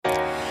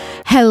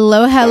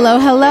Hello, hello,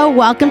 hello.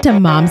 Welcome to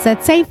Moms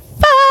That Say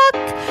Fuck,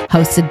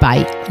 hosted by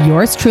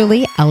yours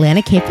truly,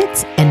 Alana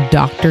Kafitz and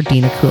Dr.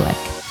 Dina Kulik.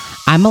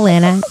 I'm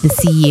Alana, the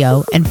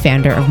CEO and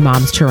founder of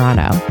Moms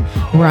Toronto.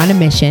 We're on a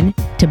mission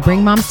to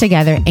bring moms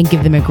together and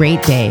give them a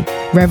great day,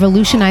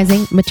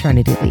 revolutionizing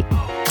maternity leave.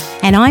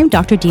 And I'm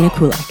Dr. Dina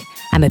Kulik.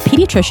 I'm a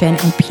pediatrician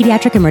and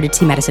pediatric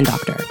emergency medicine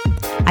doctor.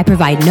 I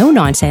provide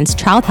no-nonsense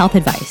child health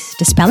advice,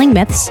 dispelling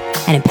myths,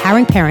 and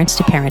empowering parents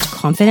to parent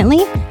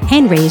confidently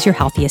and raise your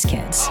healthiest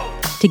kids.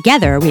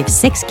 Together, we have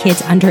 6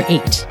 kids under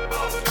 8.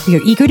 We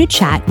are eager to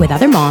chat with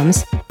other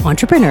moms,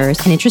 entrepreneurs,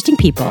 and interesting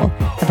people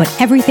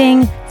about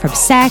everything from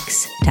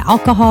sex to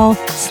alcohol,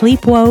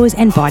 sleep woes,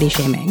 and body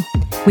shaming.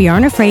 We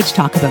aren't afraid to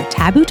talk about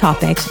taboo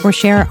topics or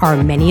share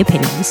our many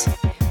opinions.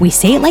 We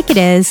say it like it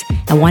is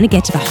and want to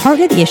get to the heart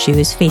of the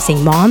issues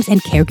facing moms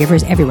and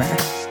caregivers everywhere.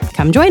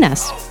 Come join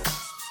us.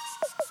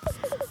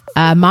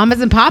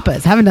 Mamas and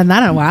papas. Haven't done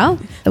that in a while.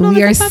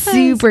 We are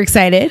super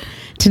excited.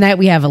 Tonight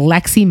we have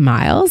Lexi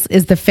Miles,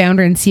 is the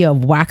founder and CEO of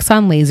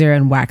Waxon Laser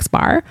and Wax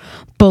Bar,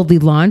 boldly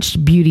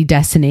launched beauty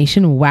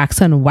destination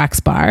Waxon Wax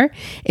Bar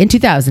in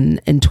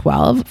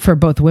 2012 for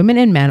both women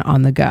and men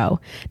on the go.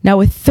 Now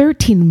with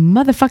 13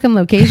 motherfucking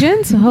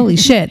locations, holy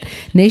shit,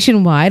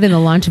 nationwide, and the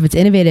launch of its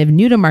innovative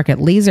new-to-market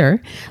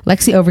laser,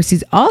 Lexi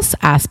oversees all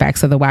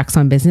aspects of the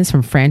Waxon business,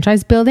 from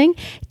franchise building,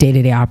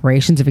 day-to-day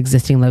operations of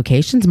existing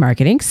locations,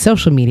 marketing,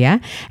 social media,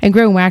 and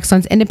growing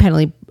Waxon's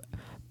independently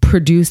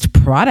produced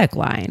product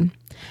line.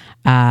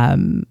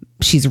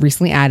 She's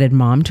recently added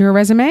mom to her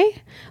resume.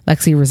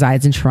 Lexi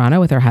resides in Toronto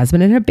with her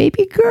husband and her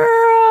baby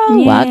girl.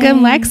 Yay.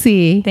 Welcome,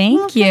 Lexi.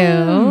 Thank you.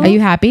 Are you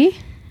happy?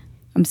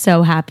 I'm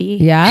so happy.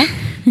 Yeah?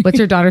 What's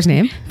your daughter's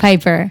name?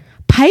 Piper.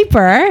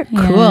 Piper?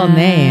 Yeah. Cool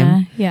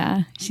name.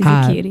 Yeah. She's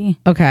a cutie.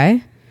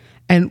 Okay.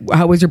 And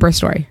how was your birth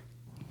story?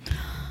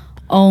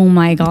 Oh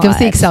my God. Give us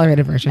the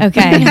accelerated version.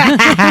 Okay.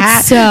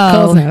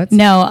 So,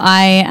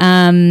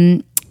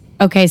 no,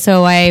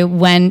 so I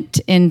went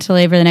into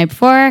labor the night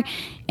before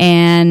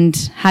and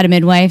had a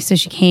midwife. So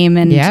she came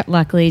and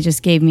luckily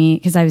just gave me,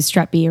 because I was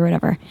strep B or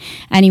whatever.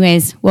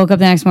 Anyways, woke up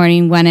the next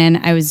morning, went in.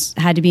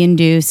 Had to be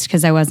induced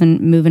because I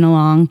wasn't moving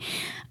along.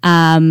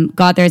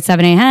 Got there at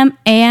 7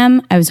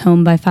 a.m. I was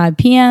home by 5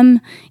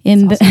 p.m.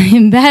 in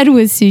bed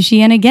with sushi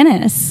and a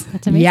Guinness.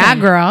 That's amazing. Yeah,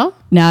 girl.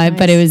 No, nice.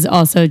 But it was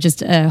also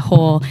just a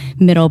whole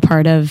middle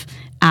part of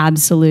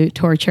absolute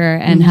torture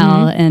and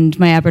hell, and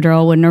my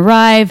epidural wouldn't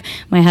arrive.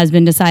 My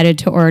husband decided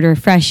to order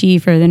Freshie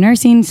for the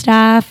nursing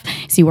staff.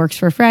 So he works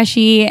for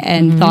Freshie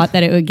and thought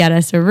that it would get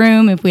us a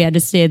room if we had to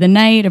stay the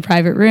night, a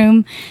private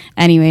room.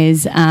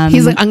 Anyways,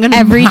 he's like, I'm gonna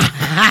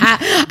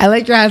I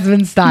like your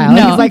husband's style.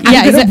 No, he's like,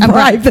 I'm gonna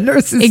bribe the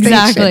nurses.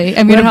 Exactly.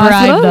 I'm gonna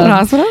bribe them. What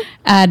hospital?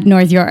 At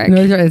North York.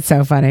 It's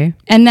so funny.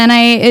 And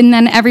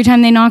then every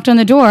time they knocked on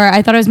the door,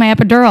 I thought it was my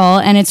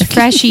epidural, and it's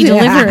Freshie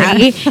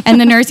delivery.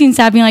 And the nursing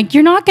staff being like,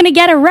 "You're not going to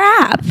get a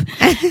wrap."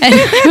 And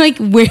I'm like,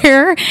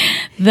 where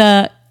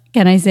the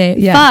can I say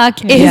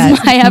fuck is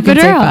my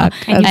epidural?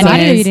 And you got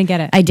it or you didn't get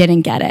it? I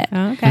didn't get it.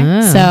 Oh,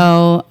 okay.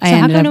 So I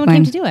ended how come up no one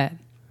came to do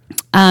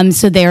it?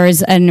 So there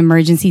was an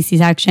emergency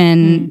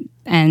C-section.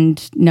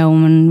 And no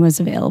one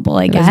was available,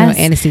 I guess. No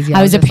anesthesiologist.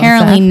 I was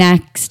apparently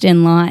next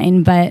in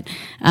line, but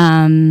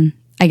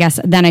I guess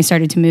then I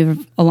started to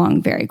move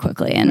along very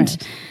quickly. And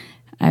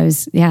I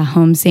was,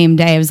 home same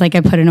day. It was like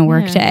I put in a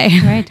work day.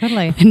 Right,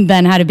 totally. And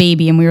then had a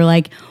baby. And we were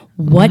like,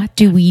 what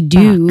do we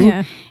do?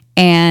 Yeah.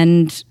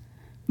 And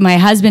my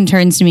husband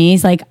turns to me.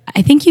 He's like,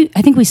 I think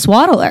we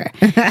swaddle her.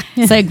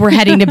 It's like, we're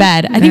heading to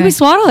bed. I think we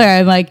swaddle her.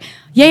 I'm like,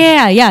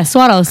 yeah,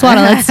 swaddle.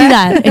 Let's do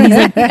that. And he's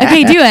like,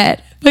 okay, do it.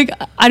 Like,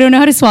 I don't know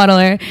how to swaddle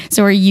her.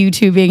 So we're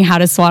YouTubing how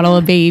to swaddle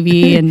a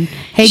baby. And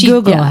hey,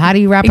 Google, how do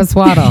you wrap a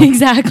swaddle?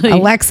 Exactly.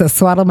 Alexa,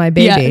 swaddle my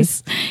baby.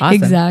 Yes, awesome.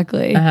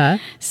 Exactly.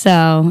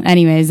 So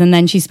anyways, and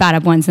then she spat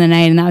up once in the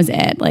night and that was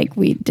it. Like,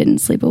 we didn't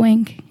sleep a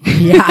wink.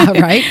 Yeah,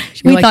 right?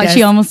 We thought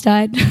she almost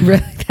died.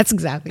 Really? That's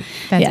exactly.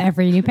 That's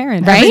every new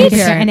parent. Right?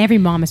 And every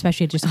mom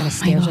especially just kind of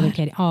stares at their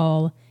kid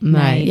all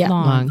night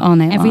long. All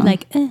night every long.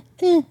 Like,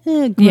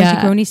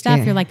 grony stuff.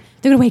 Yeah. You're like,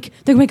 they're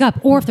gonna wake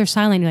up. Or if they're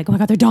silent, you're like, oh my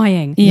God, they're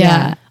dying.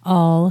 Yeah.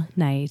 All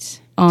night.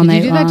 All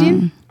night long. Did you do that,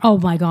 Dean? Oh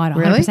my God, 100%.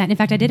 Really? In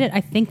fact, I did it, I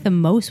think, the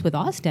most with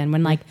Austin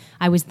when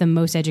I was the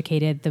most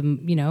educated, the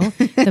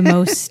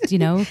most,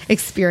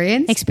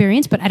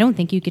 experience, but I don't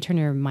think you could turn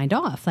your mind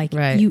off. Like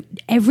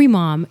every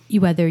mom,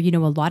 you either, a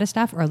lot of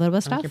stuff or a little bit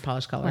of stuff. Like your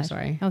polished color,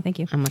 sorry. Oh, thank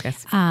you. I'm like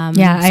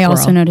I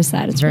also noticed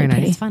that. It's very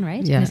nice. It's fun,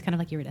 right? Yeah. And it's kind of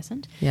like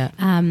iridescent. Yeah.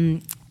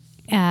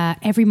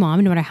 Every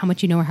mom, no matter how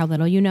much you know or how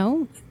little you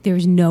know,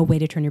 there's no way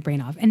to turn your brain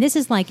off. And this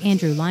is like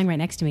Andrew lying right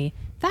next to me,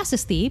 fast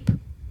asleep,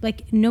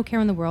 like no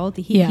care in the world.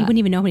 He wouldn't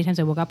even know how many times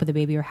I woke up with the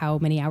baby or how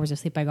many hours of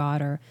sleep I got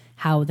or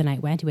how the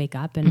night went to wake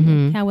up.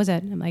 And how was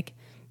it? I'm like,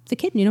 the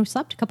kid,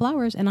 slept a couple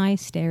hours and I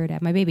stared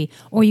at my baby.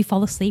 Or you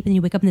fall asleep and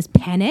you wake up in this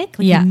panic,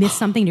 like you missed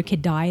something, your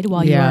kid died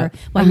while you were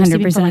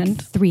sleeping for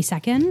like 3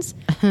 seconds.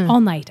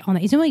 All night.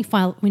 It's only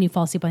when you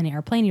fall asleep on an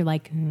airplane, you're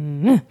like,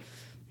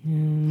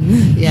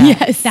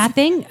 yes. That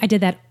thing, I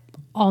did that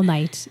all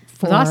night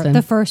for awesome.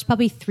 the first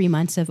probably 3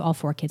 months of all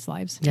 4 kids'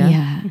 lives.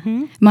 Yeah.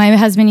 My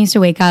husband used to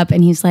wake up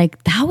and he's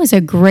like, that was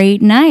a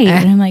great night.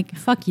 And I'm like,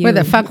 Fuck you. Where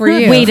the fuck were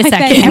you? wait a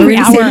second. every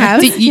hour.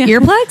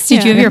 Earplugs?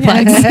 Did you have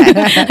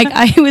earplugs? Like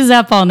I was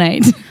up all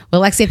night.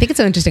 Well, Lexi, I think it's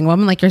so interesting. A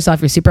woman like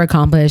yourself, you're super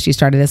accomplished. You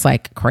started this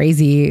like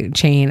crazy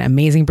chain,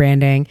 amazing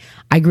branding.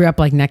 I grew up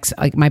like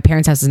my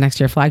parents' house is next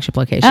to your flagship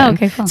location. Oh,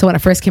 okay, cool. So when it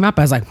first came up,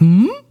 I was like,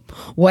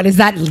 what is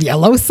that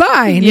yellow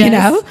sign? Yes, you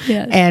know?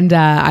 yes. And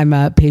I'm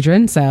a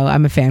patron, so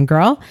I'm a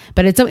fangirl.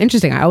 But it's so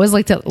interesting. I always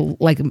like to,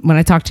 like when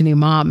I talk to new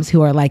moms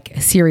who are like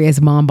serious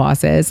mom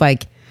bosses,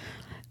 like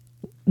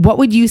what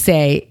would you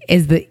say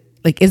is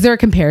there a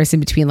comparison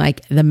between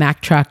like the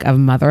Mack truck of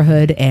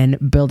motherhood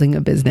and building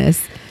a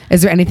business?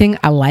 Is there anything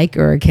alike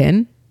or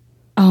akin?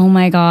 Oh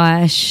my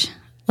gosh.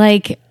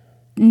 Like,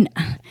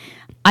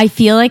 I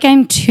feel like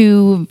I'm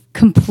two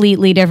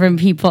completely different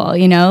people,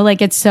 you know?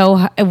 Like it's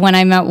so when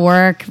I'm at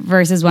work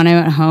versus when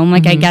I'm at home,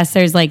 like I guess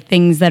there's like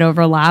things that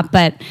overlap,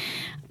 but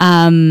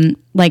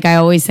like I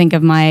always think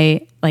of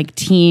my like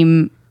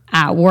team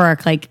at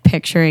work, like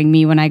picturing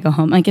me when I go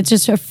home. Like it's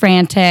just a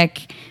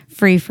frantic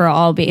free for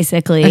all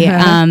basically.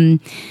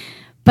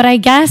 But I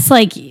guess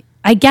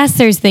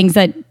there's things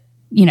that,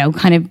 you know,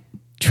 kind of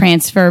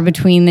transfer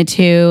between the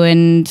two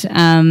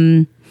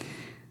and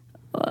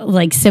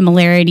like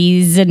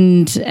similarities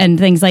and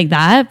things like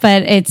that.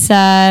 But it's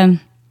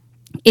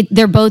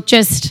they're both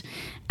just,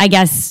 I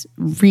guess,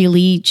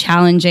 really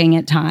challenging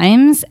at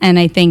times. And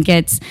I think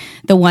it's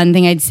the one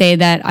thing I'd say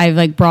that I've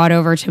like brought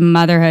over to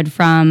motherhood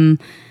from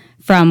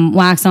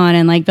Waxon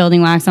and like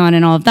building Waxon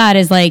and all of that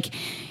is like,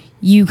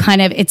 you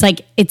kind of,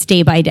 it's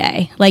day by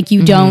day. Like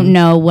you don't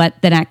know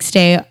what the next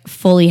day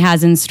fully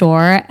has in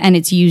store. And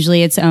it's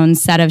usually its own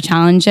set of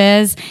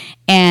challenges.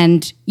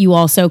 And you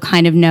also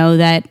kind of know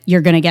that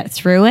you're going to get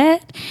through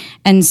it.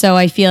 And so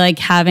I feel like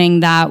having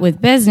that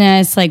with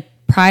business, like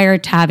prior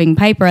to having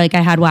Piper, like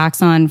I had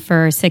Waxon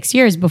for 6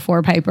 years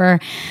before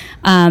Piper.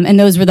 And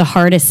those were the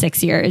hardest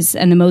 6 years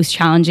and the most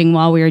challenging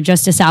while we were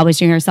just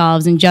establishing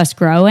ourselves and just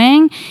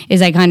growing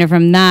is I kind of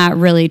from that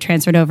really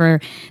transferred over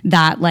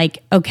that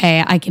like,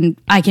 okay, I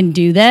can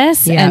do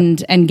this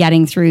and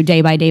getting through day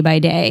by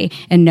day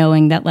and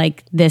knowing that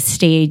like this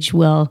stage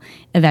will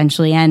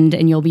eventually end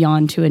and you'll be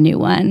on to a new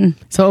one.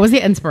 So what was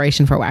the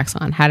inspiration for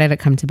Waxon? How did it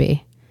come to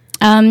be?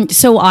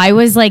 So I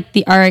was like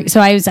I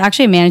was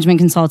actually a management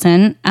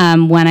consultant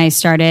when I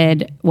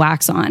started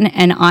Waxon,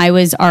 and I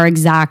was our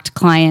exact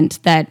client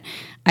that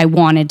I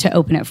wanted to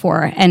open it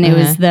for. And it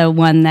was the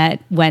one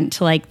that went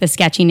to like the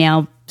sketchy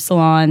nail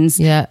salons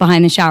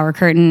behind the shower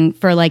curtain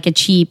for like a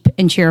cheap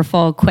and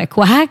cheerful quick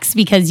wax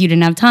because you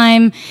didn't have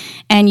time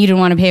and you didn't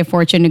want to pay a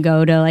fortune to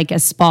go to like a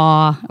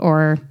spa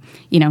or,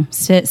 you know,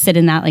 sit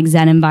in that like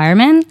Zen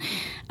environment.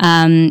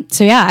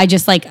 So yeah, I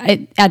just like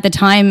at the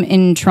time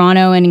in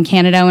Toronto and in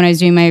Canada when I was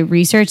doing my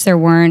research, there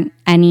weren't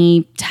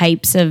any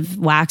types of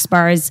wax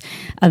bars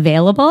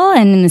available.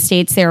 And in the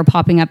States, they were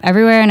popping up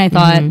everywhere. And I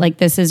thought like,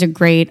 this is a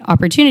great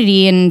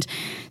opportunity and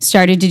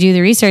started to do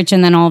the research.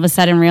 And then all of a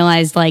sudden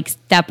realized like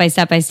step by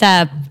step,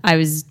 I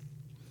was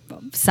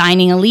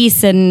signing a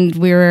lease and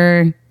we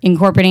were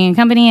incorporating a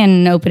company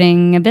and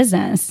opening a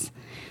business.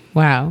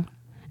 Wow.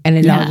 And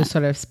it all just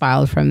sort of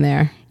spiraled from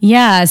there.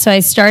 Yeah. So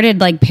I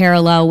started like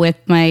parallel with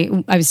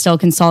I was still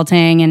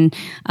consulting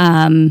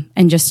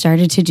and just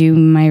started to do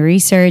my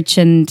research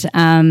and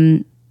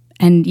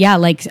yeah,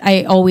 like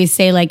I always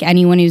say, like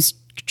anyone who's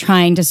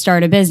trying to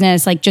start a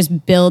business, like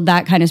just build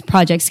that kind of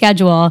project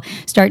schedule,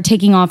 start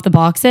ticking off the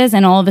boxes.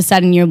 And all of a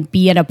sudden you'll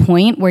be at a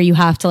point where you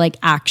have to like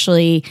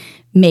actually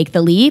make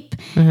the leap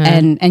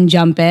and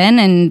jump in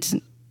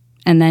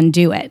and then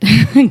do it,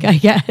 I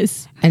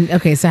guess. And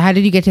okay, so how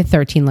did you get to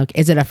 13?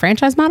 Is it a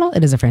franchise model?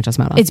 It is a franchise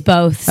model. It's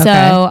both. Okay.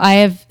 So I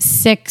have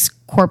 6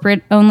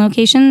 corporate owned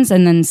locations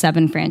and then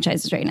 7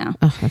 franchises right now.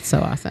 Oh, that's so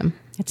awesome.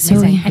 It's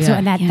amazing.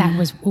 And that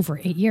was over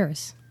 8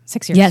 years,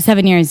 6 years. Yeah,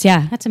 7 years.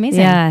 Yeah. That's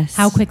amazing. Yes.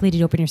 How quickly did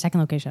you open your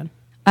second location?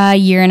 A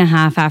year and a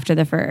half after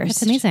the first.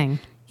 That's amazing.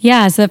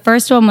 Yeah. So the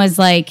first one was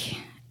like,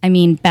 I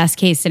mean, best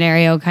case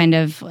scenario, kind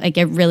of like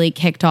it really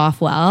kicked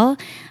off well.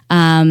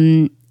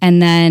 And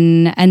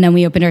then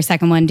we opened our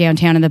second one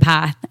downtown in the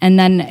Path. And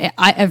then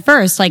at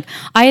first, like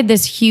I had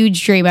this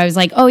huge dream. I was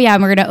like, oh yeah,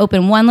 we're going to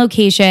open one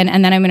location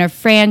and then I'm going to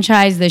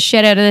franchise the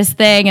shit out of this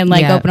thing and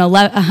like open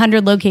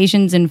 100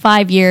 locations in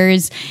 5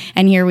 years.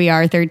 And here we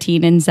are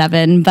 13 and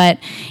 7. But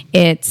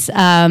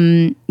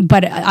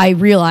but I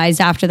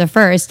realized after the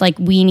first, like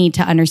we need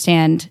to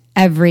understand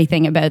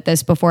everything about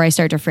this before I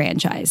start to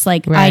franchise.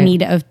 Like I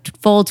need a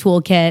full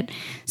toolkit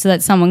so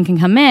that someone can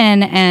come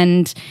in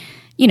and,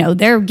 you know,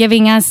 they're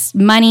giving us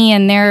money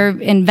and their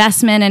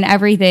investment and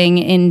everything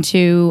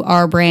into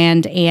our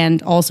brand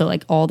and also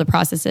like all the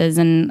processes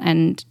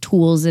and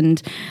tools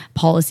and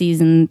policies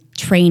and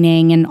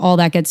training and all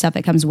that good stuff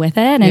that comes with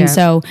it. And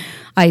so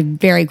I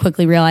very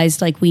quickly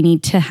realized like we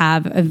need to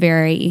have a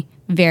very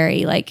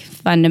very like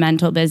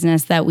fundamental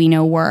business that we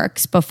know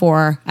works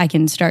before I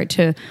can start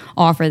to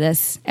offer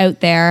this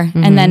out there.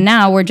 Mm-hmm. And then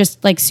now we're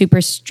just like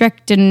super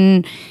strict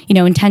and, you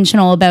know,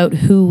 intentional about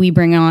who we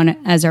bring on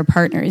as our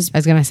partners. I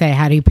was going to say,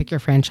 how do you pick your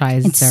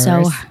franchise?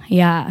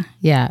 Yeah.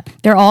 Yeah.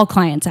 They're all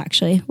clients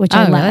actually, which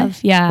I love. Really?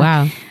 Yeah.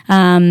 Wow.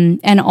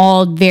 And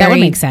all very. That would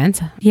make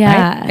sense.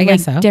 Yeah. Right? I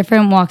guess so.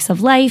 Different walks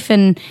of life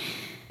and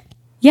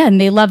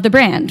they love the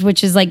brand,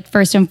 which is like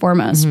first and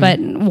foremost, but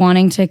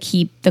wanting to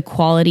keep the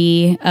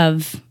quality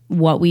of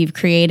what we've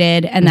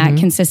created and that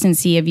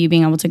consistency of you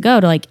being able to go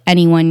to like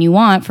anyone you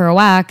want for a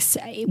wax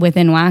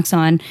within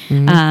Waxon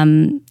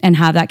and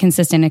have that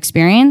consistent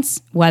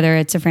experience, whether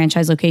it's a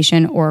franchise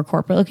location or a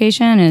corporate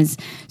location, is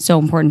so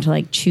important to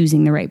like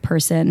choosing the right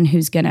person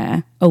who's going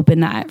to open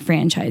that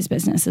franchise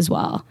business as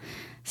well.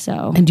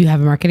 So, and do you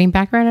have a marketing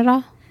background at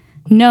all?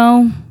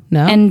 No.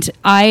 And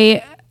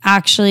I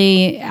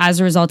actually, as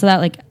a result of that,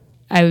 like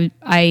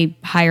I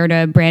hired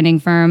a branding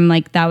firm.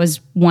 Like that was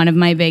one of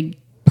my big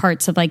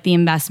parts of like the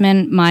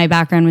investment. My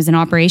background was in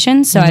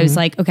operations. So I was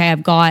like, okay,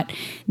 I've got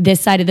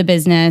this side of the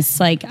business,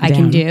 like I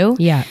can do.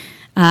 Yeah.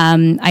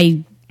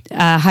 I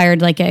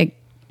hired like an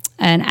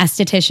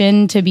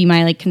esthetician to be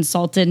my like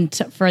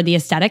consultant for the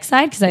aesthetic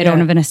side. Cause I don't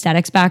have an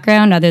aesthetics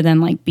background other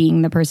than like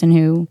being the person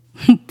who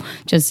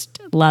just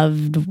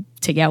loved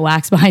to get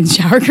wax behind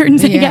shower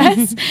curtains, I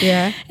guess.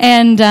 Yeah.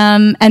 And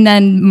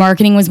then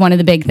marketing was one of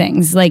the big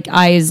things. Like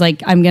I was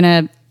like, I'm going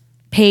to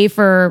pay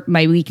for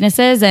my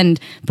weaknesses, and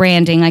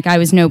branding. Like I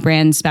was no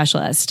brand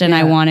specialist and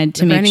I wanted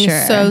to make sure.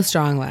 Branding is so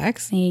strong,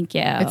 Lex. Thank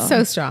you. It's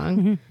so strong.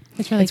 Mm-hmm.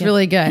 It's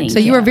really good. Thank so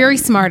you you. were very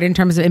smart in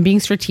terms of and being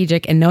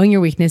strategic and knowing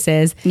your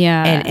weaknesses.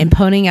 Yeah. And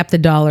ponying up the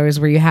dollars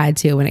where you had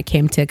to when it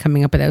came to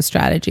coming up with those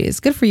strategies.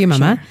 Good for you,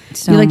 Mama. Sure.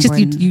 So you like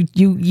important. just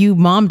you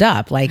mommed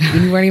up. Like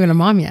you weren't even a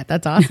mom yet.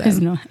 That's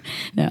awesome.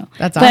 No.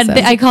 That's awesome.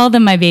 But I called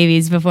them my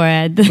babies before I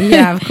had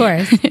yeah, of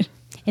course.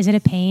 Is it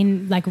a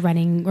pain like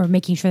running or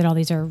making sure that all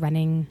these are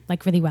running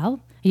like really well?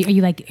 Are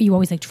you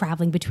always like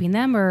traveling between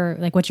them, or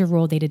like what's your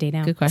role day to day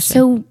now? Good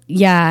question.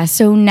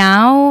 So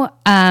now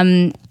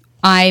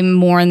I'm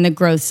more on the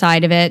growth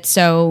side of it.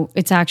 So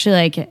it's actually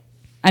like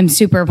I'm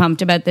super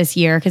pumped about this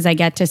year because I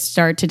get to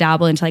start to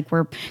dabble into like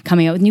we're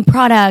coming out with new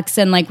products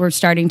and like we're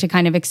starting to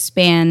kind of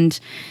expand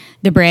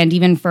the brand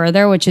even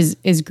further, which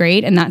is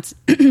great. And that's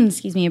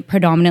excuse me,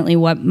 predominantly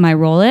what my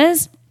role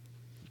is.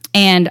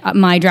 And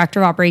my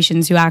director of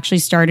operations, who actually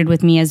started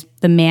with me as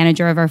the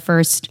manager of our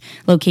first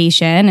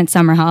location at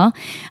Summerhill,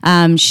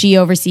 she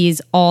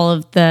oversees all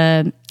of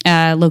the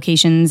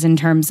locations in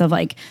terms of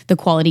like the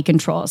quality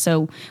control.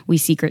 So we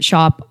secret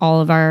shop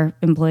all of our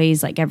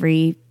employees like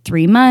every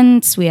 3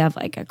 months. We have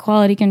like a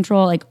quality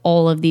control, like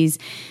all of these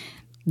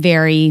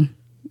very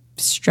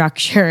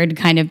structured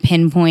kind of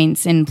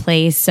pinpoints in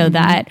place so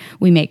that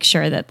we make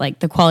sure that like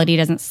the quality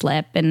doesn't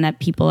slip and that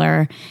people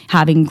are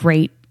having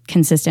great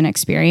consistent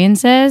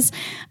experiences.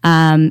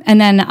 And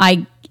then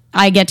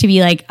I get to be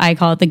like, I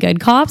call it the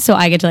good cop. So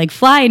I get to like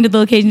fly into the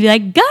location and be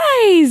like,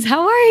 guys,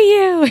 how are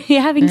you?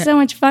 You're having so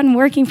much fun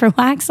working for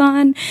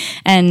Waxon.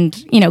 And,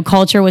 you know,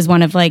 culture was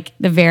one of like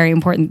the very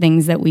important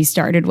things that we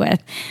started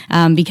with.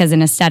 Because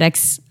in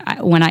aesthetics,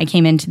 when I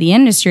came into the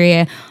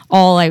industry,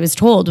 all I was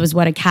told was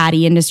what a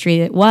catty industry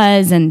it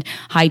was and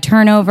high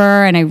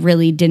turnover. And I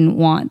really didn't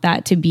want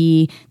that to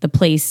be the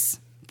place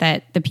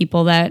that the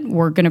people that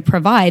were going to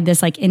provide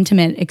this like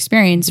intimate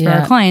experience for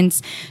our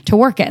clients to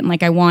work in.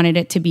 Like I wanted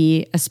it to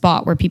be a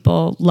spot where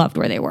people loved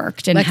where they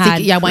worked and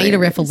had. I want you to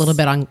riff a little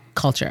bit on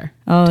culture.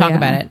 Oh, Talk yeah.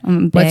 about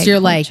it. What's your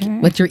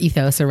what's your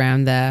ethos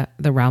around the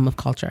realm of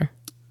culture?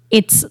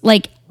 It's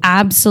like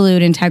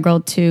absolute integral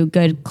to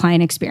good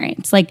client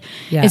experience. Like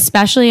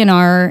especially in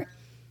our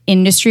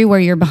industry where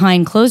you're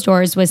behind closed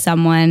doors with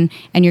someone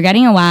and you're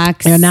getting a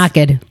wax. You're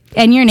naked.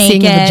 And you're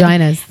naked. Seeing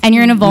vaginas. And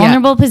you're in a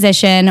vulnerable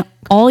position.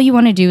 All you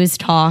want to do is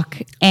talk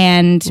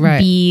and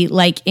be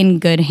like in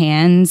good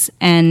hands.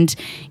 And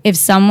if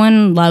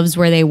someone loves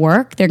where they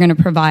work, they're going to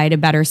provide a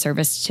better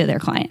service to their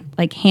client,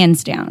 like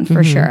hands down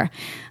for sure.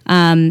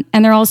 And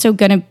they're also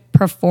going to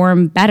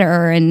perform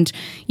better and,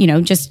 you know,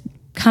 just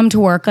come to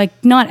work, like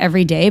not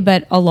every day,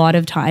 but a lot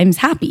of times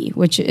happy,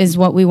 which is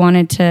what we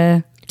wanted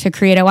to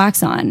create a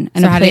Waxon.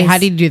 And so how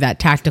do you do that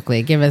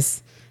tactically? Give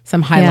us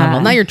some high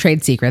level, not your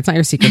trade secrets, not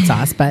your secret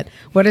sauce, but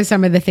what are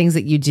some of the things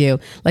that you do?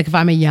 Like if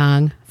I'm a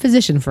young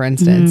physician, for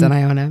instance, and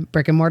I own a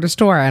brick and mortar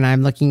store and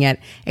I'm looking at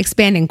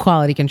expanding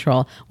quality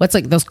control, what's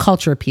like those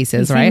culture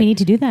pieces, right? We need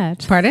to do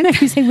that. Pardon?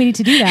 You're saying we need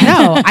to do that.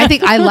 No, I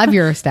think I love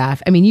your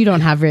staff. I mean, you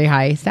don't have very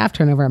high staff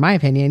turnover, in my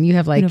opinion. You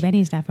have like,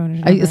 any staff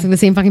owners. it's like the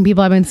same fucking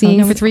people I've been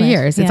seeing for 3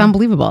 years. It's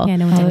unbelievable. Yeah,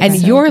 no one's and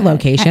so your good.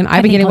 location, I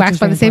I've been think getting waxed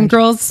by culture's the same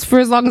very girls for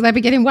as long as I've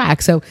been getting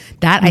waxed. So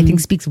that I think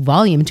speaks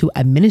volume to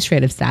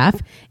administrative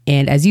staff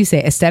and, as you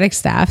say, aesthetic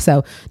staff.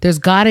 So there's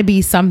got to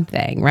be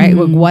something, right?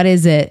 What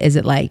is it? Is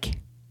it like,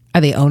 are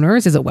they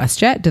owners? Is it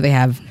WestJet? Do they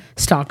have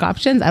stock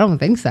options? I don't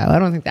think so. I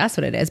don't think that's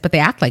what it is, but they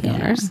act like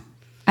owners.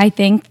 I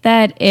think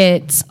that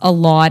it's a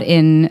lot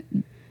in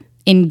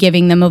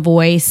giving them a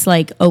voice,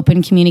 like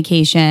open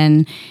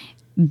communication,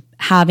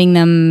 having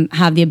them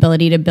have the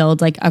ability to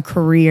build like a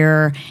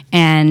career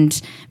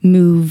and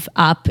move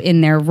up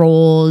in their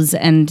roles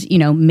and, you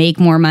know, make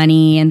more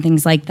money and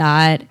things like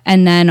that.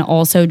 And then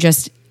also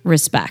just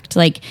respect.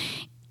 Like,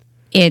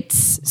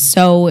 it's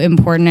so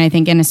important, I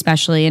think, and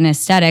especially in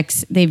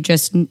aesthetics,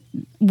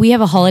 we have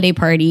a holiday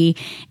party,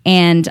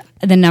 and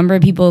the number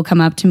of people who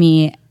come up to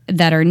me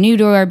that are new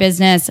to our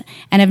business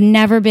and have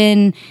never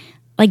been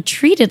like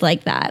treated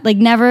like that, like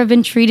never have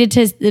been treated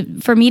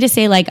for me to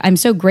say like, I'm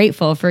so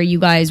grateful for you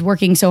guys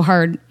working so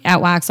hard at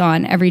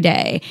Waxon every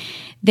day.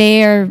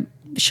 They're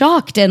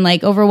shocked and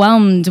like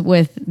overwhelmed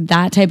with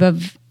that type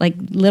of like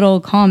little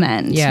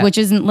comment, which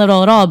isn't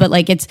little at all, but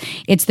like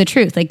it's the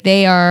truth. Like,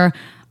 they are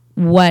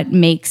what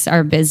makes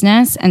our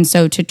business. And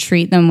so to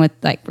treat them with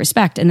like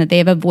respect and that they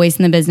have a voice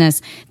in the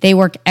business, they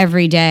work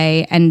every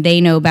day and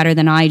they know better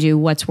than I do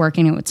what's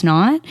working and what's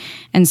not.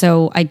 And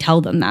so I tell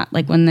them that,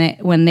 like, when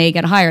they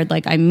get hired,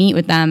 like, I meet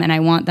with them and I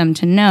want them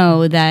to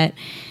know that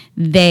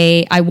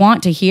I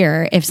want to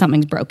hear if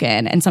something's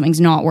broken and something's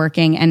not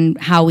working and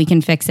how we can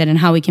fix it and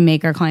how we can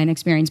make our client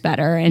experience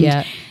better.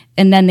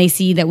 And then they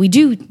see that we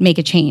do make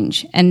a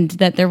change and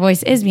that their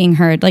voice is being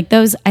heard. Like,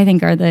 those, I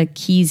think, are the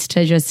keys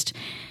to just,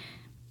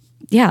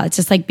 it's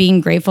just like being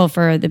grateful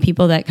for the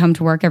people that come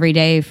to work every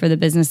day for the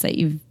business that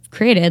you've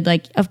created.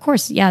 Like, of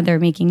course, they're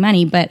making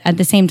money, but at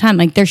the same time,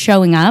 like, they're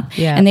showing up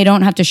and they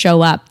don't have to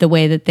show up the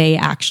way that they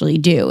actually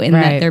do, and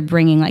that they're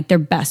bringing like their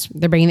best,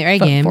 they're bringing their A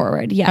game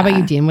forward. Yeah. How about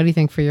you, Dean? What do you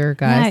think for your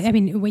guys? Yeah, I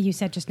mean, what you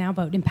said just now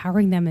about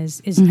empowering them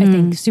is I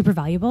think super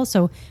valuable.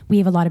 So we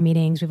have a lot of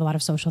meetings, we have a lot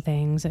of social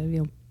things,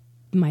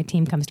 my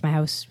team comes to my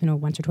house,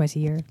 once or twice a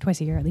year,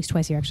 at least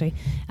twice a year actually,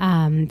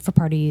 for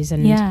parties,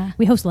 and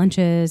we host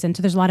lunches. And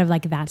so there's a lot of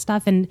like that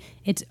stuff, and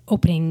it's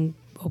opening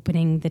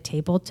the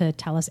table to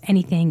tell us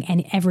anything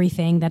and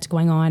everything that's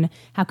going on,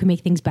 how can we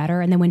make things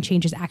better. And then when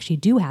changes actually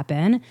do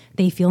happen,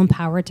 they feel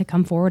empowered to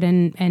come forward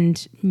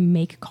and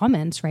make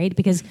comments, right?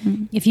 Because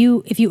if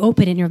you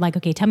open it and you're like,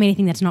 okay, tell me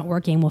anything that's not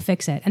working, we'll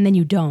fix it. And then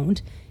you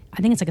don't,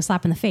 I think it's like a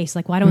slap in the face.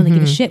 Like, well, I don't really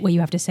give a shit what you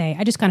have to say.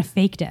 I just kind of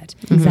faked it.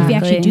 Exactly. If you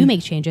actually do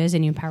make changes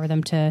and you empower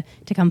them to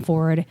come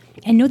forward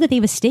and know that they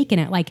have a stake in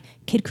it. Like,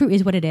 Kid Crew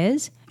is what it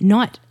is,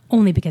 not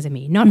only because of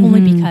me, not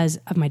only because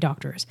of my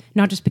doctors,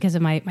 not just because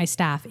of my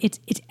staff. It's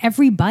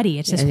everybody.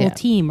 It's this whole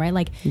team, right?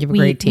 Like, you have a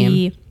great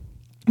team.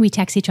 We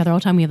text each other all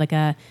the time. We have like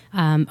a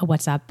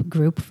WhatsApp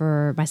group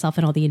for myself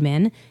and all the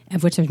admin,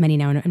 of which there's many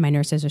now. And my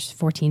nurses, there's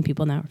 14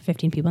 people now,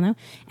 15 people now.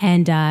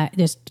 And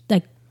there's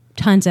like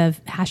tons of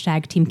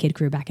hashtag Team Kid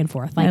Crew back and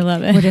forth. Like, I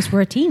love it.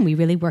 We're a team. We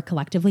really work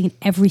collectively, and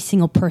every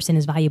single person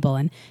is valuable.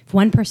 And if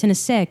one person is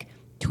sick,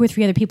 2 or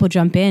 3 other people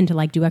jump in to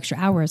like do extra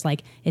hours.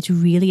 Like, it's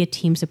really a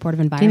team supportive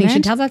environment. Dean, you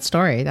should tell that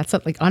story. That's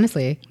like,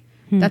 honestly,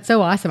 that's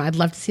so awesome. I'd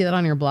love to see that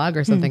on your blog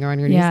or something, or on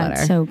your newsletter.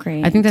 It's so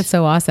great. I think that's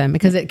so awesome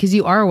because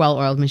you are a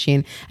well-oiled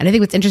machine. And I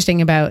think what's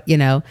interesting about,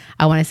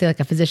 I want to say like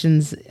a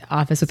physician's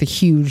office with a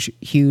huge,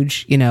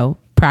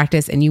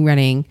 practice, and you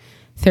running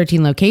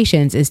 13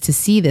 locations, is to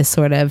see this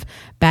sort of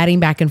batting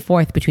back and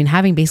forth between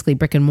having basically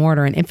brick and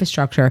mortar and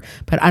infrastructure,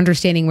 but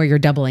understanding where you're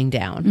doubling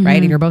down,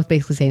 right? And you're both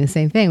basically saying the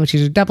same thing, which is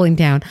you're doubling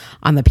down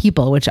on the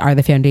people, which are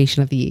the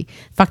foundation of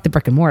fuck the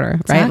brick and mortar,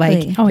 right?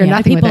 Exactly. Like, you're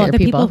nothing without your the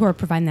people who are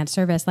providing that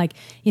service. Like,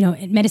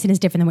 medicine is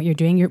different than what you're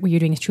doing. What you're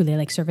doing is truly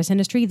like service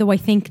industry, though I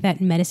think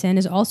that medicine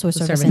is also a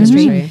service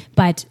industry.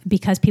 But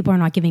because people are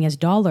not giving us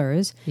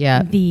dollars,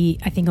 I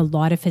think a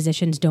lot of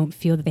physicians don't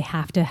feel that they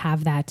have to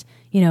have that,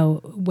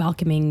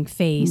 welcoming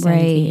face,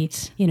 and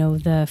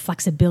the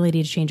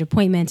flexibility to change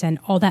appointments and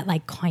all that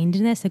like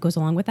kindness that goes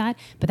along with that.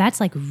 But that's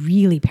like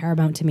really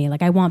paramount to me.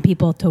 Like, I want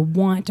people to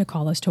want to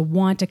call us, to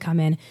want to come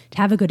in, to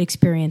have a good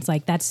experience.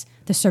 Like, that's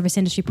the service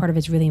industry part of it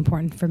is really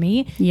important for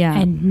me,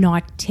 and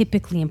not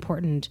typically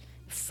important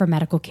for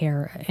medical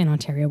care in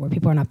Ontario where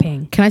people are not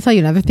paying. Can I tell you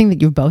another thing that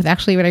you've both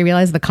actually, what I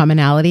realized the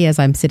commonality as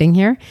I'm sitting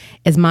here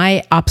is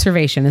my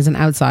observation as an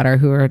outsider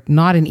who are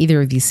not in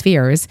either of these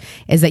spheres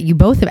is that you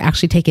both have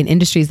actually taken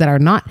industries that are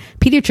not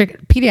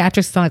pediatrics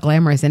is not a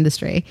glamorous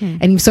industry,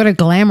 and you've sort of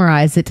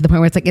glamorized it to the point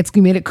where it's like,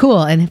 you made it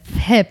cool and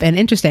hip and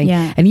interesting.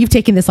 And you've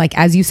taken this, like,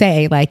 as you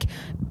say, like,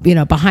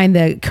 behind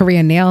the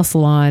Korean nail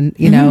salon,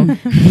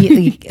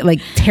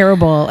 like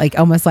terrible, like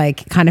almost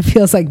like kind of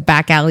feels like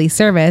back alley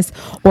service,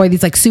 or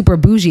these like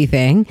super bougie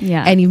thing,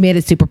 and you've made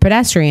it super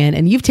pedestrian,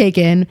 and you've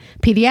taken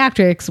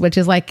pediatrics, which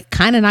is like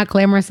kind of not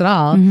glamorous at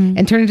all,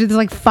 and turned it into this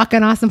like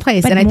fucking awesome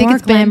place. But and I think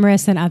it's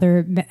glamorous than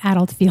other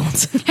adult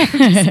fields. But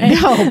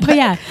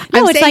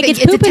it's like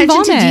it's poop and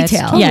vomit.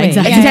 Detail. Totally. Yeah,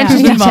 exactly. It's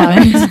attention to vomit.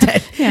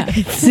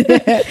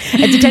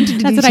 It's attention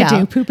to detail. That's what I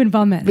do. Poop and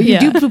vomit. But you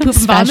do poop and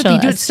vomit, but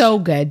you do it so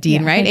good,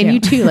 Dean, right? And you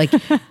too, like,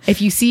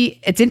 if you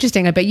see, it's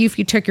interesting. I bet you, if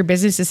you took your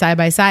businesses side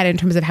by side in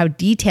terms of how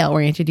detail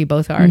oriented you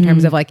both are, in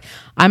terms of like,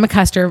 I'm a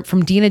customer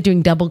from Dina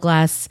doing double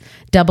glass,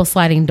 double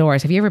sliding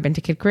doors. Have you ever been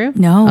to Kid Crew?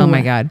 No. Oh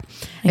my God.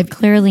 I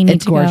clearly need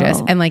it's to gorgeous.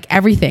 go. And like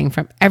everything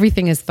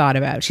is thought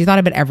about. She thought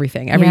about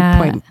everything. Every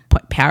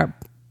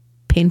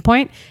pain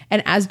point,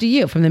 and as do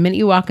you. From the minute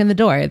you walk in the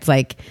door, it's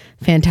like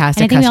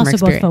fantastic. And I think we also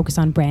experience. both focus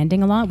on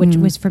branding a lot, which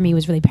was for me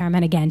was really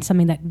paramount. Again,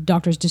 something that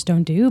doctors just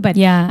don't do. But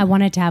I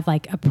wanted to have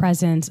like a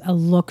presence, a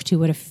look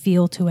to it, a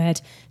feel to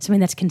it, something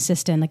that's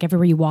consistent. Like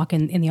everywhere you walk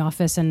in the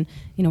office, and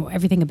you know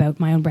everything about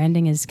my own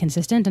branding is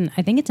consistent. And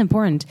I think it's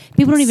important.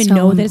 People don't even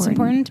know that it's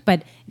important,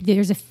 but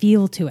there's a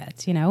feel to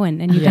it, you know.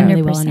 And you've done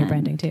really well on your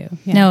branding too.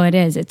 Yeah. No, it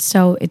is. It's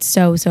so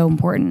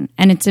important,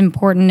 and it's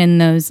important in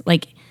those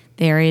like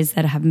the areas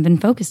that haven't been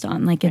focused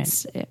on. Like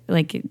it's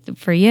like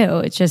for you,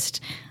 it's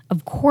just,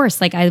 of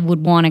course, like I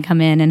would want to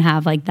come in and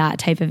have like that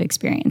type of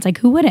experience. Like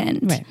who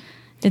wouldn't? Right.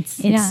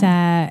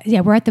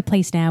 We're at the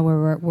place now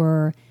where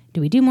we're do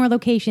we do more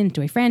locations?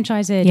 Do we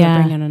franchise it? Do we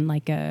bring in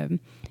like a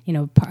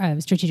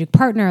strategic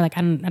partner? Like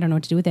I don't know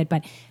what to do with it,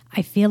 but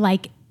I feel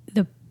like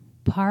the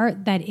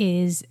part that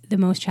is the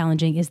most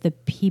challenging is the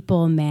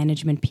people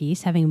management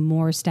piece, having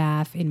more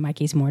staff, in my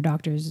case more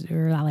doctors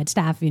or allied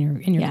staff,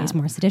 in your case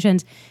more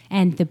estheticians,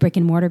 and the brick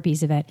and mortar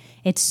piece of it.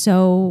 It's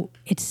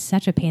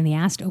such a pain in the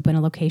ass to open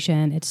a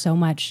location. It's so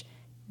much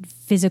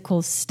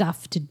physical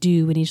stuff to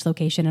do in each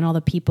location and all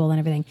the people and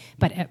everything,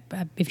 but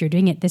if you're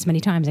doing it this many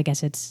times, I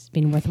guess it's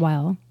been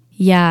worthwhile.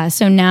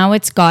 So now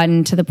it's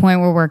gotten to the point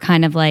where we're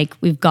kind of like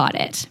we've got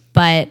it,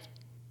 but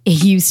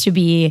it used to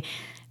be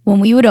when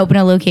we would open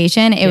a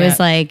location, it was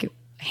like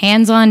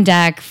hands on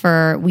deck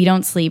for we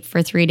don't sleep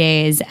for 3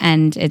 days,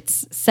 and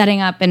it's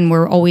setting up, and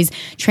we're always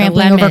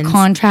trampling over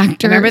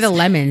contractors. Remember the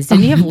lemons?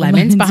 Didn't you have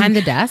lemons behind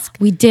the desk?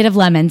 We did have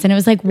lemons, and it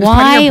was like,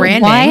 why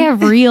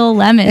have real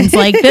lemons?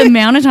 Like the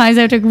amount of times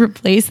I have to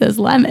replace those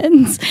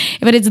lemons,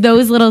 but it's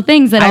those little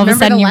things that all of a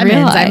sudden you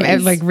realize.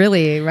 It like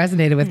really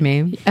resonated with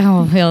me.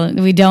 Oh,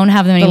 we don't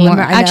have them anymore.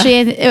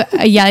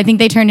 Actually, I think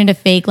they turned into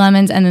fake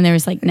lemons, and then there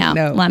was like,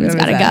 no lemons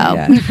gotta go.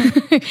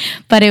 Yeah.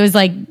 But it was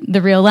like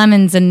the real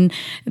lemons, and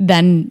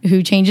then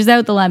who changes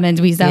out the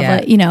lemons? We used to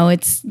have,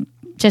 it's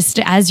just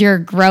as you're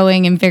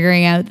growing and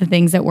figuring out the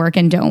things that work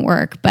and don't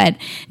work. But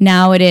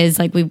now it is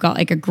like we've got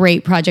like a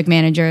great project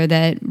manager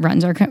that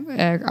runs our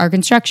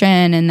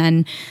construction, and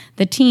then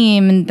the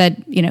team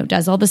that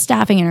does all the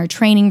staffing and our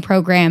training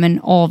program and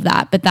all of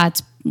that. But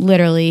that's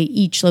literally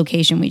each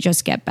location we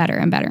just get better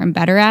and better and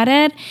better at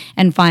it,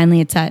 and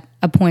finally it's at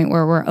a point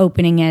where we're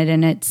opening it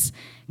and it's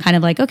kind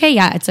of like, okay,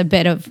 it's a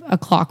bit of a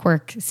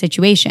clockwork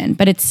situation,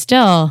 but it's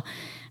still,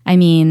 I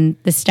mean,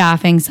 the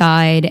staffing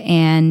side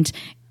and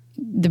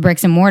the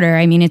bricks and mortar,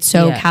 I mean, it's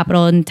so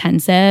capital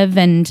intensive,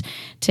 and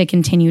to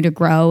continue to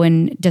grow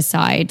and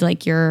decide,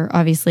 like you're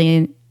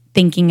obviously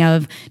thinking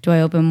of, do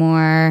I open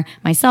more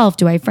myself?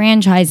 Do I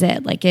franchise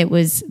it? Like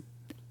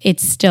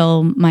it's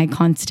still my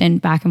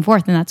constant back and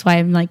forth. And that's why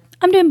I'm like,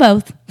 I'm doing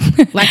both.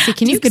 Lexi,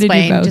 can you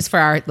explain just for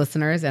our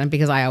listeners, and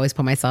because I always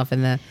put myself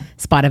in the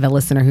spot of a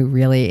listener who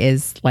really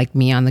is like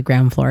me on the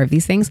ground floor of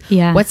these things.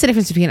 Yeah. What's the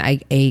difference between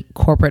a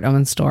corporate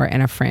owned store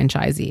and a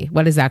franchisee?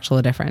 What is the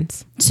actual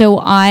difference?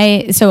 So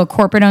a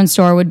corporate owned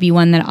store would be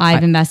one that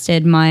I've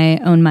invested my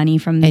own money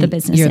from the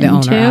business you're the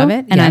into, owner of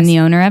it? And I'm the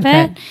owner of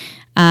it.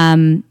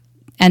 And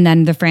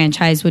then the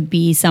franchise would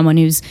be someone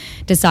who's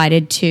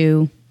decided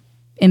to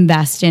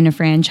invest in a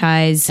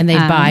franchise. And they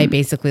buy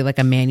basically like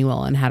a manual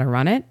on how to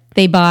run it?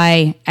 They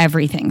buy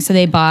everything. So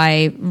they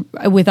buy,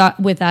 with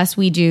us,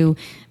 we do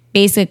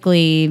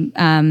basically,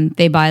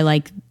 they buy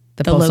like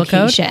the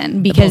location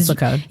code? Because the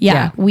postal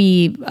code.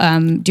 We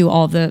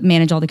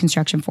manage all the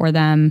construction for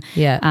them.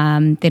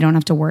 They don't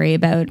have to worry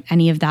about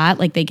any of that.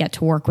 Like they get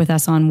to work with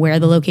us on where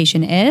the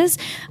location is.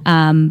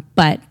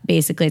 But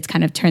basically it's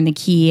kind of turn the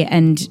key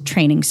and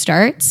training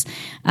starts.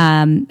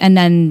 And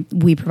then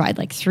we provide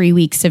like 3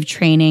 weeks of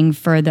training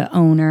for the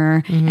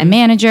owner and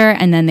manager.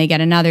 And then they get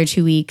another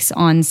 2 weeks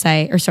on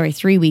site,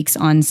 3 weeks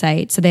on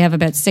site. So they have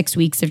about 6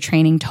 weeks of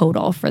training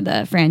total for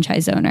the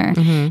franchise owner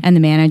and the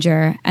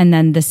manager. And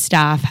then the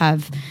staff have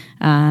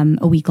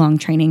a week-long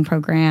training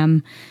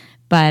program,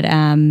 but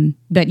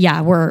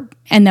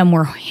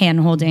we're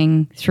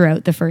hand-holding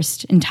throughout the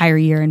first entire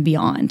year and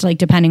beyond, like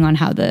depending on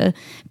how the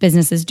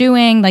business is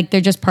doing. Like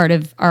they're just part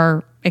of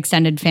our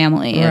extended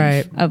family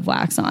of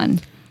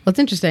Waxon. Well, it's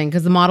interesting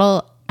because the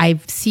model, I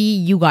see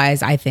you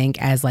guys, I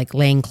think, as like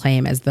laying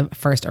claim as the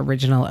first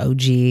original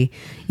OG,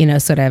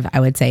 sort of, I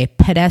would say,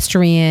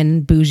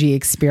 pedestrian bougie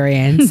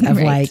experience of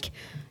like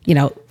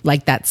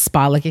that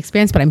spa-like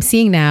experience. But I'm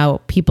seeing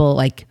now people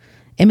like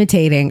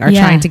imitating or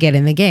trying to get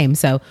in the game.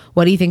 So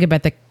what do you think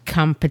about the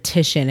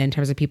competition in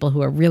terms of people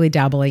who are really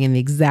dabbling in the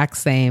exact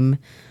same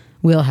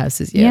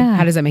wheelhouse as you?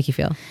 How does that make you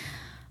feel?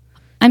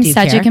 I'm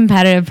such a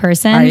competitive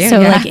person.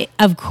 So like,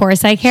 of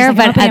course I care,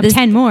 but at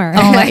 10 more.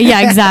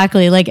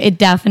 Exactly. Like it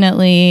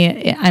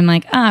definitely, I'm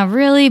like,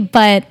 really?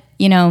 But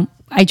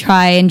I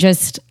try and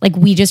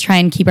we just try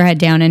and keep our head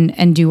down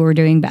and do what we're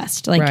doing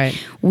best. Like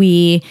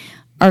we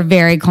are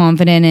very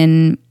confident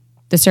in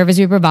the service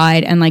we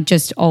provide and like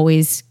just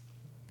always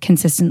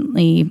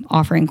consistently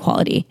offering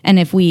quality. And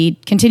if we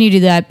continue to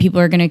do that, people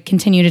are going to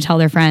continue to tell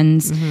their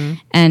friends.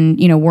 And,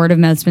 word of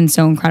mouth's been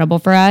so incredible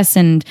for us.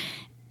 And,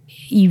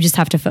 you just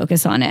have to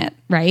focus on it,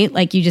 right?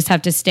 Like you just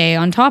have to stay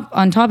on top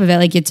of it.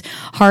 Like it's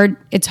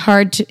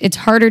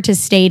harder to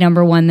stay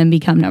number one than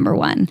become number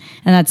one.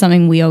 And that's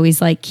something we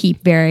always like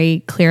keep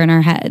very clear in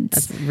our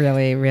heads. That's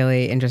really,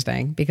 really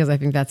interesting because I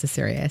think that's a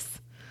serious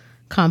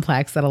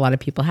complex that a lot of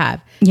people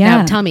have. Yeah.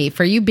 Now tell me,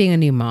 for you being a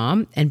new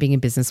mom and being a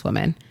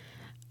businesswoman,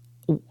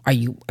 are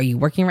you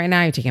working right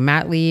now? Are you taking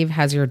mat leave?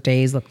 How's your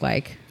days look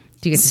like?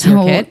 Do you get to see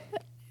your kid?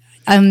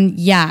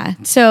 Yeah.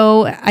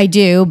 So I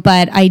do,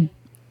 but I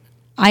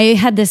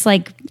had this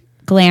like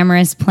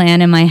glamorous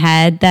plan in my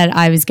head that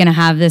I was going to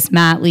have this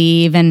mat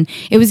leave, and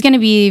it was going to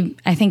be,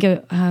 I think,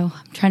 I'm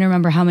trying to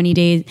remember how many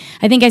days.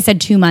 I think I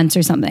said 2 months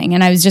or something.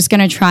 And I was just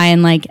going to try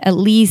and like at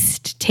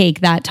least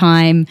take that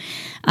time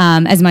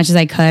as much as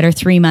I could, or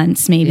 3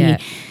 months maybe. Yeah.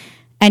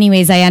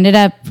 Anyways, I ended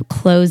up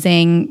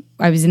closing.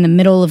 I was in the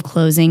middle of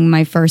closing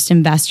my first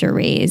investor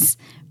raise.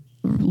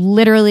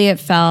 Literally, it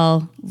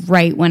fell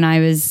right when I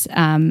was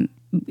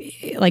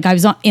I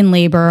was in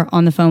labor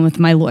on the phone with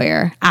my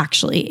lawyer,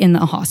 actually in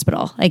the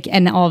hospital. Like,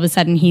 and all of a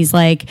sudden he's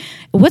like,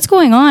 "What's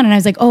going on?" And I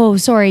was like, "Oh,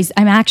 sorry,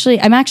 I'm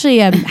actually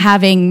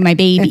having my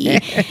baby."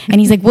 And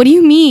he's like, "What do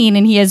you mean?"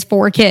 And he has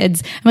 4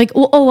 kids. I'm like,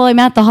 well, I'm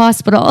at the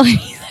hospital." And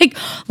he's like,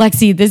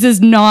 "Lexi, this is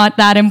not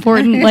that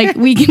important. Like,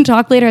 we can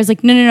talk later." I was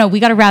like, no,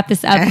 we got to wrap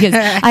this up because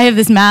I have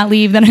this mat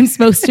leave that I'm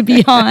supposed to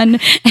be on,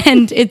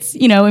 and it's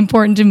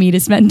important to me to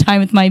spend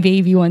time with my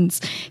baby once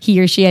he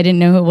or she, I didn't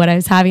know what I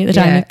was having at the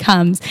time, it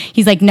comes.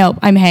 He's like, "Nope,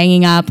 I'm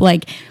hanging up.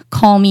 Like,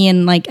 call me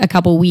in like a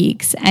couple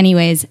weeks."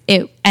 Anyways,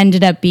 it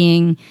ended up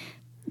being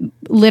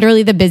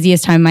literally the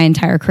busiest time of my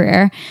entire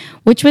career,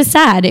 which was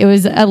sad. It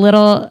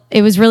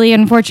was really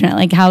unfortunate,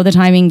 like how the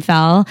timing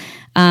fell.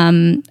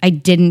 I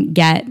didn't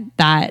get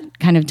that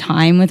kind of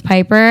time with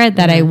Piper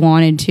that I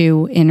wanted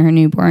to in her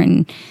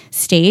newborn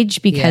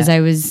stage because I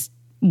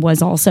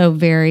was also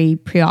very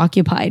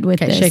preoccupied with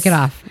this. Shake it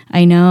off.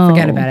 I know.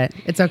 Forget about it.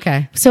 It's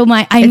okay. So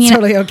it's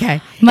totally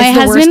okay. My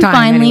husband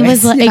finally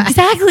was like, Yeah.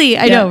 exactly.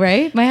 I know,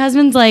 right? My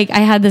husband's like, I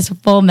had this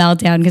full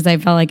meltdown because I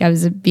felt like I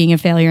was being a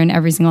failure in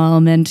every single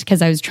element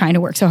because I was trying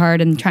to work so hard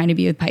and trying to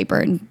be with Piper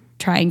and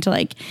trying to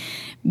like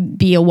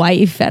be a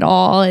wife at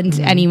all. And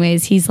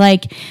anyways, he's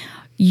like,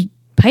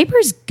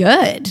 "Piper's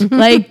good."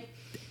 Like,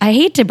 I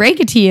hate to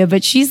break it to you,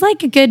 but she's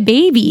like a good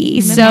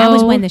baby. So that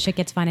was when the shit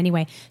gets fun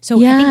anyway. So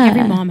I think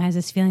every mom has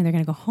this feeling they're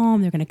going to go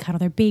home, they're going to cuddle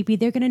their baby,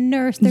 they're going to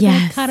nurse, they're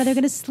going to cuddle, they're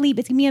going to sleep.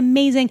 It's going to be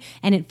amazing.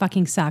 And it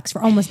fucking sucks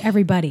for almost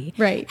everybody.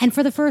 Right. And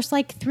for the first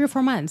like 3 or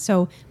 4 months.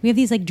 So we have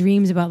these like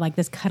dreams about like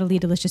this cuddly,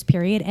 delicious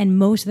period. And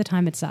most of the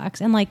time it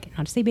sucks. And like,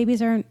 not to say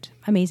babies aren't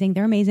amazing.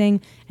 They're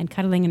amazing. And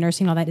cuddling and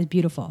nursing and all that is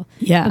beautiful.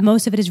 Yeah. But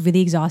most of it is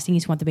really exhausting. You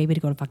just want the baby to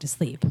go to fuck to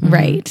sleep.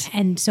 Right.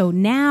 And so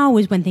now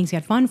is when things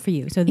get fun for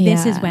you. So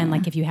this is when,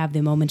 like, if you have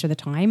the moments or the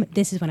time,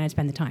 this is when I'd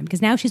spend the time.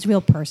 Because now she's a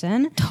real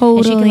person. Totally.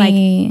 And she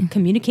can, like,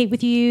 communicate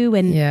with you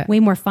and way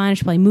more fun.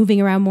 She's probably moving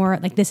around more.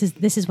 Like, this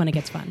is when it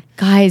gets fun.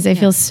 Guys, I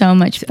feel so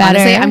much better.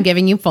 Honestly, I'm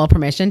giving you full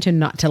permission to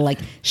not to like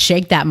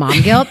shake that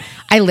mom guilt.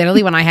 I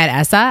literally, when I had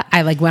Essa,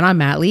 I like went on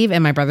mat leave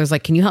and my brother's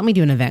like, "Can you help me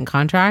do an event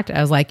contract?"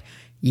 I was like,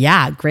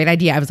 "Yeah, great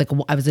idea." I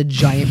was a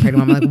giant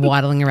pregnant mom, like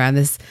waddling around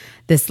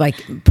this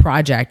like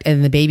project,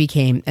 and the baby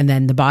came, and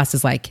then the boss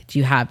is like, "Do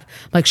you have?"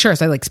 I'm like, "Sure."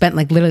 So I like spent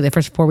like literally the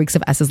first 4 weeks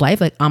of Essa's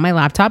life like on my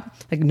laptop,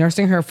 like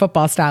nursing her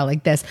football style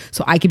like this,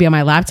 so I could be on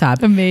my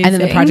laptop. Amazing. And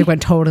then the project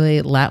went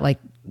totally like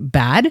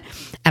bad,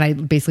 and I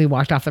basically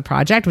walked off the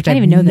project, which I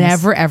didn't I've even know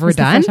never ever this is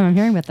done. the first time I'm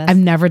hearing about this. I've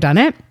never done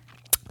it.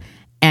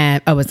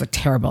 And it was like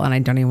terrible. And I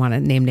don't even want to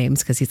name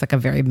names because he's like a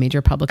very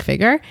major public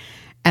figure.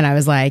 And I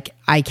was like,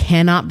 I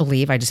cannot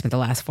believe I just spent the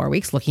last 4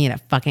 weeks looking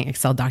at fucking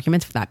Excel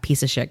documents for that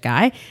piece of shit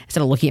guy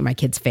instead of looking at my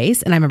kid's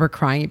face. And I remember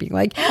crying and being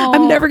like,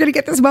 I'm never going to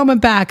get this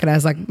moment back. And I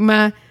was like,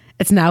 meh.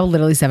 It's now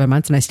literally 7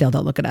 months and I still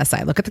don't look at us.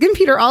 I look at the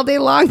computer all day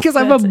long because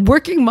I'm a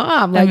working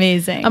mom. Like,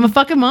 amazing. I'm a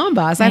fucking mom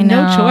boss. I have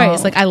no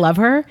choice. Like, I love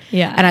her.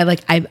 Yeah. And I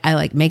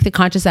like make the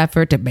conscious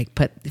effort to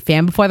put the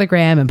fan before the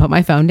gram and put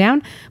my phone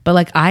down. But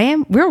like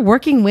we're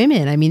working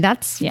women. I mean,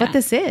 that's what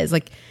this is.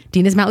 Like,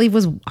 Dina's mat leave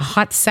was a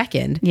hot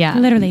second. Yeah.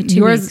 Literally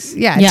 2 weeks.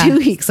 Yeah, 2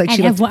 weeks. Like,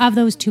 and of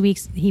those 2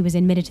 weeks, he was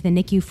admitted to the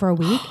NICU for a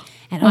week.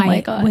 And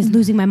I was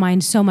losing my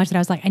mind so much that I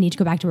was like, I need to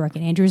go back to work.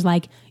 And Andrew's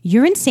like,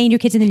 "You're insane. Your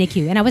kid's in the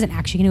NICU." And I wasn't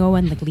actually going to go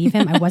and like leave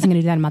him. I wasn't going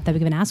to do that. I'm not that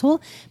big of an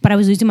asshole. But I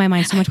was losing my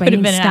mind so much by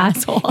being stuck.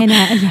 And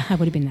yeah, I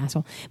would have been an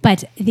asshole.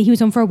 But he was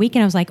home for a week,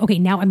 and I was like, okay,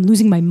 now I'm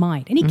losing my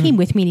mind. And he came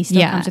with me, and he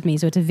still comes with me.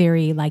 So it's a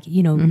very like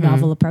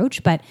novel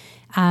approach. But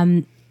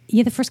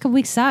the first couple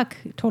weeks suck.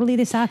 Totally,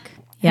 they suck.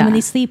 Yeah. And when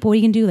they sleep, what are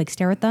you going to do? Like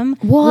stare at them?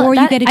 Well, or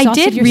you get exhausted I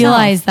did yourself.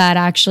 realize that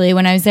actually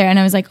when I was there, and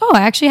I was like, oh,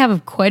 I actually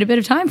have quite a bit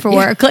of time for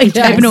work. Like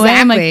typing away,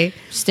 I'm like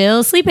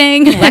still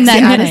sleeping. And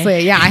then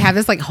honestly, I have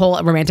this like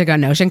whole romantic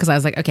notion because I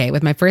was like, okay,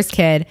 with my first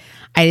kid,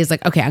 I was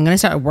like, okay, I'm going to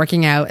start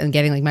working out and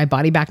getting like my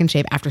body back in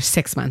shape after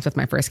 6 months with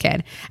my first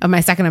kid. And my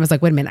second, I was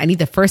like, wait a minute, I need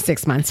the first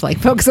 6 months to like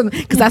focus on,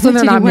 because that's when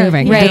they're not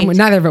moving. Right.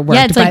 Neither of it worked.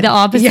 Yeah, it's like the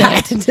opposite. Yeah,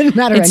 it didn't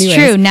matter. It's anyways.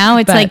 true. Now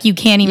it's like you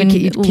can't even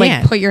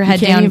like put your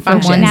head down for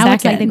 1 second. Now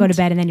it's like they go to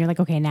bed and then you're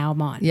like, okay, now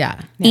I'm on. Yeah.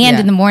 And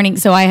in the morning,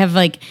 so I have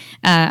like,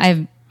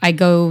 I I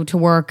go to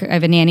work. I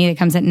have a nanny that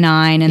comes at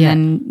 9 and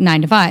then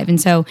 9 to 5. And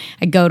so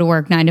I go to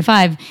work 9 to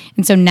 5.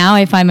 And so now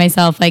I find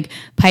myself like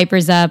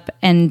Piper's up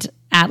and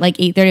at like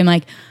 8:30, I'm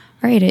like,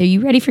 all right, are you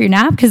ready for your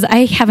nap? Because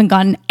I haven't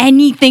gotten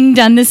anything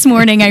done this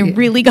morning. I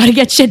really got to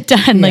get shit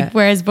done. Like,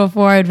 whereas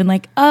before I'd been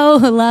like,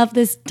 oh, I love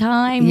this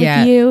time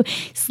with you,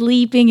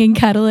 sleeping and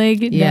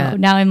cuddling. No,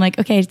 now I'm like,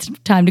 okay, it's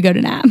time to go to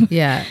nap.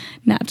 Yeah.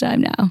 Nap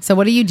time now. So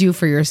what do you do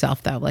for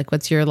yourself though? Like,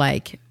 what's your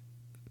like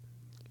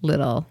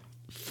little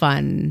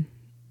fun,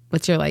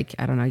 what's your like,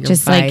 I don't know, your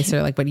just advice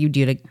or like what do you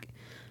do to,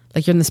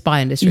 like you're in the spa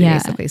industry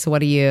basically. So what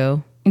do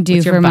you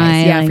do for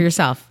my, yeah, for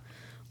yourself?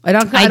 I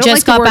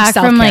just like got back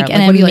from like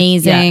an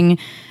amazing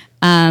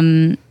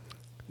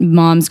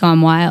Moms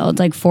Gone Wild,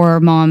 like 4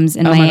 moms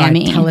in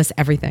Miami. God, tell us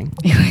everything.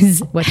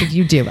 What did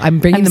you do? I'm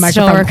bringing the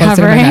microphone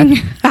closer to my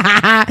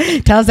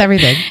head. Tell us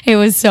everything. It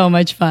was so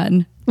much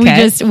fun. We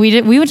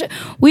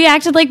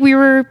acted like we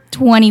were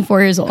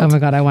 24 years old. Oh my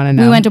God, I want to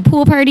know. We went to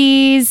pool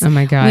parties. Oh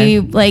my God. We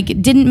like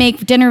didn't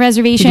make dinner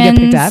reservations. Did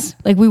you get picked up?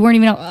 Like we weren't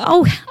even.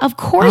 Oh, of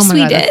course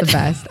we did. That's the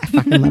best. I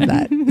fucking love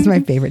that. It's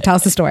my favorite. Tell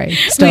us the story.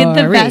 We had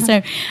the best.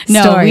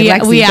 No,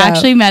 Lexi, we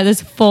actually met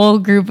this full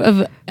group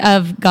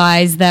of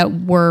guys that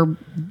were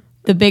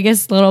the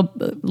biggest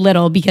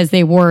little because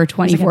they were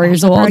 24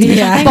 years old,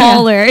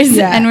 ballers,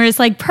 and we're just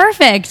like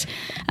perfect.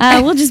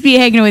 We'll just be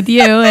hanging with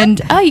you, and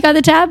you got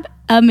the tab.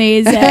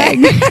 Amazing.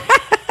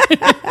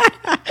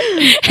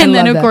 And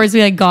then of course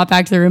we like got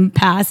back to the room,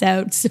 pass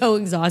out, so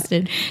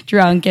exhausted,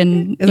 drunk,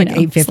 and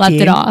slept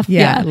it off.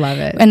 Yeah, I love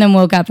it. And then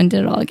woke up and did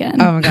it all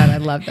again. Oh my God, I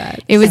love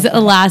that. It was a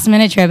last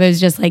minute trip. It was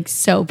just like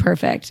so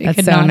perfect.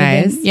 That's so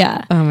nice.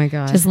 Yeah. Oh my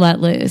God. Just let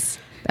loose.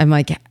 I'm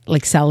like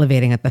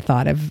salivating at the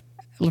thought of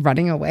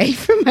running away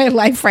from my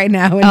life right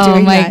now and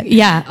doing that.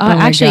 Yeah.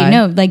 Actually,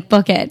 no, like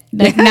book it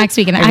like next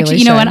week. And actually,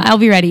 you know what? I'll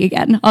be ready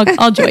again.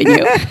 I'll join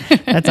you.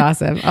 That's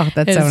awesome. Oh,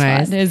 that's so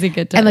nice. Fun. It was a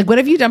good time. And like, what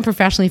have you done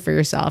professionally for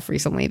yourself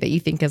recently that you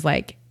think is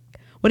like,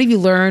 what have you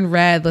learned,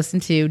 read,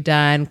 listened to,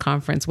 done,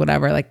 conference,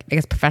 whatever, like I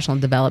guess professional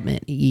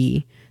development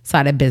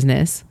side of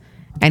business?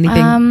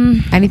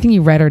 Anything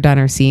you read or done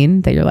or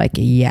seen that you're like,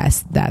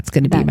 yes, that's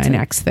going to be my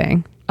next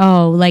thing.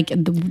 Oh, like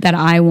that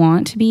I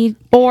want to be?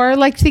 Or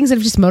like things that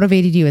have just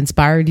motivated you,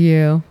 inspired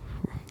you,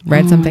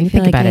 read something.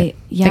 Think about it.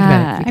 Yeah. Think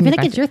about it. I feel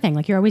like it's your thing.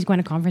 Like you're always going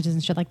to conferences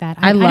and shit like that.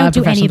 I love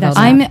don't do any of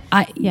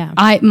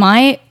that.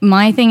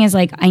 My thing is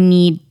like, I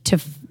need to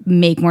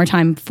make more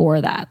time for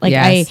that.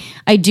 Like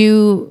I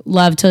do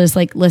love to just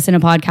like listen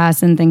to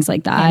podcasts and things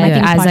like that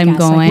as I'm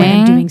going. Like when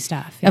I'm doing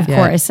stuff. Of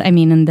course. I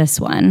mean, in this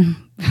one.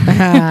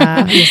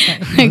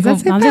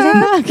 Exactly. Yeah,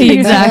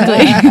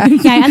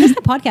 I understand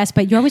the podcast,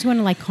 but you're always going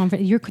to like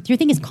conference. Your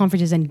thing is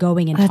conferences and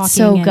going and talking.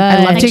 So good.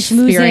 I love to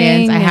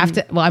experience. I have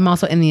to. Well, I'm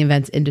also in the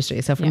events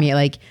industry, so for me,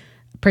 like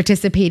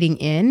participating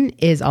in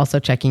is also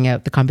checking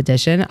out the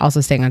competition,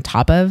 also staying on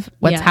top of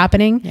what's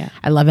happening. Yeah.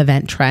 I love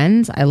event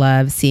trends. I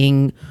love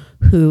seeing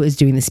who is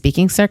doing the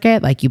speaking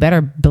circuit. Like you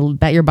better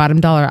bet your bottom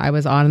dollar. I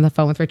was on the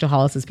phone with Rachel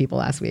Hollis's people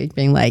last week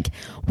being like,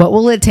 what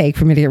will it take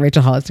for me to get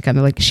Rachel Hollis to come?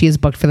 They're like, she is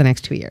booked for the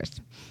next 2 years.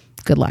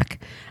 Good luck.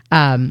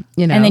 And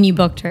then you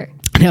booked her.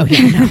 No,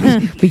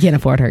 we can't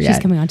afford her yet.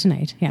 She's coming on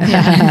tonight.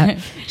 Yeah.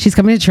 She's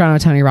coming to Toronto,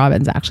 Tony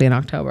Robbins, actually in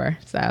October.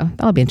 So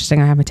that'll be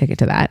interesting. I have my ticket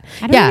to that.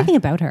 I don't know anything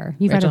about her.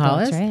 You've read her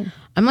books, right?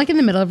 I'm like in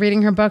the middle of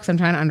reading her books. I'm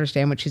trying to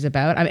understand what she's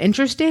about. I'm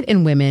interested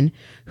in women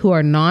who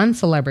are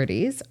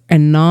non-celebrities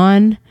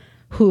and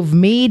who've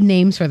made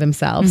names for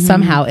themselves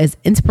somehow as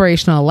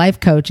inspirational life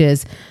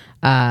coaches,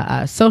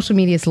 social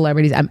media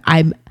celebrities.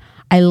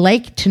 I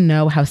like to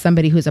know how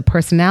somebody who's a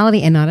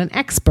personality and not an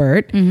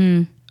expert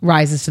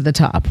rises to the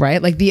top,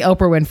 right? Like the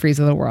Oprah Winfrey's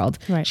of the world.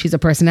 Right. She's a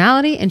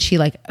personality and she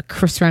like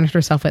surrounded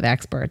herself with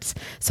experts.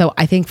 So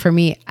I think for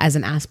me as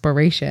an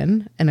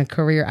aspiration and a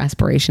career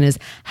aspiration is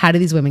how do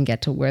these women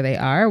get to where they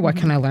are? What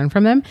can I learn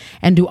from them?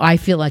 And do I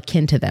feel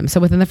akin to them?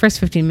 So within the first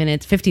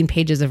 15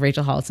 pages of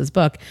Rachel Hollis's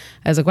book,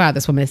 I was like, wow,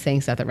 this woman is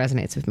saying stuff that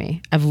resonates with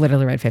me. I've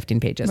literally read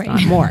 15 pages,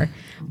 not more.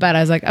 But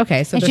I was like,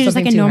 okay, so and she's just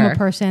like a normal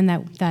person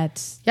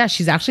that's... Yeah,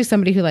 she's actually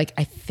somebody who like,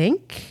 I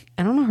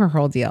don't know her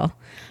whole deal,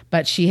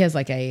 but she has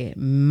like a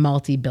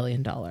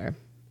multi-billion-dollar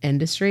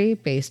industry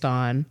based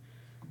on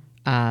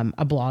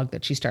a blog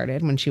that she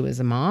started when she was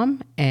a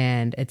mom,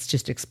 and it's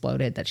just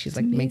exploded that she's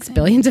like makes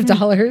billions of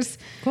dollars.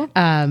 Cool.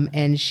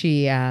 And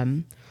she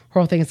her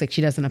whole thing is like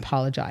she doesn't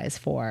apologize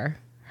for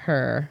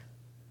her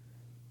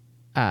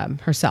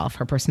herself,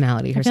 her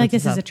personality. I feel like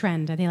this is a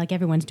trend. I think like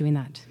everyone's doing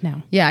that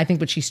now. Yeah, I think,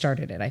 but she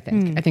started it. I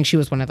think she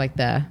was one of like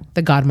the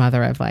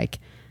godmother of like,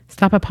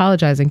 stop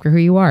apologizing for who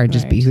you are.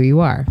 Just be who you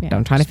are. Yeah.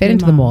 Don't try to fit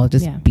into the mold.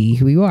 Just be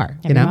who you are.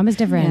 Every mom is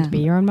different. Be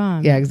your own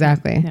mom. Yeah,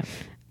 exactly. Yeah.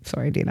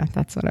 Sorry, Dina.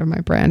 That's sort of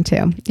my brand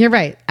too. You're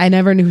right. I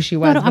never knew who she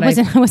was. No, I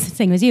wasn't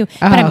saying it was you.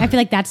 But I feel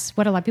like that's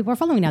what a lot of people are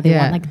following now. They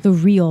want like the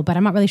real, but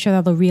I'm not really sure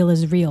that the real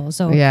is real.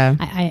 So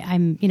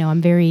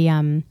I'm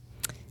very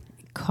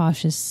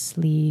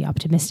cautiously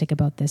optimistic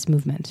about this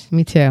movement.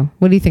 Me too.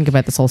 What do you think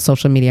about this whole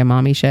social media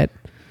mommy shit?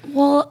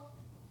 Well,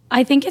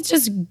 I think it's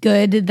just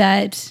good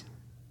that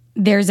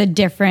there's a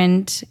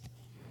different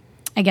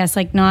I guess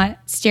like not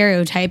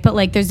stereotype, but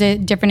like there's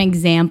different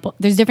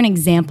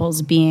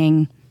examples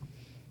being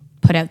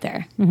put out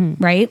there,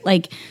 right?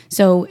 Like,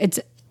 so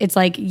it's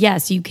like,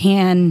 yes, you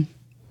can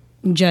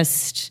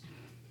just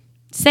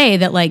say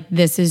that like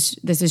this is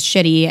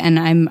shitty and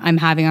I'm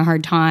having a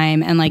hard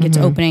time, and like it's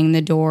opening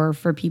the door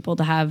for people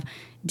to have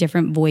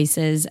different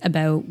voices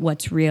about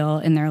what's real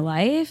in their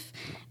life.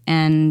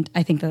 And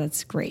I think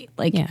that's great.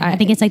 Like, I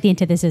think it's like the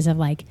antithesis of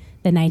like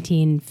the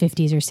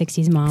 1950s or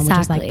 60s mom, which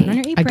is like, put on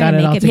your apron got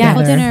and it all make a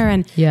beautiful together. dinner,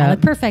 and I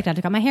look perfect. I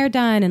got my hair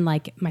done, and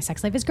like my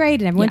sex life is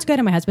great, and everyone's good,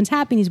 and my husband's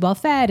happy, and he's well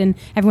fed, and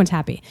everyone's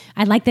happy.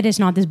 I like that it's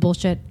not this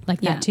bullshit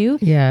like that too.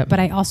 Yeah. But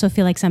I also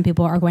feel like some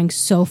people are going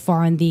so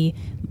far on the,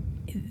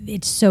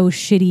 it's so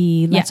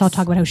shitty. Let's all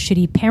talk about how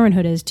shitty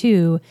parenthood is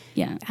too.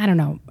 Yeah. I don't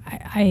know.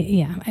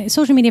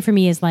 Social media for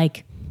me is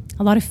like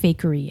a lot of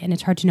fakery, and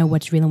it's hard to know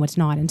what's real and what's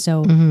not. And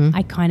so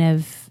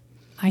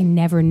I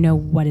never know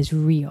what is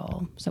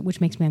real, so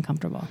which makes me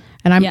uncomfortable.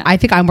 And I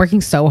think I'm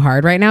working so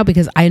hard right now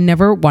because I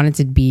never wanted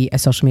to be a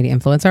social media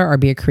influencer or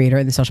be a creator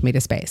in the social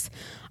media space.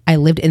 I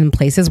lived in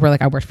places where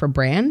like I worked for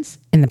brands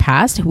in the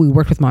past. We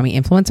worked with mommy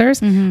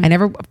influencers. I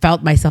never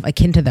felt myself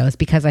akin to those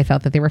because I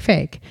felt that they were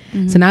fake.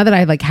 So now that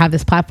I like have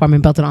this platform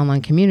and built an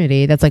online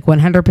community that's like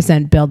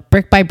 100% built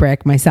brick by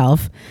brick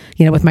myself,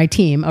 you know, with my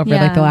team over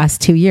like the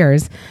last 2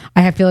 years,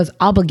 I feel this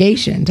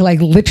obligation to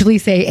like literally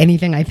say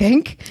anything I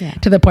think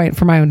to the point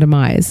for my own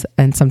demise.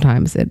 And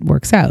sometimes it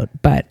works out,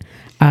 but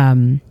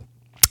I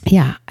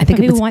think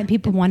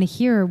people want to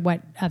hear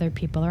what other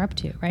people are up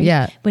to, right?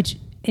 Yeah. Which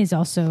is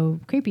also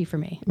creepy for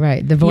me.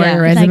 Right. The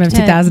voyeurism of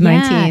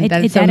 2019.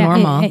 That's so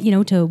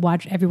normal. To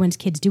watch everyone's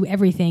kids do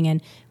everything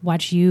and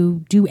watch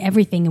you do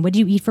everything. And what did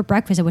you eat for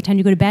breakfast? And what time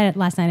did you go to bed at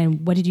last night?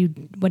 And what did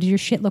your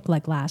shit look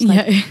like last?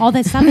 Like all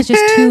that stuff is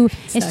just too,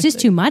 it's just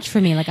too much for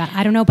me. Like,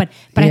 I don't know, but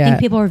I think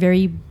people are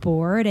very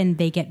bored and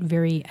they get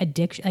very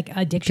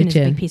addiction is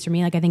a big piece for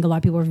me. Like I think a lot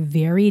of people are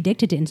very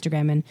addicted to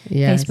Instagram and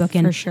Facebook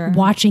and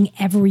watching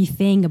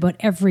everything about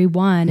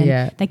everyone.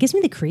 And that gives me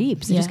the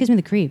creeps. It just gives me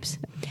the creeps.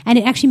 And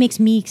it actually makes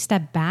me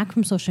step back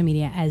from social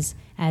media as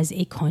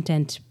a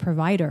content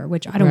provider,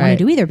 which I don't want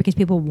to do either because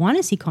people want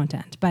to see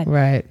content. But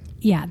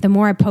the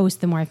more I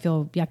post, the more I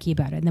feel yucky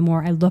about it. And the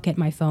more I look at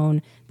my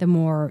phone, the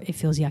more it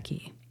feels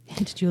yucky.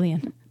 It's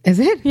Julian. Is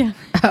it? Yeah.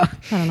 Oh.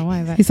 I don't know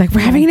why. But he's like,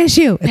 we're having an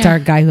issue. It's our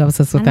guy who helps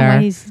us with our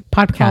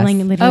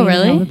podcast. Oh,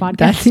 really? The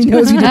podcast. He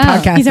knows we do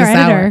podcasts. He's our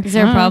editor. Is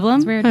there a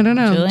problem? I don't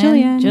know.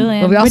 Julian.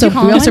 Well, we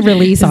also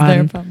release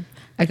on.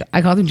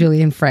 I called him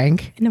Julian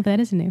Frank. No, but that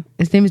isn't new.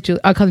 His name is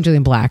Julian. I called him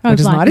Julian Black,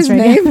 which is Black, not his right,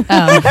 name.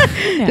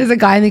 There's a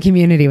guy in the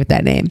community with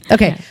that name.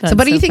 Okay. So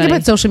what do you think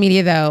about social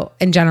media though,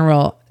 in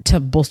general,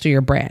 to bolster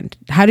your brand?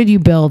 How did you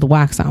build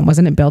Waxon?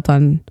 Wasn't it built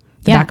on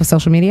the back of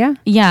social media?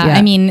 Yeah.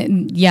 I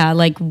mean,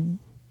 like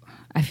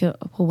I feel,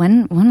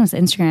 when was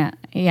Instagram?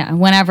 Yeah.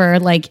 Whenever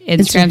like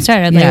Instagram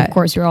started, like of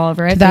course we were all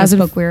over it.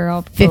 Facebook, we were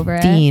all over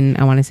it. 2015,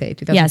 I want to say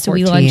 2014. Yeah. So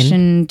we launched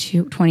in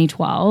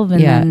 2012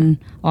 and then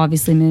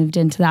obviously moved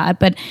into that.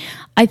 But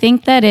I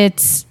think that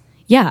it's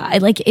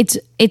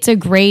a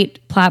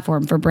great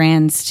platform for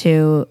brands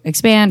to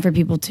expand, for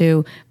people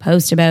to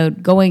post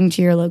about going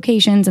to your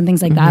locations and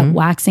things like that.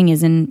 Waxing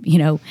isn't,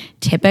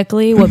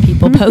 typically what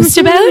people post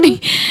about.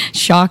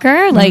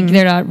 Shocker. Like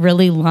they're not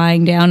really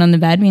lying down on the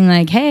bed being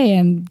like, hey,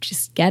 I'm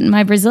just getting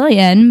my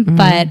Brazilian.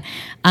 But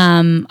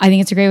I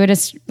think it's a great way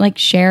to like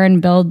share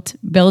and build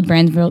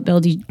brands,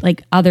 build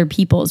like other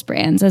people's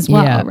brands as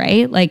well.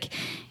 Right. Like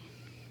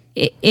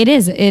it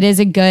is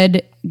a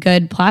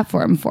good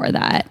platform for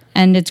that.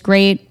 And it's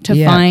great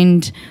to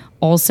find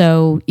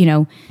also,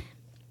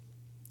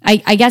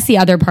 I guess the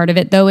other part of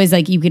it though is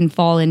like you can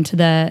fall into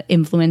the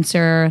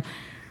influencer,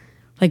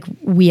 like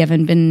we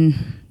haven't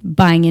been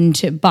buying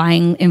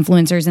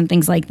influencers and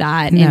things like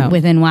that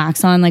within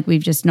Waxon. Like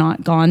we've just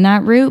not gone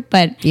that route,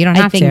 but you don't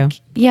have to.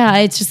 Yeah.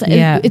 It's just,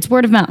 it's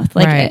word of mouth,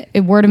 like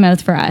word of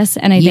mouth for us.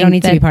 And you don't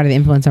need to be part of the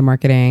influencer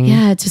marketing.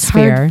 Yeah. It's just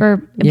hard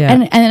for,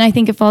 and I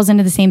think it falls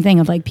into the same thing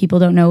of like, people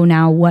don't know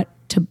now what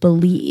to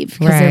believe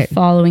because they're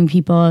following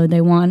people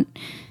they want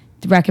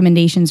the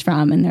recommendations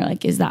from. And they're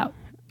like, is that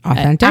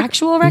authentic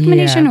actual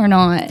recommendation or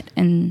not?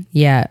 And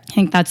I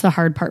think that's the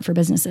hard part for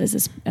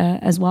businesses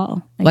as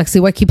well. Like,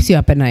 Lexi, what keeps you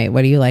up at night?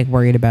 What are you like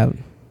worried about?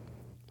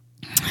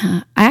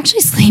 I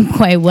actually sleep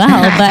quite well,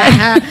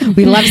 but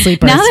we love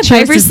sleepers. Now that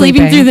Piper's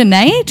sleeping through the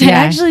night, I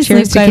actually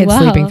sleep quite kids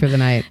well. Sleeping through the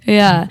night.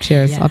 Yeah.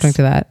 Cheers. I'll drink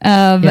to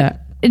that.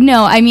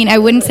 No, I mean, I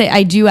wouldn't say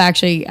I do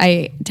actually.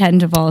 I tend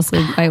to fall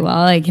asleep quite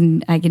well. I can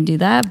do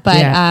that, but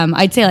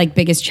I'd say like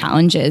biggest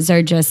challenges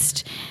are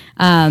just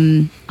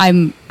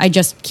I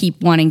just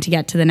keep wanting to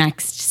get to the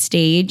next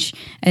stage.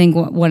 I think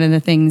one of the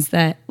things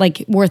that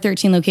like we're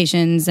 13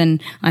 locations and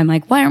I'm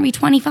like, why aren't we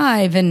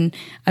 25? And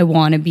I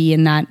want to be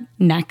in that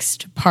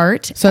next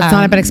part. So it's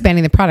not about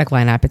expanding the product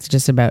lineup. It's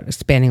just about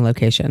expanding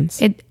locations.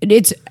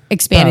 It's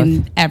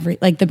expanding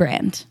the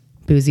brand.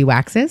 Boozy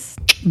waxes.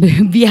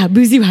 Yeah,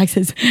 boozy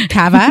waxes.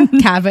 Cava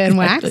and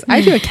wax.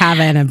 I do a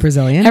cava and a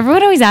Brazilian.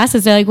 Everyone always asks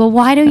us, they're like, well,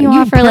 why don't you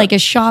offer like a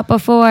shot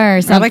before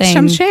or something? Or like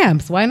some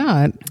champs. Why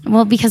not?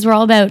 Well, because we're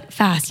all about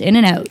fast, in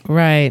and out.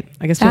 Right.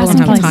 I guess Fast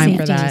people don't have Probably time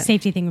for safety. that.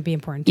 Safety thing would be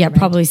important. Yeah, too, right?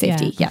 probably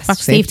safety. Yes. Fuck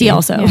safety safety.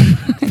 also.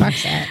 Fuck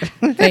that.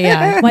 But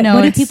yeah. What do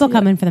it's people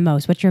come in for the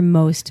most? What's your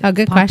most Oh,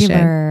 good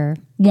popular?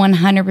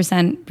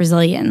 100%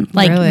 Brazilian.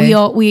 Like Really?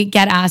 we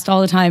get asked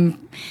all the time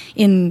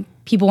in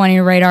people wanting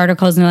to write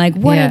articles and they're like,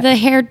 what Yeah. are the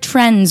hair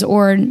trends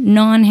or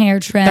non-hair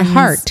trends? The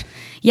heart.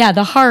 Yeah,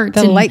 the heart.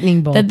 The and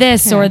lightning bolt. The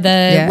this or the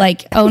Yeah.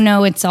 like, oh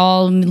no, it's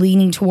all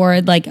leaning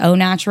toward like au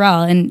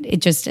natural. And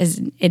it just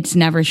is, it's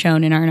never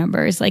shown in our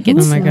numbers. Like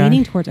it's, my God.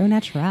 leaning towards au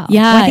natural.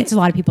 Yeah. Well, I think it's a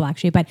lot of people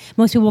actually, but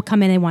most people will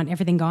come in and want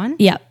everything gone.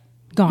 yeah,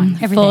 Gone.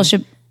 Everything.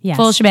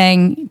 full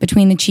shebang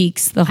between the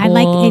cheeks, the I whole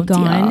like it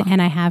gone, deal.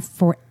 and I have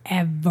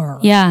forever.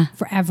 Yeah.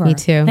 forever. Me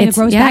too. Like it It's-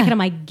 grows yeah. back, and I'm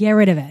like, get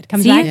rid of it.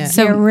 Comes See, back,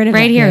 so get rid of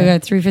right it. here, we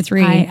got 3 for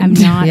 3. I am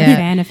not Yeah. a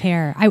fan of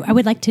hair. I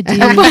would like to do.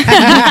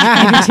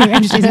 I do too.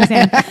 I'm just raising my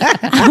hand.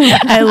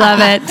 I love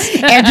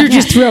it. Andrew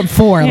just threw up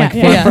 4, like 4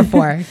 Yeah. for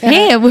 4.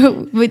 Hey,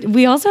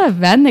 we also have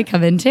men that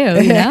come in too,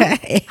 you know?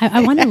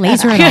 I want to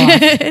laser it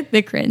off.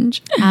 The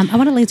cringe. I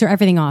want to laser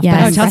everything off.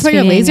 Yes. but Oh, tell us about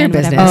your breastfeeding laser and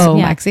whatever. business. Oh,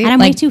 Lexi. And I'm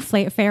way Like- too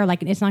fair.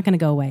 Like it's not going to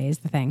go away. Is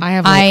the thing.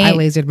 I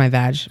lasered my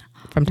vag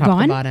from top to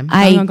Gone? bottom.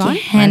 I gone?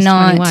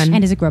 cannot. 21.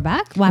 And does it grow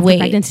back? Well, after Wait.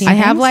 pregnancy I and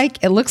have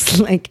things?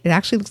 like it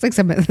actually looks like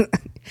some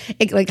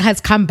it like has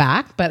come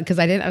back, but because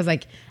I was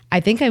like I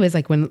think I was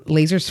like when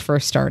lasers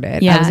first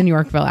started. Yeah. I was in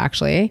Yorkville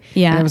actually.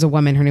 Yeah. And there was a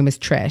woman, her name was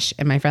Trish,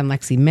 and my friend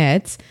Lexi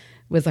Mitz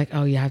was like,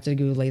 oh, you have to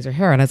do laser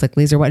hair. And I was like,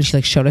 laser what? And she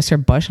like showed us her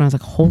bush, and I was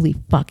like, holy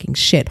fucking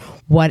shit,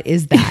 what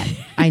is that?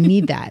 I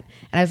need that.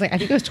 And I was like, I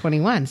think I was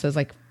 21, so it was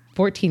like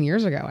 14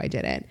 years ago I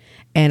did it.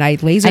 And I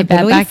lasered I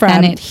bet literally back then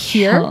from it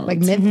here, helped. like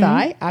mid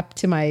thigh, up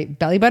to my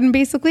belly button,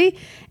 basically.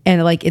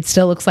 And like it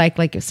still looks like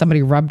if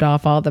somebody rubbed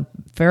off all the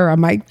fur on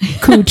my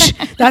cooch.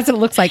 That's what it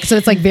looks like. So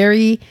it's like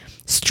very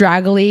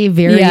straggly,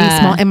 very Yeah.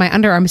 small. And my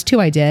underarms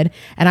too, I did.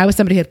 And I was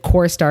somebody who had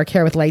coarse dark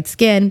hair with light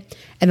skin,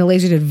 and the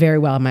laser did very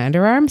well on my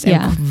underarms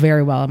Yeah. and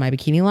very well on my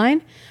bikini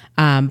line.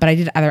 But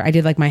I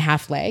did like my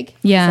half leg.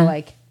 Yeah. So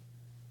like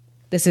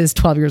this is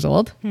 12 years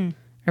old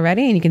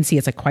already, and you can see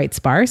it's like quite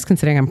sparse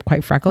considering I'm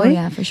quite freckly. Oh,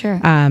 yeah, for sure.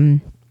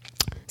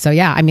 So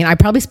yeah, I mean, I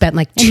probably spent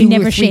like And $2 you or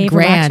never $3 shave or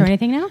wax grand or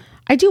anything now?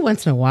 I do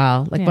once in a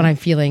while, like when Yeah. I'm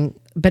feeling.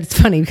 But it's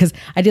funny because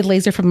I did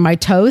laser from my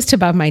toes to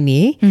above my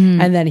knee,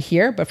 and then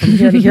here. But from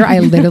here to here, I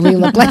literally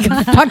look like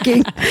a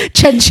fucking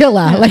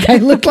chinchilla. Like I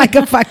look like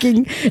a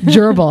fucking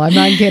gerbil. I'm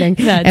not kidding.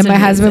 That's and my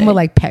husband amazing. will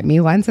like pet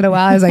me once in a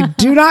while. I was like,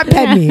 "Do not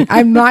pet me.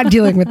 I'm not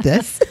dealing with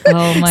this."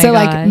 Oh my So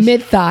like gosh.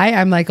 mid thigh,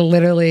 I'm like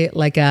literally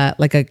like a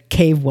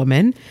cave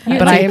woman. Yeah,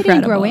 but it's I like they didn't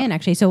grow incredible. in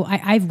actually. So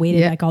I've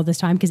waited Yeah. like all this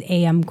time because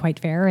I'm quite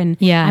fair and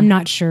Yeah. I'm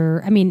not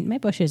sure. I mean, my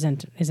bush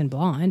isn't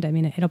blonde. I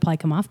mean, it'll probably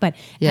come off, but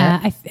Yeah.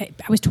 I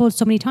was told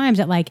so many times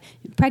that like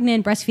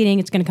pregnant, breastfeeding,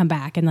 it's going to come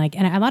back, and like,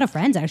 and a lot of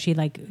friends actually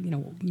like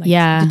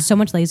Yeah. did so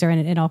much laser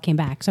and it all came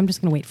back. So I'm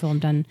just going to wait till I'm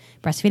done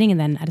breastfeeding, and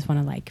then I just want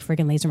to like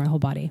friggin' laser my whole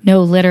body.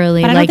 No,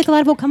 literally. But I don't Like, think a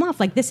lot of it will come off.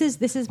 Like this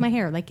is my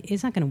hair. Like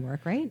it's not going to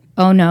work, right?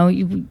 oh no,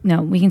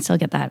 no, we can still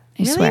get that.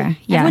 I Really? swear.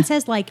 Yeah. Everyone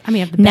says like, I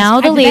mean, I have the best, Now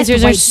I have the best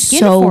lasers are white skin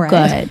so for it,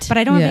 good. but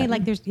I don't Yeah. have any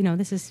like. There's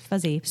this is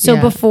fuzzy. So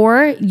Yeah.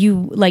 before you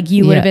would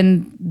Yeah. have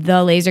been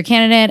the laser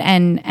candidate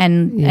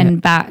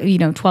and back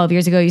 12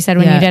 years ago you said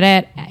when Yeah. you did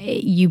it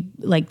you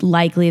like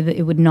likely that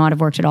it would not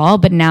have worked at all,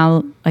 but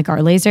now like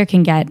our laser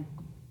can get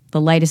the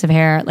lightest of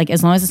hair, like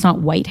as long as it's not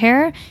white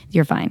hair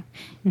you're fine.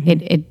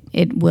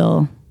 It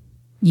will,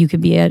 you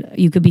could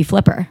be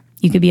Flipper,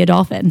 you could be a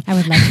dolphin. I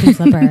would like to be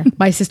Flipper.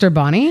 My sister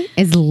Bonnie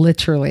is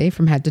literally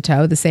from head to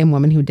toe the same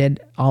woman who did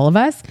all of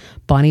us.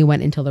 Bonnie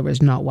went until there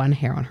was not one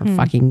hair on her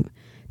fucking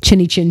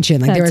chinny chin.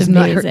 Like there That's was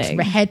not amazing.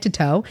 her head to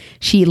toe.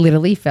 She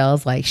literally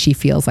feels like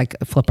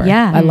a flipper.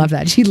 Yeah. I love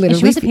that. She And literally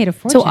she must have paid a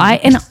fortune. So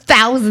and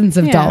thousands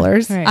of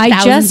dollars. right. I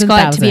Thousands just and got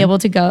to thousands. be able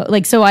to go.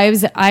 Like, so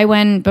I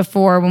went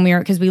before when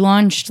because we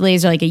launched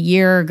laser like a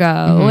year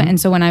ago. And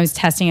so when I was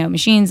testing out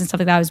machines and stuff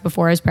like that, it was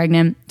before I was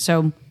pregnant.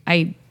 So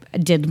I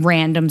did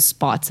random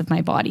spots of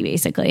my body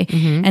basically.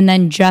 And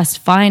then just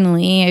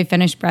finally I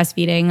finished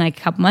breastfeeding like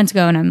a couple months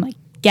ago and I'm like,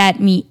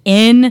 get me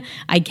in.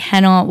 I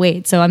cannot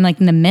wait. So I'm like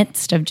in the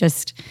midst of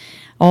just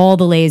all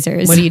the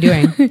lasers. What are you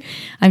doing?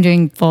 I'm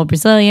doing full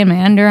Brazilian, my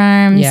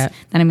underarms. Yeah.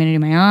 Then I'm going to do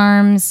my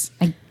arms.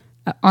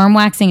 Arm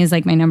waxing is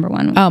like my number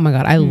one. Oh my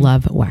God. I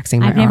love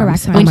waxing my I've never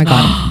arms. waxed my Oh my arms.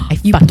 God. I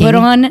You fucking, put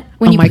on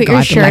when oh you my put your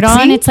God, shirt Lexi?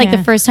 on. It's like Yeah.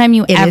 the first time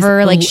you It is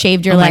ever like l-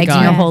 shaved your oh my legs in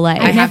God. your whole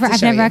life. I have to I've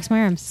show never you. waxed my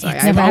arms. Sorry,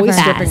 It's I'm never always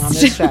ever. stripping on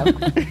this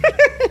show.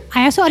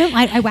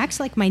 I wax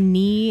like my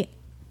knee,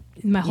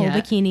 my whole Yeah.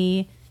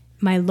 bikini,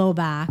 my low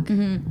back.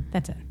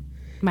 That's it.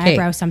 My Okay.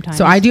 eyebrows sometimes.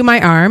 So I do my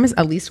arms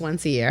at least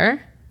once a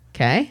year.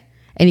 Okay.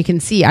 And you can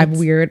see I have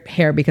weird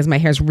hair because my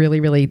hair is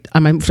really,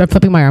 I'm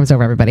flipping my arms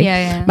over everybody.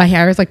 Yeah. My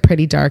hair is like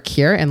pretty dark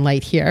here and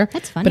light here.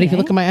 That's funny, But if you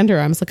look eh? at my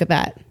underarms, look at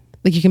that.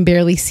 Like you can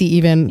barely see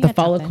even the got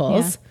something,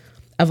 follicles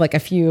of like a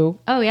few.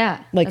 Oh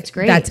yeah. Like that's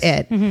great. That's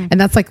it. And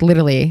that's like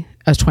literally,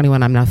 I was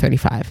 21. I'm now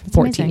 35,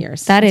 14 amazing.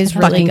 years. That is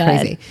really fucking good.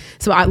 crazy.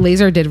 So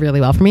laser did really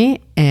well for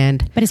me.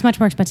 But it's much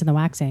more expensive than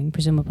waxing,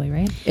 presumably,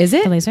 right? Is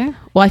it? The laser?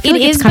 Well, I feel It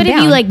like is, it's come but if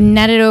down. you like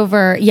net it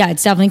over,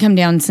 it's definitely come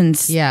down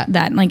since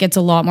that. Like it's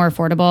a lot more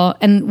affordable.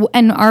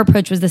 And our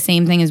approach was the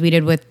same thing as we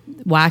did with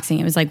waxing.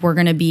 It was like we're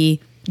going to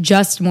be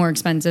just more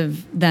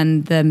expensive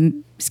than the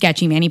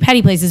sketchy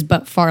mani-pedi places,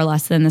 but far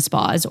less than the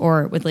spas,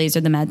 or with laser,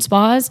 the med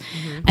spas.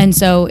 And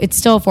so it's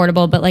still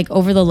affordable, but like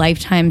over the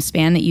lifetime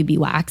span that you'd be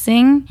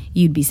waxing,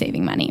 you'd be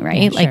saving money,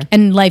 right? Like,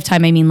 and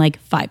lifetime, I mean like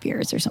 5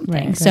 years or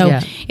something. Right, so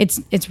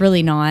it's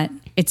really not,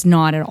 it's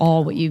not at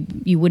all what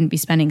you wouldn't be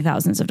spending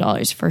thousands of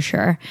dollars for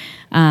sure.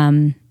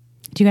 Do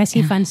you guys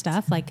see fun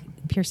stuff like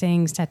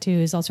piercings,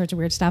 tattoos, all sorts of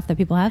weird stuff that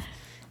people have?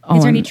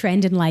 Is there any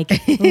trend in like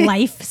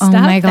life stuff? Oh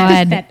my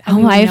God.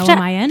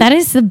 That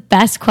is the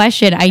best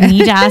question. I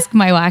need to ask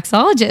my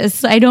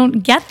waxologist. I don't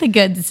get the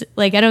goods.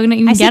 Like I don't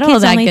even get all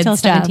that good stuff.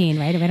 17,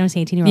 right? If I don't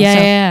say 18-year-olds.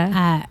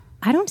 Yeah.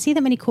 I don't see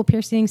that many cool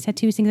piercings,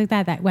 tattoos, things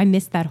like that. I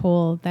missed that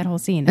whole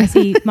scene. I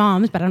see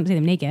moms, but I don't see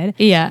them naked.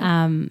 Yeah.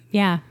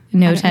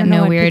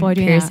 No weird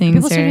piercings.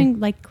 People are doing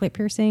like clip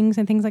piercings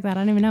and things like that.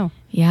 I don't even know.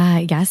 Yeah,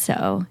 I guess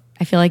so.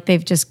 I feel like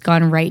they've just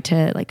gone right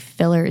to like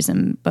fillers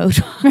and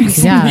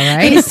Botox. Yeah,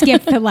 right. They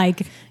skip the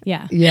like,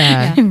 Yeah.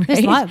 Right?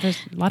 There's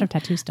a lot of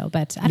tattoos still,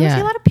 but I don't see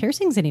a lot of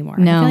piercings anymore.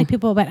 No. I feel like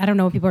people, but I don't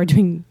know what people are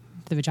doing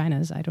to the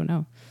vaginas. I don't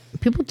know.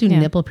 People do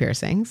nipple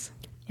piercings.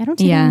 I don't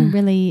see them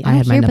really. I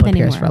had my nipple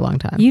pierced for a long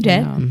time. You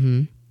did?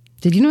 Mm-hmm.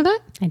 Did you know that?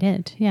 I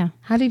did. Yeah.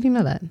 How did you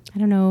know that? I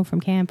don't know,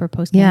 from camp or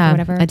post camp or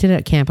whatever. I did it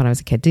at camp when I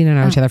was a kid. Didn't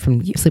know each other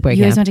from sleepaway camp.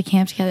 You guys went to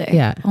camp together?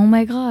 Yeah. Oh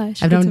my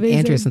gosh. I've known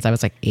Andrew since I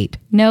was like 8.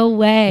 No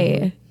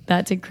way.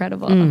 That's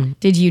incredible.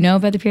 Did you know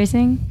about the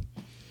piercing?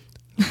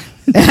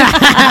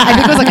 I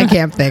think it was like a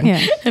camp thing.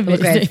 Yeah. It was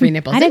like free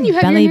nipples. I Didn't you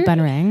had have belly your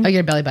button ring. Oh,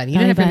 your belly button. You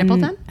didn't have your nipple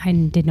done? I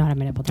did not have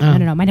my nipple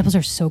done. No. My nipples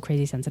are so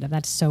crazy sensitive.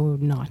 That's so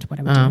not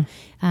what I would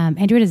do.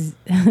 Andrew had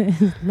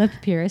his lip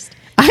pierced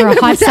for a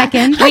hot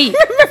second. Wait,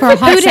 for a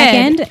hot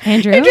second,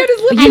 Andrew. Andrew had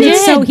his lip And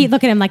pierced. so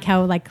look at him like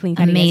how like clean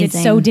cut he is. It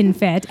Amazing. so didn't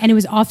fit, and it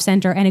was off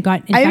center, and it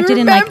got I infected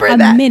in like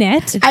remember a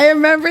minute. I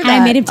remember that.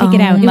 And I made him take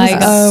it out. It my was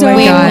God. so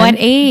Wait, what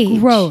age?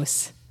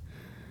 gross.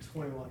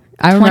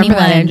 I remember 21.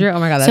 that, Andrew. Oh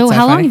my God, that's so so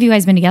how long funny. have you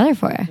guys been together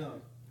for?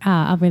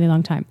 A really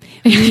long time.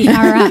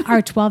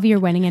 Our 12-year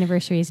wedding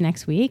anniversary is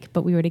next week,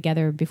 but we were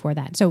together before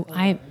that. So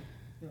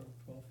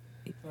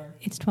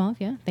it's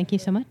 12, yeah. Thank you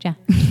so much. Yeah.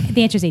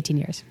 The answer is 18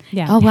 years.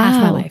 Yeah. Oh, wow.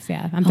 Half my life,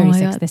 yeah. I'm Oh my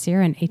 36 God. this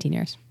year and 18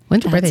 years.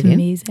 When's your That's birthday, Dean?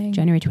 amazing.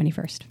 January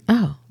 21st.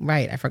 Oh,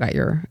 right. I forgot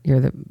you're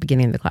the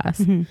beginning of the class.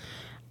 So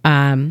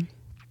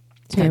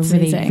That's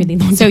really, amazing. really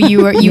long So time.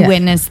 you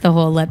witnessed the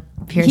whole lip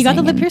piercing. He got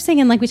the lip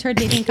piercing and like we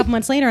started dating a couple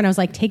months later and I was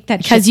like, take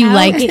that shit 'Cause you out.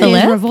 liked It the is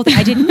lip? revolting.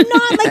 I did not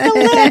like the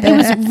lip. It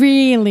was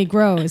really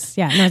gross.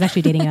 Yeah. No, I was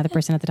actually dating another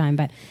person at the time,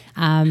 but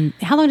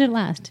how long did it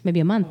last?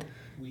 Maybe a month.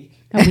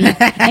 A week.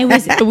 It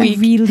was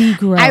really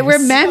gross. I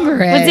remember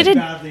it.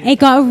 It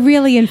got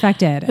really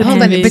infected. Hold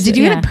on, And- but did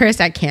you yeah. get a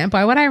pierced at camp?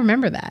 Why would I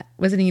remember that?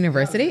 Was it a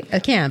university? A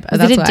camp? Oh,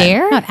 Was it a why.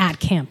 dare? Not at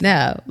camp.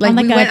 No, like On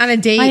we went on a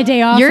date. On a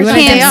day off. Your We went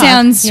on a day camp off.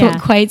 sounds Yeah.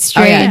 quite Oh,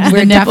 strange. yeah. The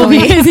We're nipple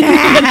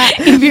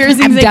definitely.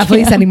 piercings I'm at definitely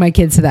camp. sending my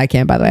kids to that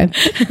camp. By the way,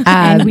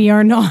 And we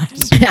are not.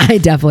 I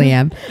definitely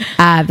am.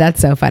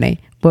 That's so funny.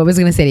 What was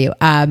I going to say to you?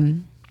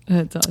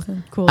 That's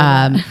awesome. Cool.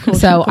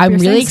 So I'm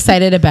really piercings.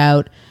 excited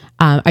about.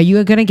 Are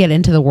you going to get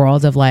into the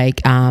world of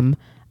like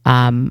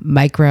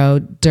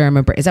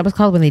microdermabrasion? Is that what's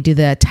called when they do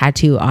the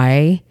tattoo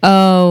eye?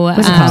 Oh, What's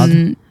it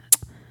called?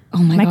 Oh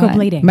my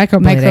Microblading.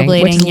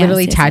 Microblading, which is yes,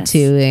 literally yes, yes.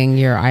 tattooing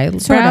your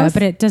eyebrows. Sort of,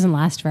 but it doesn't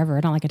last forever.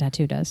 Not like a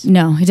tattoo does.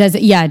 No, it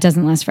doesn't. Yeah, it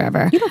doesn't last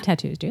forever. You don't have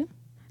tattoos, do you?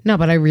 No,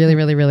 but I really,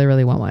 really, really,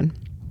 really want one.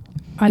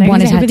 Want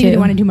a tattoo. You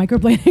want to do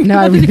microblading? No,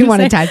 I What did really you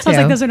want a say? tattoo. I was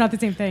like, those are not the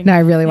same thing. No, I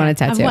really want a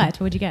tattoo. Of what?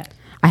 What'd you get?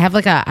 I have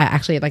like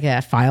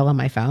a file on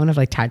my phone of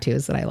like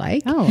tattoos that I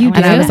like. Oh, and you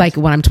I do? was like,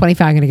 when I'm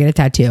 25, I'm gonna get a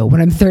tattoo. When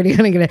I'm 30, I'm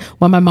gonna get it.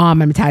 When my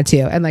mom, I'm a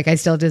tattoo. And like, I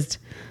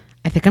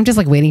think I'm just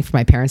like waiting for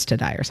my parents to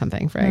die or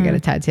something for I get a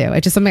tattoo.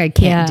 It's just something I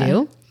can't Yeah.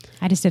 do.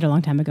 I just did a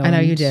long time ago. I know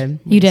and you did.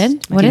 You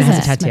did? What Dina is has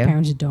a it? tattoo. My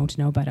parents don't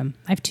know, but I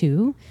have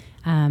two.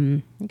 I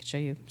can show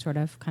you sort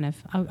of, kind of.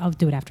 I'll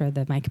do it after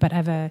the mic. But I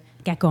have a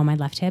gecko on my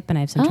left hip, and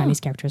I have some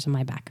Chinese characters on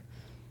my back.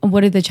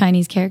 What do the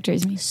Chinese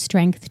characters mean?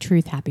 Strength,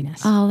 truth,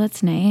 happiness. Oh,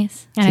 that's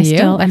nice. And Do you,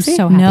 I'm Lexi?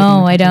 so happy. No,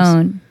 doing I tattoos.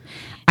 don't.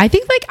 I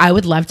think like I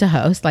would love to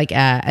host like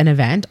an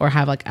event or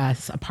have like a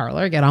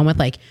parlor get on with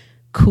like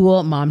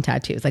cool mom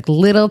tattoos, like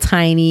little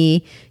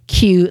tiny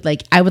cute,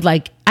 like I would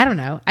like, I don't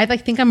know, I'd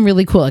like think I'm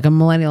really cool, like a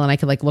millennial, and I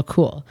could like look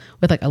cool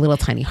with like a little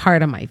tiny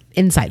heart on my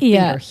inside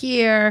finger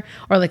here,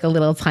 or like a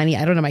little tiny,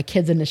 I don't know, my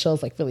kid's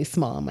initials like really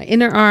small on my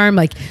inner arm,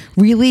 like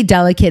really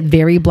delicate,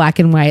 very black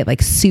and white,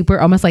 like super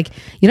almost like,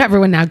 you know,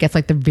 everyone now gets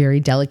like the very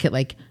delicate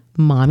like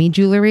mommy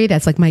jewelry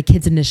that's like my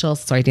kids'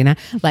 initials. Sorry, Dina.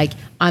 Like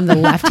on the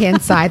left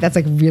hand side, that's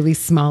like really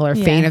small or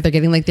faint. If they're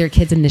getting like their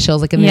kids'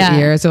 initials like in their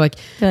ears, or like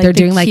they're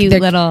doing like they're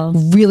little,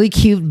 really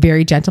cute,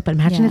 very gentle. But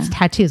imagine it's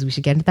tattoos. We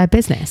should get into that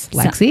business,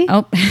 Lexi.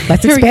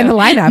 Let's Here we expand go. the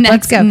lineup.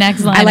 Let's go.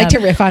 Next lineup. I like to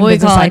riff on we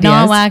business call it ideas.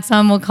 not wax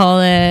on. We'll call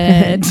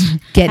it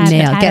get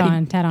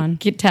nailed. Tat on.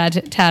 Get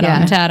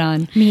tat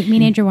on. Me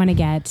and Andrew want to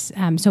get,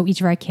 so each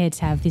of our kids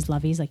have these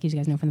loveys, like you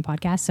guys know from the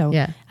podcast. So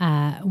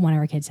one of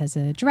our kids has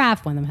a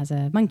giraffe, one of them has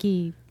a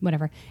monkey,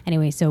 whatever.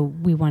 Anyway, so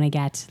we want to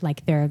get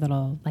like their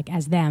little, like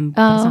as them,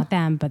 but it's not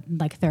them, but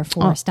like their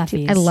four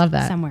stuffies. I love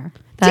that. Somewhere.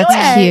 That's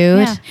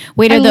cute. Yeah.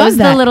 Wait, I are love those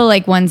that. the little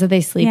like ones that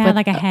they sleep with? Yeah,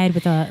 like a head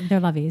with their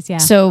loveys. Yeah.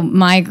 So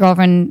my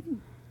girlfriend,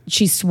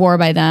 she swore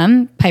by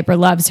them. Piper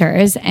loves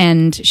hers,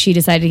 and she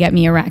decided to get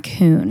me a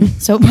raccoon.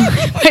 So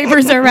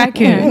Piper's a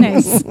raccoon.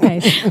 Nice.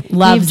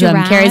 Loves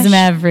them, carries them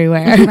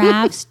everywhere.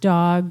 Giraffes,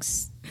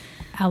 dogs,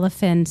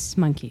 elephants,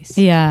 monkeys.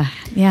 Yeah.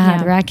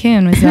 The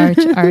raccoon was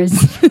ours.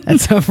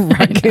 That's a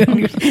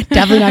raccoon.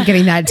 Definitely not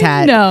getting that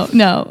tat.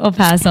 No, I'll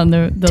pass on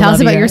the Tell us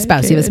about lovey your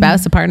spouse. You have a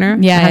spouse, a partner,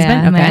 Yeah, a husband.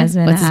 yeah, Okay, my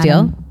husband, what's his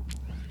deal?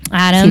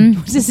 Adam.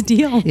 What's this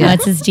deal?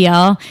 That's his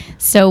deal.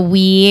 So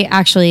we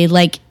actually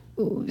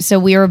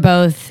we were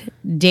both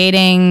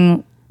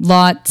dating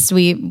lots.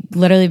 We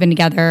literally been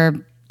together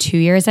 2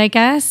 years, I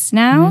guess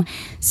now.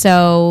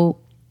 So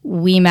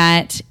we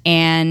met,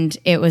 and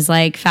it was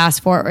like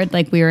fast forward,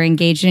 like we were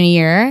engaged in a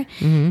year.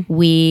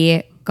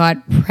 We got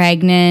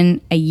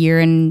pregnant a year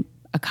and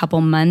a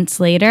couple months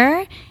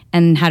later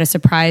and had a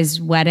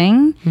surprise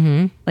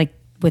wedding, like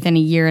within a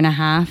year and a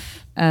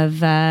half of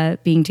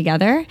being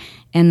together,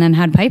 and then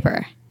had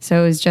Piper.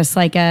 So it was just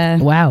like a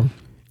Wow.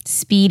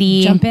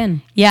 speedy Jump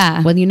in.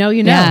 Yeah. When you know,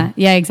 you know.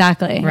 Yeah,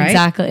 exactly. Right?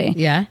 Exactly.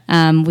 Yeah.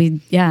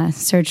 We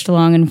searched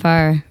long and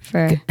far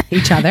for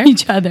Each other.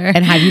 each other.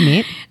 And how'd you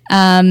meet?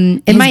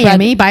 In In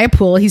Miami, by a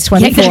pool. He's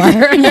 24.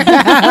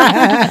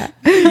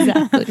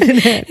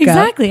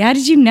 Exactly. How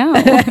did you know?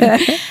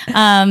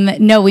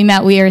 No, we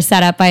were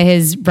set up by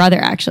his brother,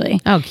 actually.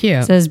 Oh,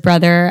 cute. So his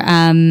brother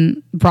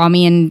brought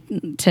me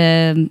in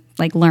to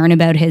like learn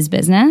about his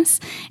business,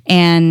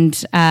 and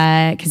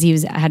because he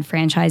has a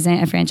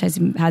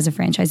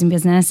franchising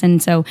business,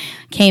 and so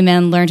came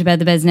in, learned about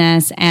the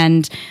business,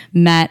 and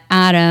met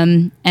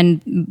Adam.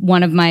 And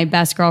one of my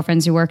best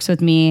girlfriends who works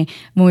with me,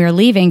 when we were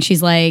leaving,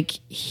 she's like,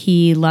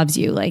 he loves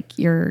you, like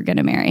you're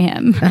gonna marry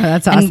him. Oh,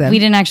 that's And awesome. we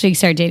didn't actually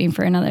start dating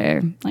for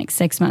another like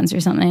 6 months or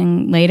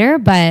something later,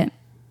 but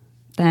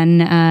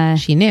then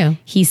She knew.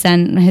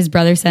 his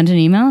brother sent an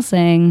email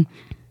saying,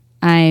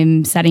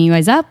 I'm setting you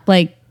guys up,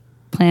 like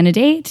plan a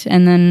date.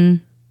 And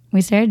then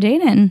we started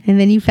dating. And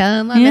then you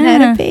fell in love and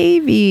had a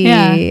baby.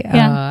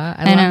 Yeah.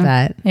 I love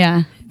that.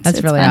 Yeah.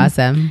 That's really fun.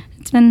 awesome.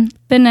 It's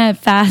been a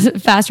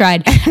fast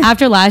ride.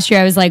 After last year,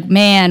 I was like,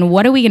 man,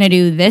 what are we going to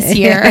do this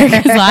year?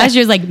 Because last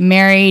year was like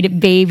married,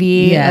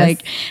 baby, Yes.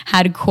 like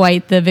had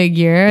quite the big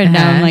year. And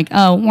now I'm like,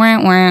 oh,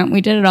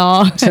 we did it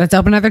all. So let's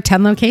open another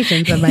 10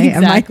 locations of my,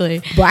 Exactly.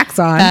 of my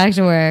Waxon. Back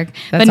to work.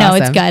 That's But no,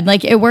 awesome. it's good.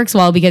 Like it works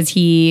well because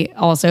he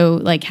also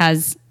like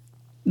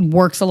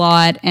works a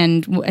lot,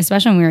 and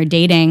especially when we were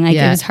dating, like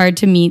it was hard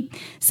to meet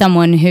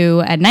someone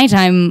who at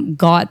nighttime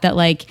got that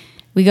like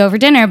we go for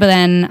dinner, but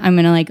then I'm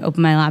gonna like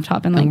open my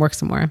laptop and like And work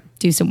some more.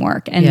 do some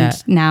work. And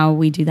now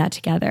we do that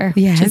together,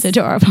 Yes. which is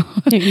adorable.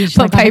 You just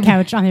like on the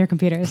couch on your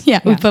computers. We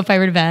put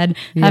Piper to bed,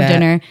 have Yeah.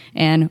 dinner,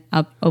 and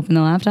up open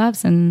the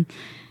laptops and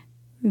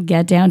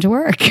get down to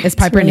work. Is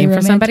Piper a really name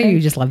for somebody, or romantic.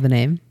 you just love the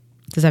name?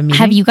 Does that mean?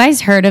 Have you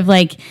guys heard of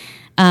like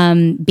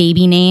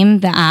Baby Name,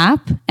 the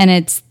app? And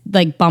it's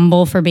like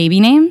Bumble for baby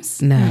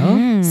names.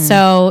 No.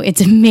 So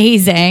it's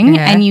amazing.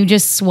 Yeah. And you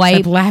just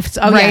swipe Swipe left.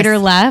 Oh, right yes. or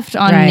left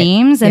on Right.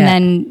 names. And Yeah.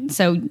 then,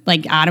 so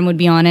like Adam would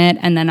be on it,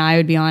 and then I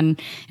would be on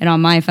it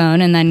on my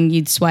phone. And then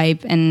you'd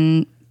swipe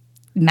and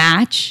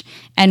match.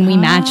 And we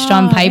matched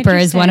on Piper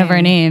as one of our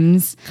interesting.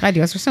 names. God,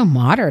 you guys are so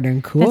modern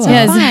and cool. That's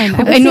Yes. fun.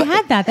 I wish you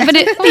had that. But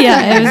it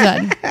was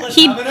fun.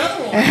 He,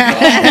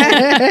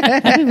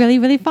 That'd be really,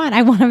 really fun.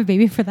 I want to have a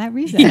baby for that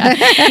reason.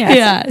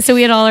 yeah. So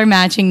we had all our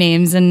matching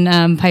names,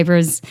 and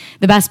Piper's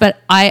the best.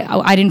 But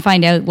I didn't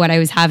find out what I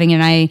was having,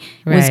 and I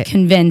was Right.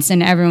 convinced,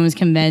 and everyone was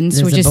convinced,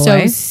 It was which a is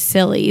boy? so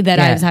silly that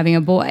I Yeah. was having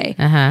a boy.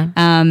 Uh-huh.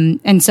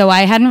 And so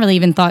I hadn't really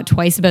even thought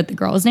twice about the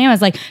girl's name. I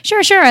was like,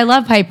 sure, I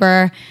love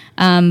Piper,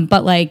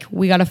 but like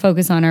we got to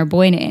focus on our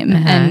boy name.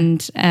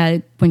 And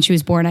when she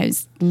was born, I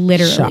was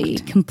literally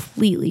Shocked.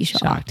 completely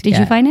shocked. Did yeah.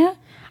 you find out?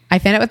 I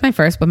found out with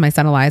my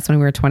son Elias when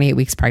we were 28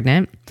 weeks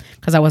pregnant,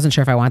 because I wasn't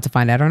sure if I wanted to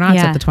find out or not. So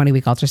Yeah. at the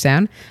 20-week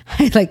ultrasound,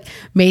 I like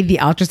made the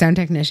ultrasound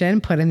technician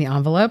put in the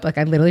envelope. Like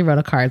I literally wrote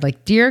a card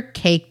like, "Dear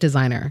cake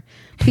designer,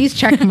 please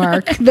check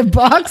mark the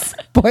box,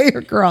 boy or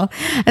girl."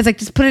 I was like,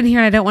 just put it in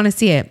here. I don't want to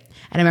see it.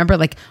 And I remember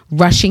like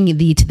rushing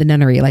to the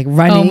nunnery, like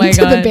running my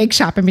to the God. bake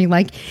shop and being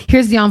like,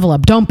 "Here's the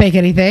envelope. Don't bake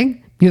anything.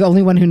 You're the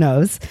only one who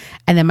knows.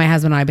 And then my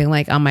husband and I being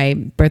like, on my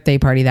birthday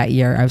party that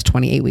year, I was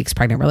 28 weeks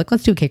pregnant. We're like,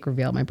 let's do a cake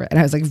reveal at my birthday. And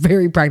I was like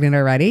very pregnant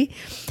already.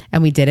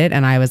 And we did it.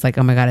 And I was like,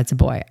 oh my God, it's a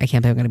boy. I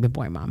can't believe I'm going to be a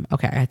boy mom.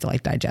 Okay. I had to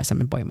like digest.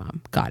 I'm a boy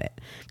mom. Got it.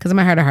 Because in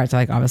my heart of hearts, I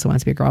like obviously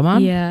wants to be a girl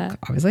mom. Yeah.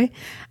 Obviously.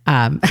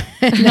 And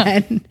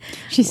then,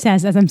 she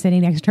says as I'm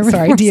sitting next to her.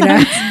 Sorry,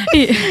 Dina.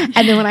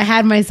 And then when I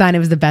had my son, it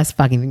was the best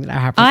fucking thing that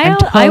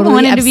happened. I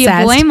wanted to be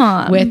a boy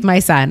mom with my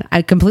son.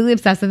 I completely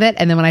obsessed with it.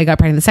 And then when I got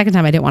pregnant the second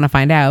time, I didn't want to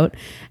find out.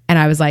 And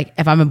I was like,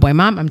 if I'm a boy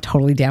mom, I'm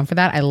totally down for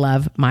that. I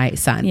love my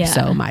son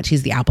so much.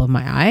 He's the apple of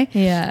my eye.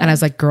 Yeah. And I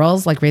was like,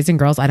 girls, like raising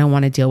girls, I don't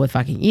want to deal with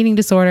fucking eating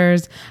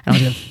disorders. I don't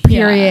deal with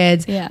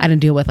periods. I don't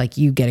deal with like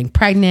you getting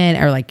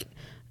pregnant or like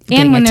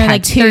and when they're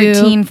like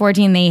 13,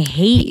 14, they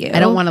hate you. I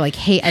don't want to like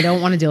hate. I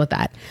don't want to deal with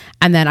that.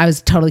 And then I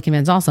was totally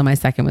convinced also my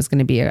second was going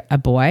to be a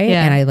boy.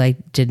 And I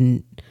like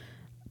didn't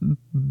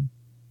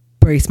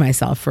brace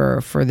myself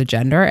for the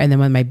gender. And then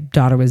when my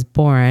daughter was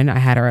born, I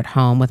had her at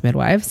home with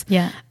midwives.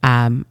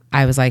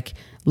 I was like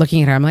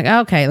looking at her. I'm like, oh,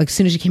 okay. Like as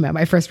soon as she came out,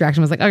 my first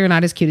reaction was like, oh, you're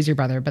not as cute as your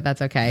brother, but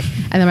that's okay.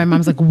 And then my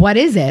mom's like, what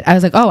is it? I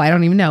was like, oh, I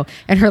don't even know.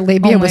 And her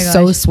labia was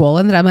so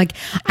swollen that I'm like,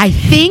 I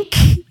think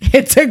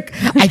it's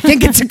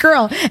a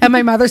girl. And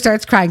my mother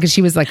starts crying because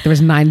she was like, there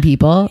was 9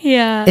 people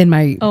in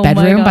my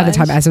bedroom by the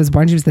time Asa was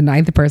born. She was the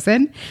 9th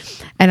person.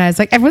 And I was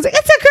like, everyone's like,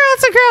 it's a girl,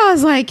 it's a girl. I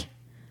was like,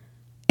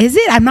 is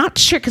it? I'm not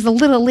sure because the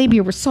little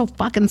labia were so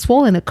fucking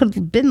swollen. It could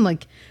have been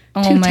like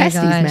 2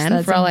 testes,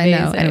 man, for all I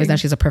know. Anyways, now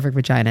she has a perfect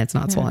vagina. It's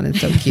not swollen.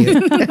 It's so cute.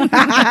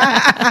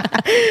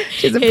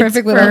 She's a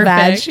perfect little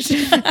vag.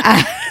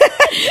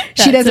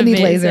 She doesn't need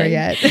laser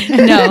yet.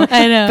 No,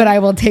 I know. But I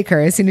will take her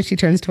as soon as she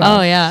turns 12.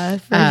 Oh yeah,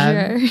 for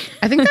sure.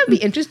 I think that would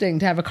be interesting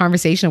to have a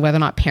conversation of whether or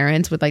not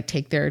parents would like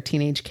take their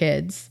teenage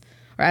kids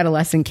or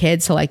adolescent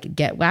kids to like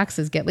get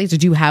waxes, get lasers.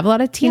 Do you have a lot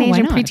of teenage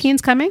and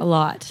preteens coming? A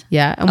lot.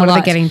 Yeah. And what are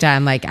they getting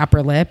done? Like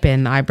upper lip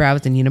and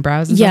eyebrows and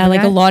unibrows? And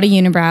like a lot of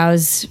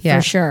unibrows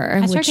for sure.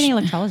 I started getting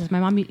electrolysis. My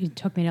mom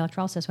took me to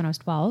electrolysis when I was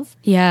 12.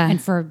 Yeah.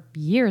 And for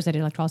years I did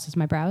electrolysis in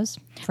my brows.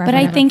 But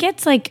I think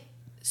it's like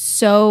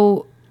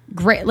so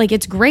great. Like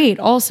it's great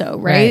also,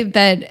 right?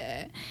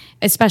 That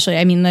especially,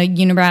 I mean, the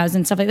unibrows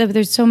and stuff like that. But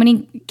there's so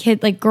many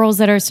girls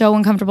that are so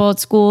uncomfortable at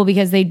school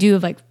because they do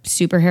have like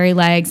super hairy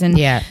legs. And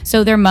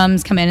so their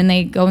moms come in and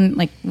they go and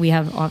like, we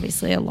have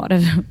obviously a lot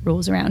of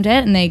rules around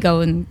it and they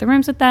go in the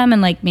rooms with them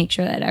and like make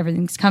sure that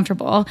everything's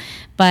comfortable.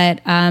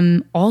 But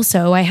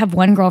also I have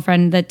one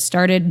girlfriend that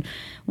started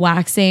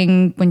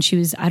waxing when she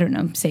was, I don't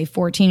know, say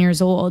 14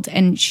 years old.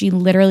 And she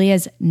literally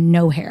has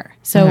no hair.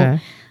 So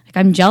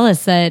I'm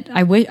jealous that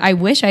I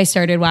wish I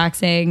started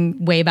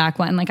waxing way back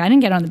when. Like I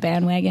didn't get on the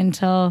bandwagon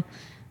until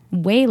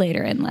way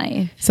later in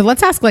life. So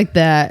let's ask like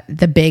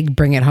the big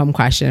bring it home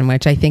question,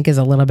 which I think is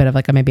a little bit of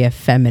like maybe a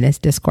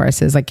feminist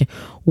discourse, is like,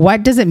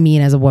 what does it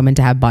mean as a woman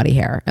to have body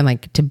hair and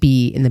like to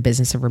be in the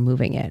business of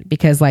removing it?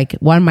 Because like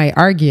one might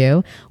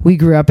argue, we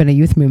grew up in a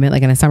youth movement,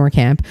 like in a summer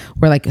camp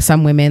where like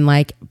some women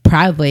like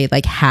proudly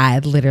like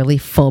had literally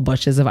full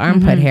bushes of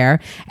armpit hair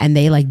and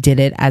they like did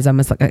it as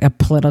almost like a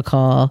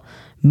political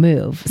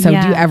move. So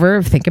do you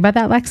ever think about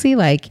that, Lexi?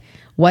 Like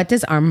what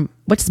does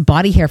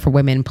body hair for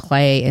women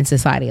play in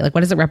society? Like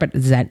what does it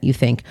represent, you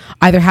think,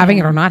 either having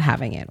it or not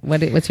having it?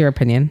 What's your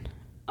opinion?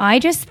 I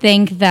just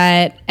think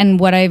that,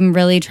 and what I'm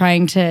really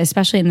trying to,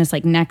 especially in this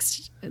like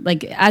next,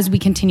 like as we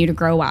continue to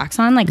grow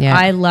Waxon, like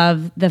I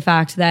love the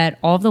fact that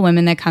all of the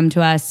women that come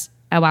to us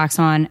at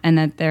Waxon and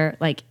that they're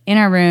like in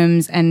our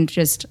rooms and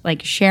just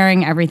like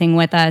sharing everything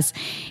with us,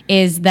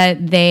 is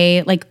that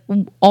they like,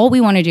 all we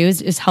want to do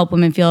is help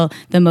women feel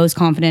the most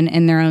confident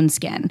in their own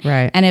skin.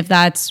 Right. And if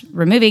that's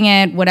removing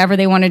it, whatever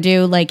they want to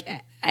do, like,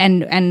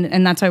 and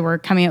that's why we're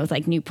coming out with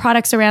like new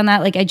products around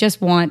that. Like I just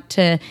want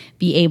to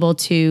be able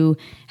to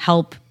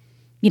help,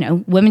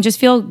 women just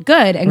feel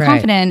good and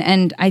confident.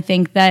 And I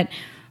think that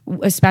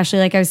especially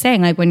like I was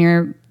saying, like when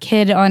you're a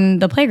kid on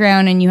the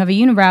playground and you have a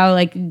unibrow,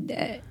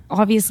 like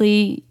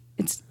obviously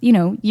it's, you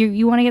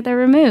want to get that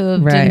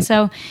removed. Right. And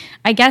so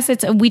I guess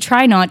we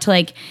try not to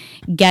like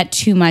get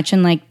too much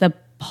in like the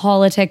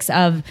politics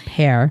of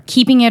hair,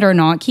 keeping it or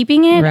not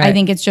keeping it. I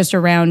think it's just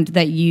around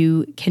that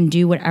you can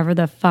do whatever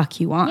the fuck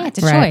you want. Yeah, it's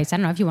a choice. I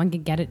don't know if you want to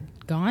get it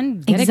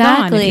gone, get it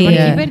gone. If you want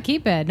to keep it,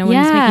 keep it. No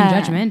one's making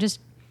judgment. Just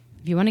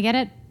if you want to get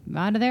it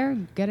out of there,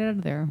 get it out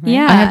of there. Right?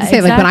 Yeah, I have to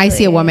say, like when I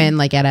see a woman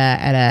like at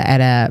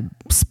a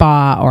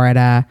spa or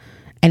at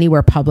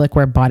anywhere public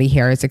where body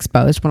hair is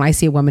exposed, when I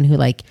see a woman who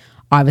like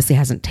obviously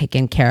hasn't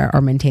taken care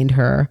or maintained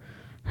her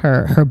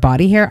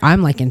body hair,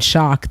 I'm like in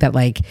shock that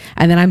like,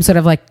 and then I'm sort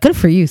of like, good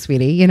for you,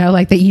 sweetie,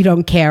 like that you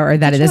don't care or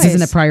that this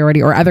isn't a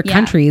priority, or other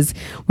countries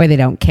where they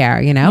don't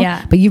care,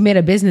 but you've made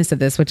a business of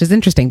this, which is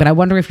interesting. But I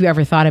wonder if you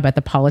ever thought about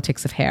the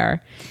politics of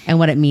hair and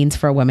what it means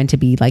for a woman to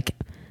be like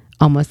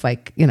almost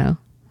like,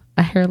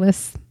 a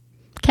hairless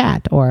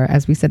cat, or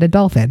as we said, a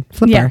dolphin.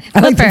 Flipper. Yeah, I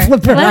like the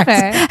flipper.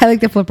 I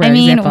like the flipper. I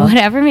mean, example.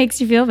 whatever makes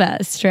you feel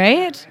best,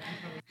 right?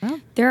 Well,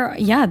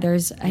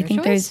 there's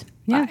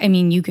I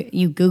mean,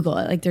 you Google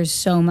it. Like, there's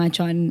so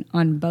much on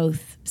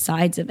both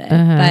sides of it.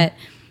 But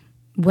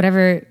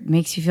whatever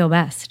makes you feel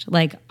best.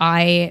 Like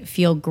I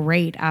feel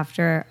great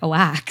after a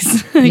wax.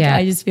 Like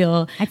I just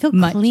feel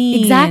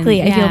clean.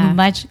 Exactly. I feel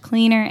much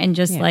cleaner and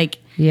just like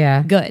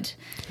good.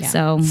 Yeah.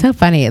 So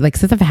funny. Like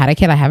since I've had a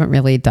kid, I haven't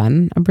really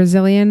done a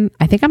Brazilian.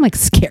 I think I'm like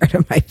scared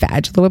of my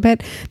vag a little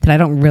bit, that I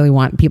don't really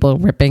want people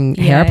ripping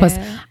hair. Plus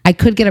I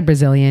could get a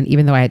Brazilian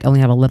even though I only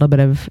have a little bit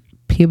of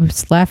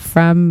pubes left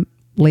from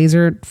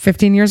laser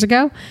 15 years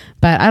ago.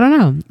 But I don't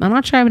know. I'm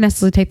not sure I would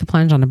necessarily take the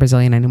plunge on a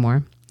Brazilian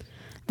anymore.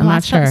 I'm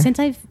not sure. Since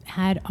I've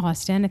had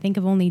Austin, I think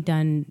I've only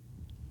done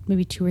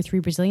maybe 2 or 3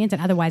 Brazilians,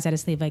 and otherwise I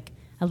just leave like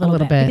a little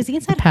bit because the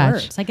inside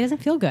hurts. Like it doesn't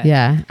feel good.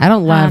 Yeah, I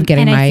don't love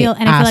getting my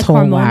asshole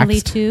like hormonally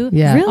waxed too.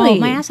 Yeah, really.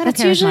 My ass.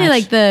 That's usually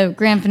like the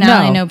grand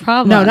finale. No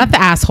problem. No, not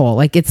the asshole.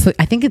 Like I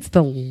think it's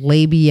the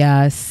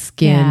labia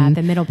skin. Yeah,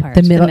 the middle part.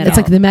 The middle. It's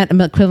like the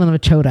equivalent of a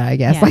chota, I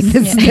guess. Yes. Like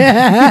this.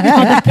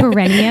 Called the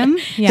perineum.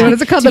 Yeah. So what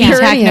is it called? The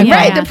perineum,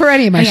 right? The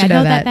perineum. I should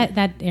know that.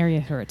 That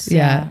area hurts.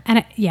 Yeah,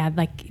 and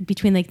like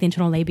between like the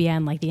internal labia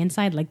and like the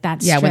inside, like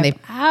that. Yeah, when they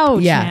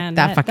ouch. Yeah, man,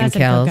 that fucking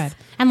kills.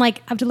 And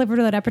like I've delivered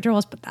without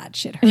epidurals, but that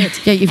shit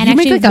hurts. Yeah, if you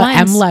make like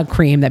an EMLA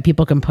cream that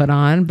people can put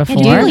on before.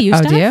 Do you use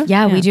do you?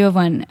 Yeah, we do have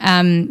one.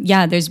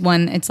 There's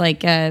one. It's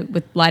like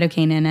with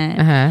lidocaine in it,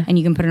 and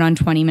you can put it on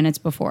 20 minutes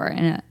before,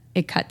 and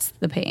it cuts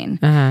the pain.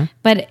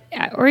 But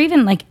or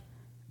even like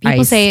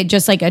people say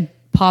just like a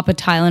pop of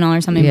Tylenol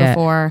or something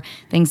before,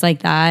 things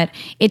like that.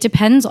 It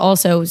depends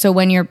also. So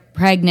when you're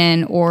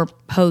pregnant or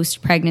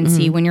post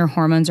pregnancy, when your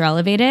hormones are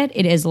elevated,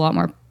 it is a lot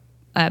more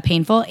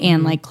painful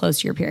and like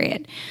close to your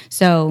period.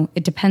 So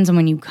it depends on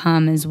when you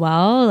come as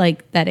well,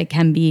 like that it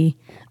can be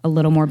a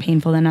little more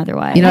painful than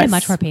otherwise. You know, it's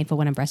much more painful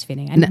when I'm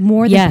breastfeeding, and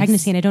more than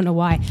pregnancy. And I don't know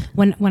why.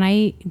 When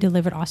I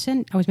delivered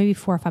Austin, I was maybe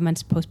 4 or 5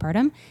 months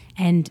postpartum,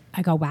 and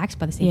I got waxed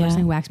by the same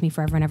person who waxed me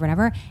forever and ever and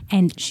ever.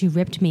 And she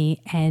ripped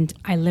me, and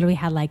I literally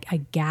had like a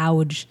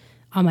gouge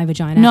on my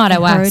vagina. Not a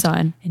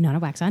Waxon. Not a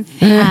Waxon.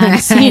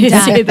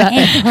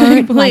 It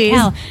hurt like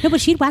hell. No, but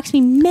she'd waxed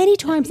me many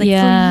times, like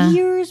for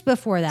years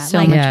before that. So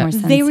like much more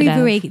sensitive. very,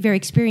 very, very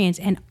experienced,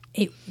 and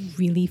it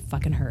really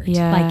fucking hurt.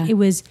 Yeah. Like it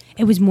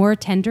was more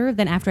tender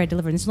than after I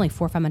delivered. This was like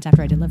 4 or 5 months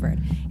after I delivered.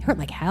 It hurt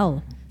like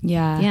hell.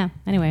 Yeah.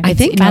 Anyway, I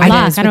think bad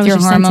luck. I don't know, your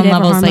hormone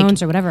levels,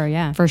 hormones or whatever.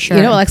 Yeah, for sure.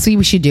 You know what, Lexi,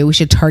 we should do? We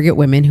should target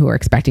women who are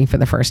expecting for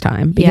the first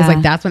time, because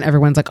like that's when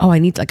everyone's like, oh, I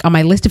need like on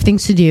my list of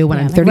things to do when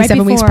I'm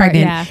 37 weeks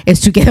pregnant is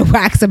to get a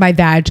wax in my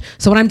vag.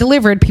 So when I'm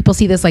delivered, people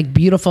see this like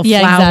beautiful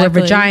flower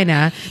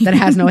vagina that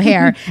has no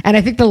hair. And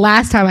I think the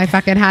last time I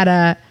fucking had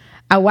a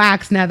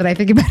wax, now that I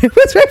think about it,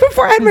 was right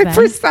before I had my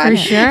first son.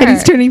 For sure. And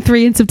he's turning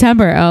 3 in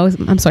September. Oh,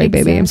 I'm sorry,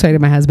 baby. I'm sorry to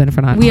my husband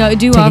for not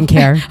taking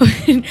care.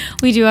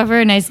 We do offer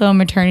a nice little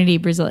maternity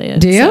Brazilian.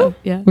 Do you? So,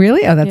 yeah.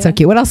 Really? Oh, that's so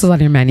cute. What else is on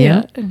your menu?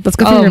 Yeah. Let's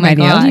go through your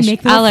menu. Do you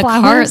make little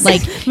flowers?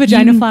 Like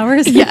vagina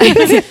flowers?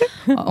 Yeah.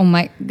 Oh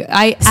my!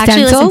 I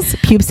actually stencils,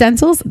 pube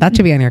stencils. That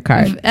should be on your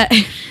card.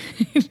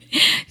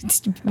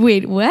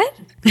 Wait, what?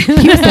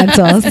 Pube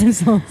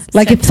stencils.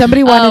 Like if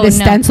somebody wanted a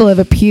stencil of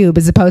a pube,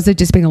 as opposed to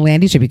just being a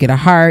landy strip, you get a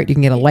heart, you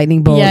can get a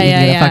lightning bolt, you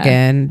can get a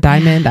fucking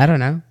diamond. I don't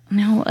know.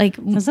 No, like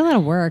that's a lot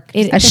of work.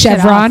 A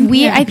chevron.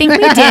 I think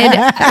we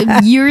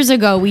did years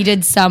ago. We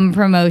did some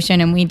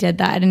promotion and we did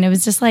that, and it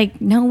was just like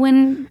no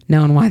one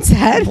wants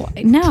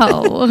that.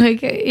 No,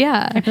 like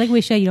I feel like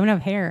we should. You don't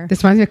have hair.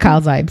 This reminds me of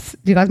Kyle Zipes.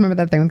 Do you guys remember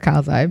that thing with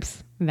Kyle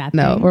Zipes?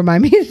 No,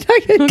 remind me to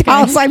talk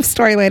Kyle Zipes'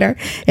 story later.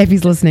 If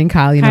he's listening,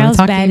 Kyle, you know Kyle's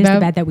what I'm talking bed about. Is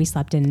the bed that we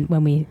slept in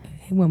when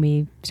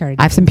we started.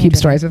 I have some pube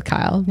stories with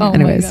Kyle. Oh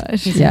anyways, my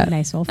gosh. He's a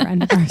nice old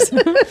friend of ours.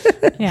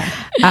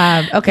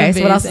 Okay,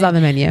 so what else is on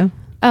the menu?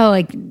 Oh,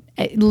 like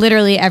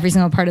literally every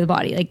single part of the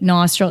body, like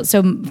nostrils.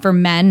 So for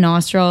men,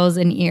 nostrils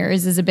and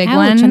ears is a big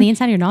one. On the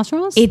inside of your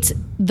nostrils? It's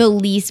the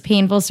least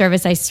painful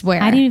service, I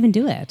swear. I didn't even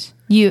do it.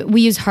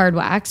 We use hard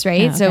wax,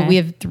 right? Oh, okay. So we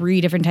have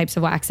 3 different types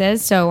of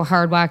waxes. So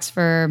hard wax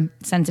for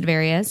sensitive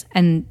areas,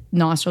 and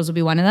nostrils will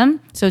be one of them.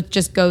 So it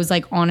just goes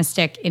like on a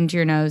stick into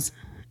your nose.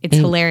 It's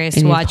hilarious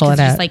to watch because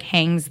it just like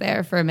hangs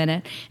there for a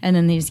minute, and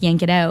then they just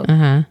yank it out.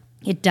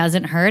 It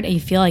doesn't hurt, and you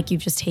feel like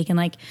you've just taken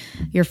like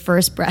your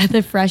first breath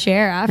of fresh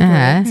air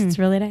afterwards. It's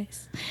really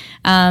nice.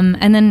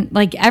 And then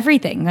like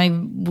everything, like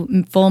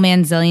full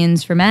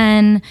manzillions for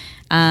men.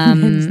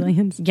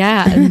 Manzillions.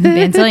 Yeah,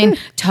 manzillion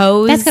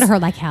toes. That's gonna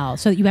hurt like hell.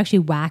 So you actually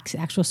wax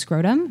actual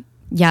scrotum?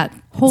 Yeah.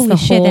 Holy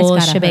shit, that's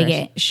gotta shebang.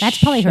 hurt. That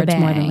probably hurts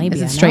more than labia.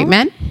 Is it straight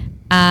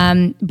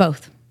men?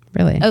 Both.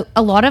 Really?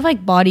 A lot of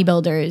like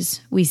bodybuilders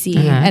we see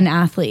and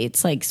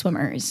athletes like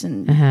swimmers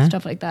and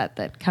stuff like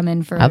that come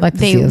in for. I'd like to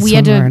see a we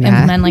had to swimmer and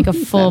implement like a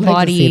full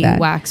like to see body that.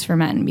 wax for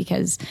men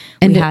because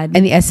And we had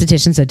the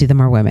estheticians that do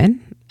them are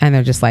women, and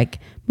they're just like,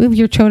 move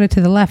your chota to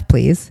the left,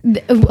 please.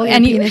 Pull your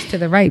penis to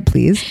the right,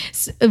 please.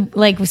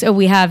 So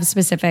we have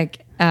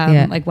specific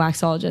like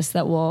waxologists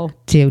that will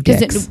do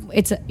dicks.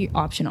 It's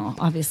optional.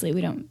 Obviously, we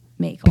don't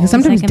make because all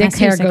sometimes like dick's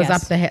hair goes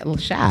up the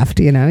shaft.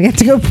 You know, you have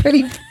to go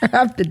pretty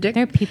far up the dick.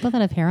 There are people that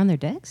have hair on their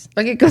dicks?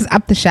 Like it goes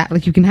up the shaft.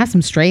 Like you can have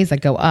some strays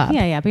that go up.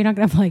 Yeah, but you're not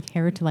gonna have like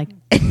hair to like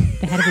the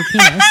head of your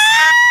penis.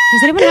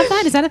 Does anyone have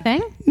that? Is that a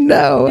thing?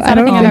 No, that I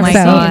don't a thing think I've so.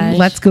 ever seen?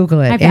 Let's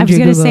Google it. I was Andrew,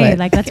 going to Google say, it.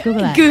 like, let's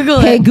Google that. Google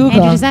Hey, it. Google.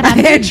 Andrew, does that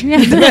happen? Andrew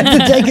has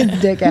to take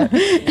his dick out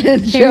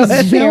and show There's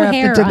us no hair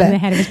hair up to on the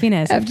head of his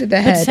penis. Up to the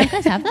But head. some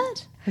guys have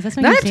that? Is that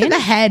something Not you've up to seen? the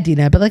head,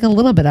 Dina, but like a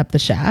little bit up the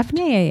shaft.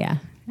 Yeah.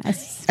 A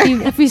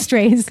few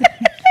strays.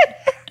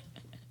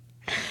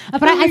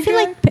 But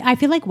I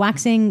feel like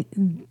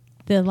waxing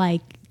the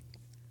like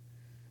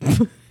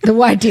The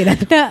why, Dina?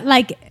 the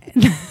like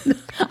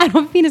I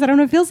don't have penis. I don't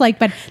know what it feels like,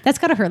 but that's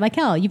gotta hurt like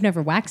hell. You've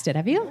never waxed it,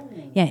 have you?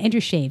 Yeah, Andrew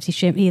shaves.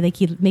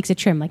 He makes it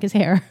trim like his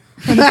hair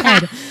on his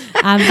head.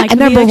 Like I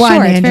never really won,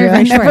 short. It's Andrew. very, very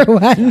I never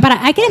short. won. But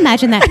I can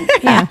imagine that.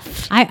 Yeah,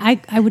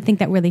 I would think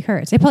that really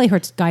hurts. It probably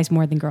hurts guys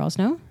more than girls.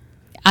 No.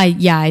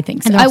 I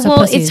think so. And also Well,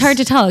 pussies. it's hard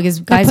to tell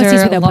because guys pussies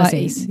are a without lot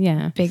pussies.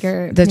 Yeah.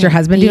 bigger. Does your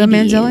husband do a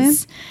babies.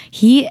 Manzillion?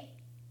 He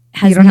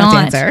has You don't have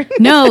not. to answer.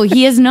 No,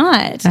 he is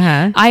not.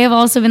 Uh-huh. I have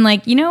also been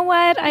like, you know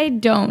what? I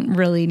don't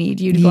really need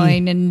you to go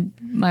in and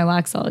my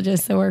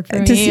waxologist to work for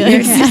me. To see Like,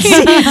 your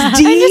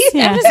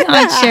CSD? I'm just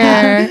not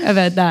sure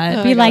about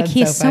that. Be like, that's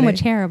he has so so funny. much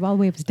hair all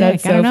the way up his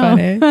That's dick. so I don't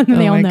funny. know.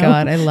 They Oh all my know.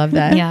 God, I love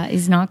that. Yeah,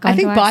 he's not gone I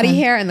think to body wax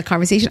hair and the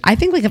conversation. I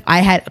think like if I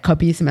had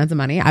copious amounts of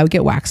money, I would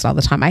get waxed all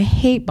the time. I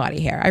hate body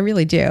hair. I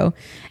really do.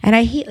 And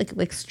I hate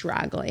like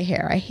straggly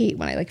hair. I hate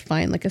when I like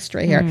find like a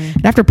stray hair.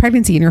 And after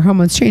pregnancy and your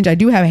hormones change, I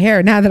do have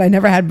hair now that I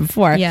never had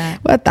before. Yeah.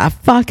 What the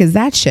fuck is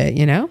that shit,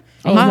 you know?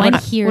 And Uh-huh. one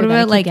here What that I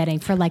about, keep like, getting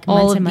for like all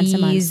months of and months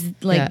and these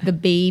months. like Yeah. the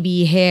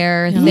baby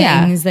hair things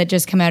Yeah. that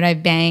just come out. I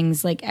have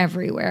bangs like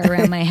everywhere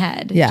around my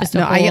head. Yeah. Just a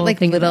No, I get whole like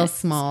thing of little it.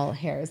 small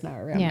hairs now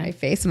around Yeah. my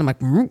face. And I'm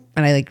like, and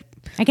I like,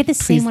 I get the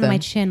Please same one on my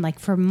them. chin like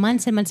for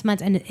months and months and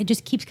months, and it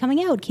just keeps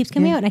coming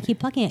out, and I keep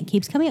plucking it,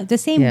 keeps coming out. The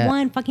same Yeah.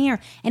 one fucking hair,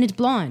 and it's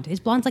blonde.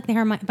 It's blonde's like the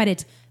hair, on my, but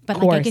like I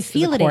Coarse. can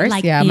feel Is it it. coarse?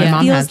 Like Yeah, my it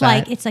mom feels has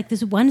like that. it's like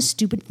this one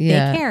stupid thick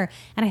Yeah. hair.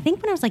 And I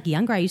think when I was like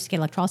younger, I used to get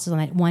electrolysis on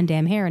that one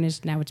damn hair, and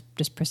now it's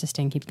just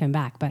persisting, keeps coming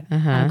back. But I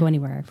don't go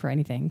anywhere for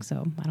anything,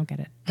 so I don't get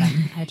it.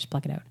 I just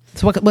pluck it out.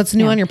 so what's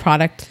new on your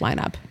product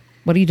lineup?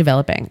 What are you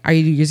developing? Are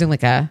you using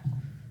like a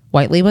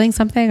white labeling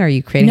something? Are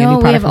you creating a new No,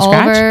 we product have from all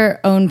scratch? of our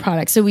own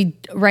products. So we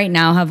right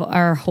now have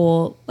our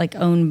whole like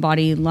own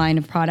body line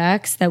of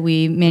products that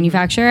we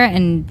manufacture,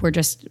 and we're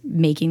just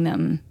making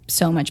them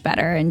so much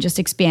better and just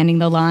expanding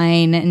the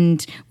line.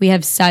 And we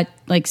have set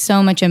like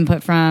so much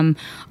input from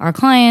our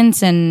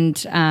clients and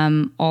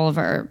all of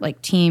our like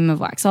team of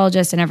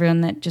waxologists and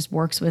everyone that just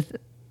works with,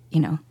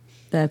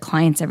 the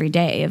clients every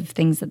day of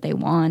things that they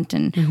want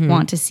and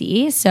want to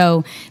see.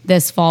 So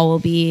this fall we'll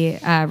be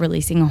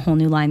releasing a whole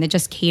new line that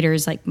just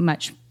caters like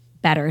much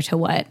better to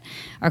what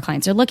our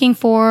clients are looking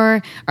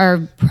for.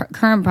 Our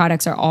current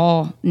products are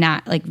all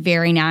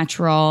very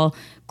natural,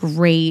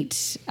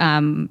 great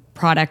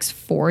products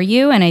for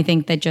you. And I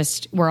think that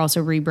just we're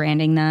also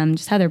rebranding them,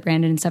 just how they're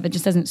branded and stuff. It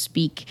just doesn't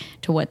speak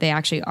to what they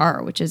actually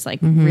are, which is like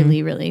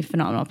really, really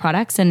phenomenal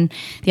products. And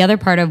the other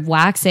part of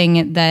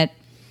waxing that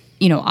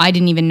I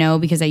didn't even know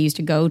because I used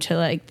to go to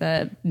like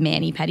the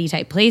mani-pedi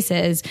type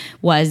places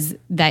was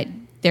that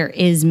there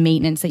is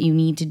maintenance that you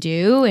need to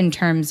do in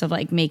terms of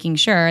like making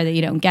sure that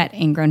you don't get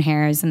ingrown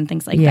hairs and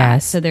things like that.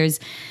 Yes. So there's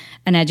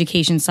an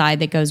education side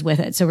that goes with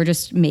it. So we're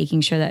just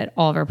making sure that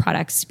all of our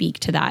products speak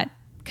to that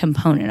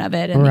component of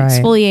it and Right. the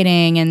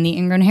exfoliating and the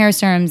ingrown hair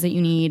serums that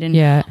you need and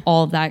Yeah.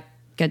 all of that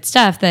good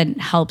stuff that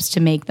helps to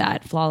make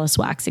that flawless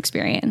wax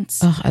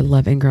experience. Oh, I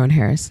love ingrown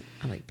hairs.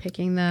 I like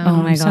picking them. Oh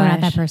my I'm so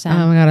not gosh. that person.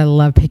 Oh my God, I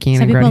love picking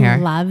Some ingrown people hair.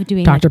 love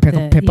doing Dr.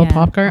 like Pipple the-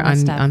 Popper all that on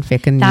stuff.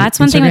 faking. That's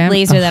one thing with Instagram.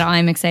 laser Ugh. that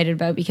I'm excited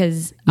about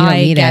because You don't I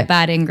need get it.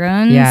 bad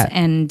ingrowns, Yeah.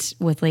 and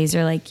with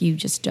laser, like you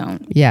just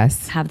don't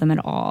Yes. have them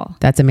at all.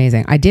 That's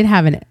amazing. I did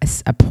have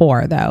a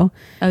pore though.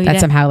 Oh, you that did?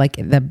 somehow like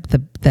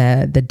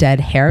the dead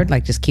hair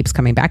like just keeps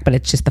coming back, but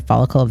it's just the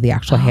follicle of the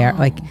actual hair.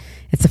 Like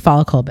it's a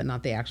follicle, but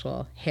not the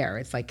actual hair.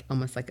 It's like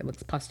almost like it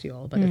looks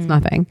pustule, but it's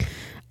nothing.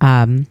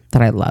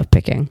 That I love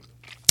picking.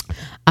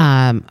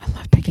 I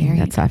love picking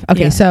that stuff.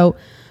 Okay, Yeah. so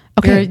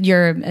okay.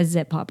 You're a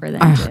zip popper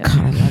then Oh too. God,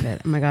 I love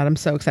it. Oh my God, I'm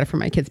so excited for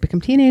my kids to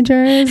become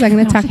teenagers. I'm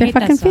gonna attack their hate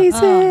that fucking stuff.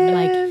 faces. Oh,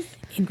 like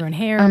ingrown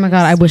hair. Oh my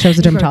God, I wish I was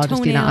a ingrown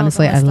dermatologist, Dina. toenails,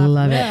 Honestly, all I that stuff.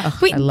 love it. Ugh. Ugh,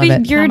 Wait, I love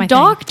but it. you're a Not my thing.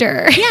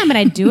 doctor. Yeah, I mean,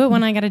 I do it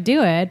when I got to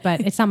do it, but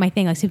it's not my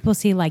thing. Like people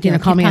see, like Dina, a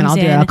call kid me and comes I'll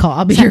do it. in,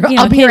 I'll be some- your you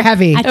know, I'll be kid- your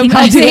heavy. I think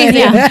I'll I'm do saying, it.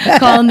 yeah.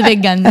 Calling the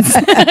big guns. It's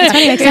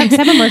funny, like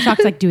some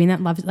Mershawks like doing that.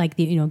 Love like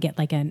get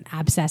like an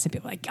abscess and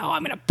people are like, oh,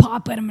 I'm gonna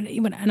pop it.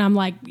 And I'm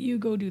like, you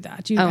go do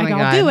that. Oh my I'll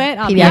God. do it.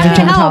 I'll Pediatric be happy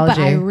to help, but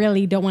dermatology. I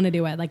really don't want to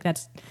do it. Like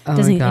that's Oh my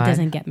doesn't it God.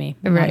 doesn't get me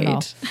not at all.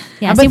 Right.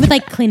 Yeah, How same about with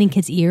like cleaning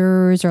kids'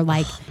 ears or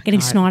like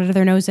getting snot out of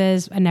their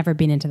noses. I've never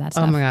been into that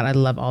stuff. Oh my God, I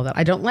love all that.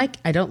 I don't like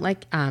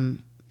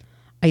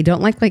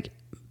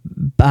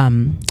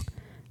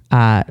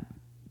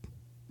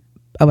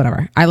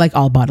whatever. I like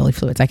all bodily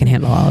fluids. I can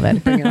handle all of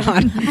it. Bring it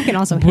on. I can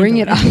also Bring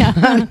it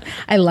handle on.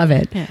 I love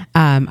it.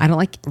 I don't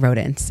like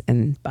rodents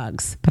and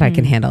bugs, but I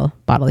can handle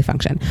bodily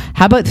function.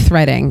 How about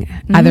threading?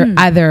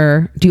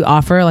 Either do you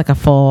offer like a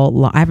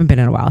full? I haven't been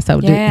in a while, so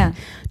Yeah.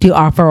 do you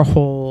offer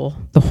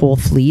the whole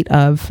fleet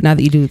of now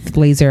that you do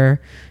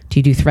laser? Do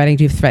you do threading?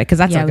 Do you thread? Because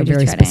that's Yeah, like we a do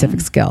very threading.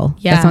 specific skill.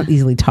 Yeah. That's not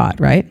easily taught,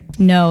 right?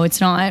 No, it's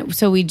not.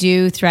 So we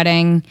do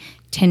threading,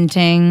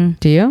 tinting,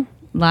 Do you?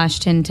 lash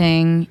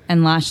tinting,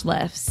 and lash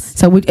lifts.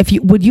 So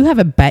would you have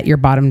a bet your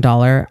bottom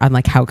dollar on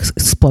like how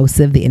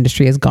explosive the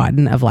industry has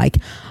gotten of like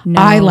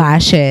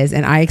eyelashes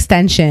and eye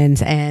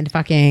extensions and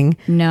fucking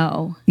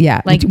No.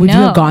 yeah. Like, would you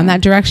no. have gone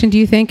that direction? Do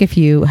you think if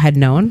you had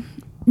known?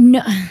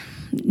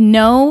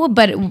 No,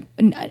 but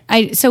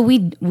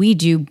we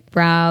do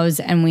brows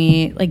and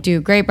we like do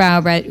great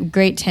brow,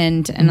 great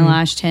tint and a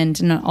lash tint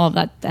and all of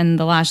that. And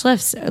the lash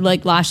lifts,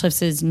 like lash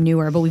lifts is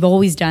newer, but we've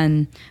always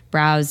done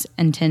brows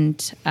and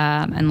tint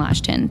and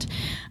lash tint.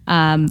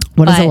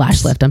 What is a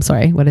lash lift? I'm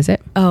sorry. What is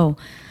it? Oh,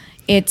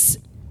 it's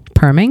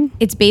Perming?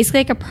 It's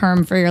basically like a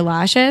perm for your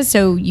lashes,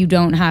 so you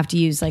don't have to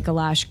use like a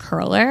lash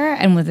curler.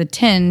 And with a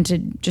tint,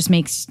 it just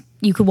makes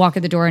you could walk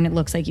at the door and it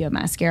looks like you have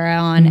mascara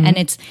on, and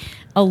it's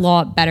a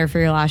lot better for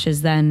your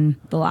lashes than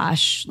the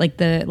lash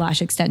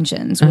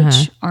extensions,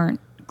 which aren't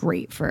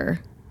great for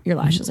your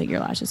lashes. Like your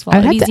lashes fall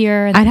out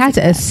easier. I'd have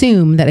to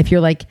assume that if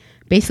you're like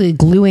basically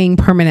gluing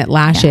permanent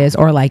lashes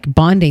or like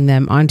bonding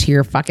them onto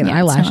your fucking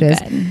eyelashes,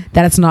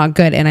 that it's not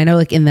good. And I know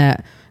like in the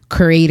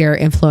creator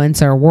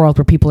influencer world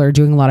where people are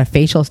doing a lot of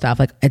facial stuff,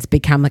 like it's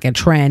become like a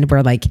trend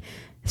where like,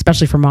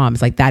 especially for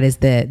moms, like that is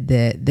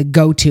the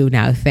go-to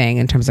now thing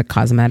in terms of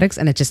cosmetics.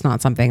 And it's just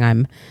not something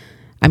I'm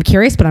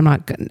curious, but I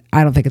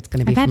don't think it's going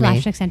to be I've for had me.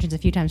 lash extensions a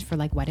few times for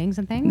like weddings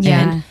and things.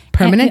 Yeah. And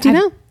Permanent, do you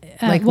know?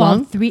 Like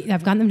long?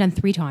 I've gotten them done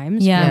 3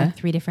 times. Yeah. For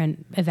 3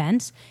 different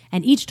events.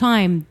 And each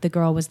time the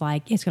girl was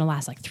like, it's going to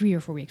last like 3 or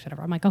 4 weeks,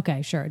 whatever. I'm like,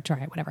 okay, sure, try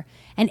it, whatever.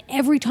 And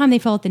every time they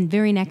fell out the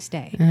very next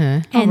day.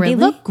 And really? they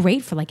look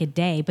great for like a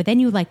day, but then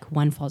you like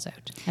one falls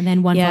out and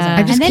then one falls Yeah. out.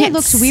 I just And then it can't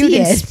looks see weird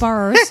and it.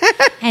 sparse.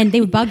 And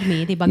they would bug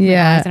me. They bugged my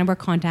eyes, and I wear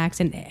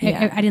contacts, and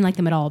I didn't like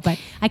them at all. But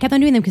I kept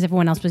on doing them because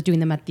everyone else was doing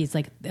them at these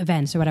like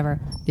events or whatever.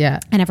 Yeah.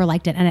 I never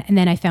liked it. And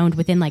then I found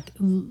within like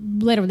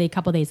literally a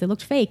couple of days, they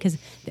looked fake because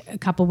a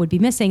couple would be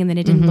missing and then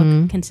it didn't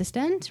look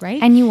consistent,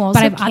 right? And you also but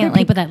I have other can't,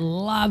 people like- that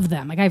love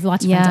them. Like I have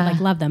lots of friends that like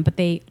love them, but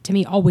they, to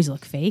me, always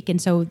look fake.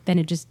 And so then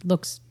it just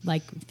looks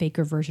like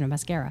faker version of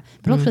mascara.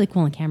 But it looks really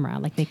cool on camera.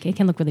 Like it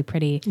can look really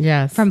pretty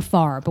from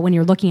far. But when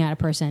you're looking at a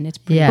person, it's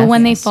pretty Yes. But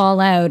when they fall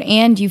out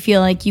and you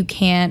feel like you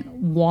can't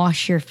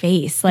wash your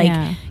face,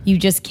 like you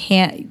just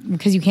can't,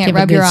 because you can't Give a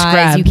rub good your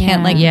eyes, scrub. you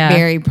can't like Yeah.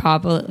 very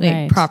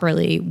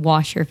properly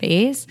wash your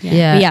face.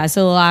 Yeah. But yeah,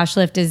 so the lash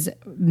lift is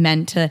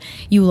meant to,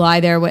 you lie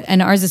there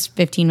and ours is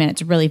 15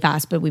 minutes, really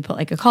fast, but we put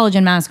like a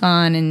collagen mask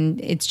on and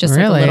it's just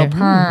like a little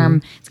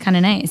perm. It's kind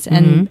of nice.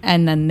 And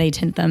then they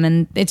tint them,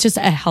 and it's just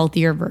a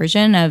healthier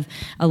version of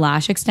a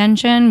lash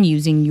extension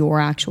using your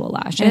actual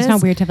lashes. And it's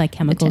not weird to have like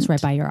chemicals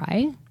right by your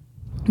eye.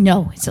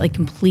 No, it's like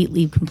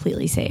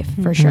completely safe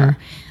for sure.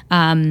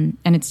 And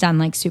it's done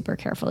like super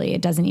carefully.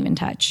 It doesn't even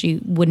touch.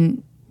 You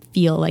wouldn't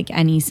feel like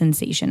any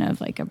sensation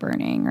of like a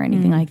burning or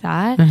anything like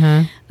that.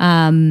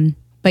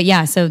 But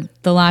yeah, so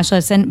the lash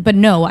lifts, but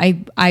no,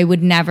 I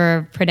would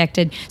never have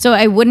predicted. So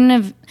I wouldn't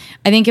have,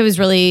 I think it was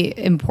really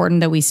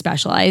important that we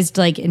specialized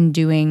like in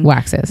doing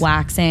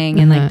waxing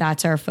and like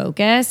that's our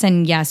focus.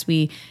 And yes,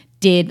 we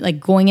did, like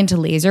going into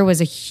laser was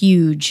a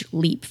huge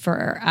leap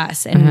for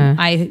us. And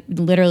I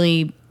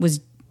literally was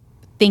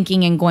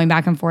thinking and going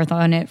back and forth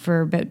on it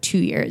for about 2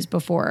 years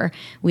before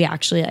we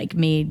actually like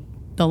made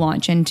the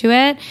launch into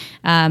it,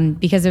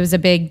 because it was a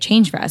big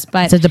change for us.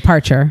 But it's a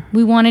departure.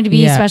 We wanted to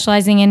be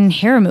specializing in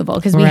hair removal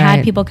because we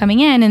had people coming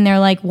in and they're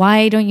like,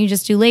 why don't you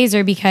just do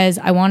laser? Because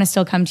I want to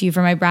still come to you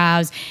for my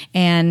brows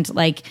and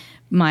like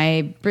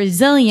my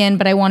Brazilian,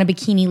 but I want a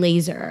bikini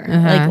laser,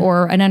 like,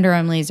 or an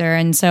underarm laser.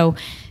 And so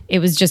it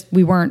was just,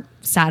 we weren't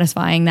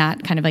satisfying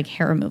that kind of like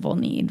hair removal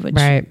need,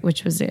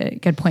 which was a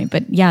good point.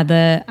 But yeah,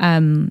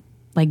 the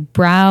like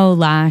brow,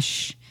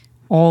 lash,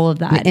 all of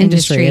that the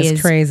industry is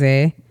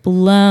crazy,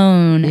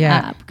 blown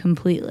up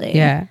completely.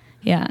 Yeah.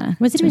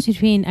 What's the difference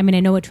between, I mean, I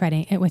know what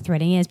threading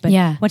is, but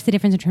what's the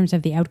difference in terms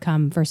of the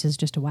outcome versus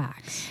just a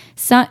wax?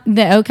 So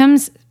the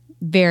outcome's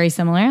very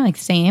similar, like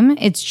same.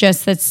 It's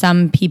just that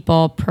some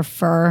people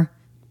prefer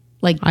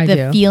like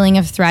feeling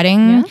of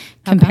threading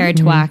compared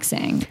to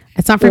waxing.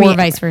 It's not for me,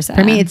 vice versa.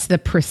 For me, it's the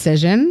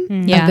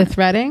precision of the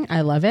threading.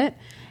 I love it.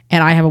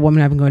 And I have a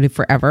woman I've been going to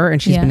forever,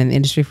 and she's been in the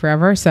industry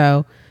forever.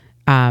 So,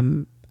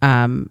 when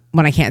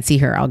I can't see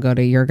her, I'll go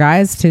to your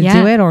guys to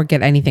do it or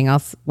get anything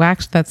else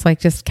waxed that's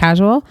like just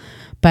casual.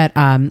 But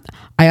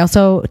I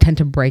also tend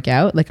to break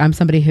out. Like I'm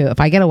somebody who, if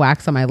I get a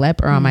wax on my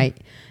lip or on my,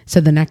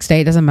 so the next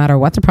day, it doesn't matter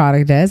what the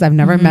product is. I've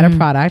never met a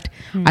product.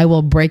 I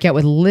will break out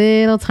with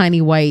little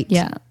tiny white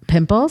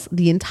pimples,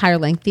 the entire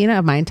length, Dina,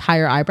 of my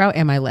entire eyebrow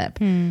and my lip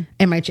and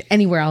my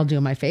anywhere I'll do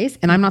in my face.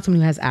 And I'm not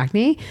someone who has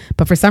acne,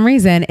 but for some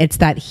reason it's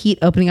that heat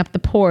opening up the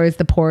pores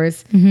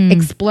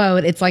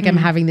explode. It's like I'm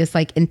having this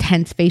like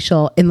intense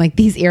facial in like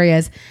these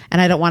areas, and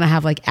I don't want to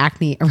have like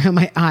acne around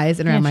my eyes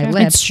and around my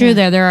lips. It's true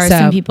there are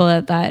some people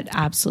that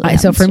absolutely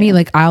so for me,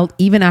 like I'll,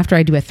 even after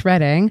I do a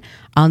threading,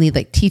 I'll need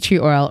like tea tree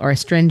oil or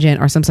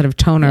astringent or some sort of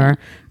toner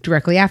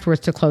directly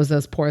afterwards to close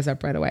those pores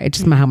up right away. It's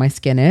just how my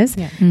skin is.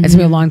 It's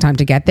been a long time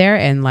to get there.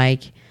 And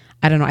like,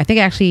 I don't know. I think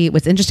actually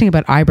what's interesting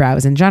about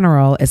eyebrows in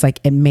general is like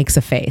it makes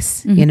a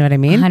face. You know what I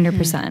mean?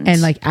 100%.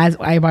 And like as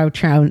eyebrow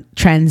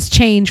trends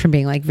change from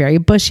being like very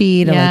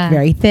bushy to like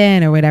very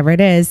thin or whatever it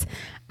is,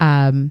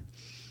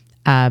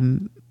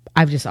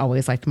 I've just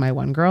always liked my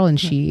one girl, and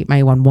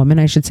my one woman,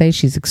 I should say.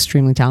 She's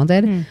extremely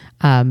talented.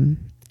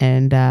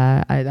 And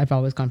I've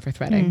always gone for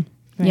threading.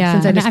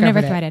 Yeah, since I've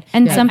never threaded.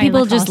 And some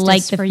people just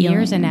like the for feeling.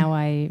 years, and now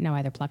I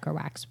either pluck or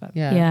wax. But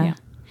Yeah.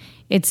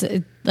 It's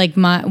like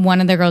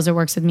one of the girls that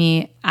works with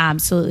me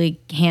absolutely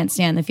can't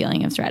stand the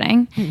feeling of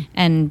threading,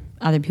 and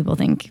other people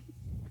think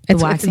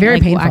it's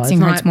very painful.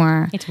 Waxing hurts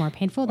more. It's more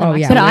painful than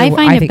waxing. But I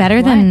find it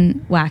better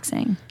than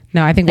waxing.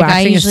 No, I think Like,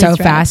 waxing is so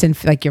thread. fast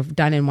and like you're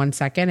done in 1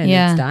 second and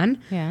it's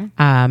done. Yeah.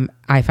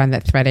 I find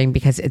that threading,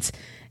 because it's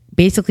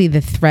basically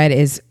the thread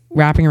is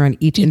wrapping around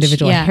each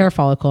individual hair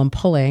follicle and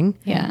pulling.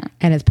 Yeah.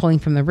 And it's pulling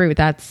from the root.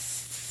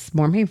 That's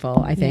more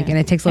painful, I think. And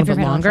it takes a little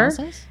bit longer.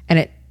 Electrolysis?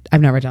 And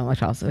I've never done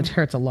electrolysis. It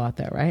hurts a lot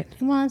though, right?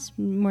 Well, it's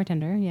more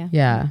tender. Yeah.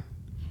 Yeah.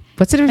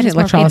 What's the difference it's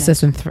between more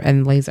electrolysis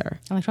and laser?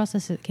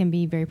 Electrolysis can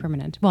be very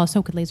permanent. Well,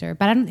 so could laser.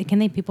 But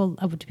do people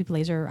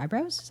laser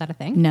eyebrows? Is that a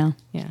thing? No.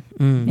 Yeah.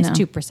 It's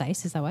too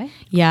precise. Is that why?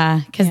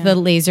 Yeah, because the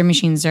laser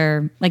machines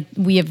are like,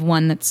 we have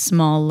one that's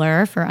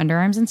smaller for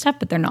underarms and stuff,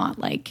 but they're not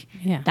like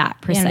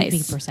that precise. Yeah,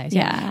 be precise.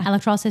 Yeah.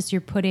 Electrolysis,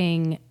 you're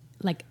putting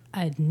like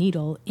a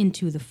needle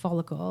into the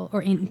follicle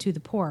or into the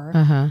pore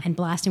and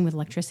blasting with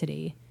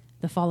electricity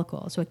the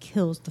follicle, so it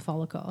kills the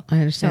follicle. I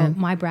understand. So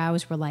my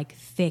brows were like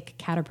thick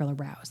caterpillar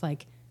brows,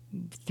 like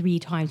 3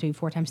 times, maybe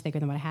 4 times thicker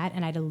than what I had,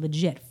 and I had a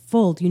legit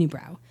full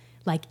unibrow,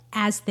 like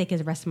as thick as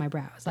the rest of my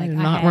brows. Like I do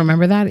not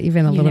remember that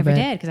even a little bit. You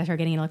never did, because I started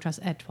getting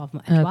electrolysis at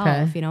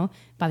 12. You know,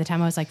 by the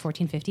time I was like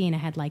 14, 15, I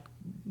had like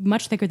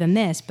much thicker than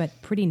this, but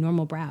pretty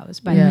normal brows.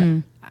 But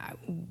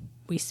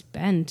we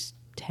spent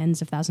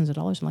tens of thousands of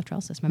dollars in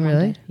electrolysis. My mom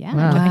did. Yeah,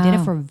 wow. I did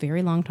it for a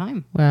very long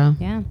time. Wow.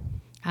 Yeah.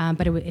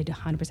 But it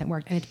 100%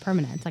 worked, and it's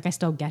permanent. Like I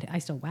still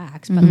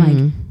wax, but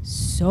like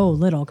so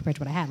little compared to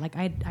what I had. Like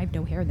I have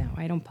no hair now.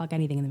 I don't pluck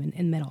anything in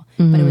the middle,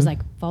 but it was like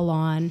full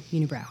on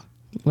unibrow.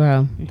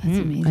 Wow. That's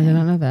amazing. I did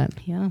not know that.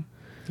 Yeah.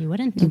 You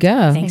wouldn't. You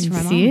go. Thanks for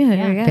my mom.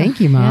 Yeah. Thank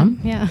you, Mom.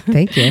 Yeah.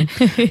 Thank you.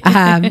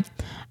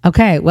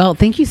 Okay. Well,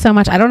 thank you so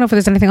much. I don't know if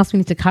there's anything else we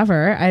need to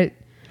cover. I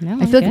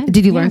feel like,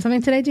 did you learn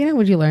something today, Gina?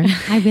 What did you learn?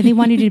 I really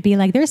wanted you to be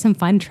like, there's some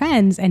fun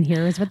trends, and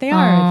here's what they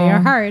are. They are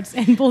hearts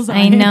and bullseye.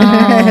 I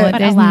know.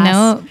 There's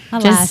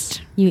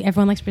alas,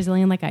 everyone likes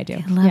Brazilian like I do.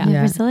 I love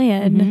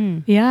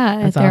Brazilian. Yeah.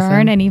 That's there awesome.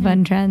 aren't any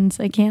fun trends.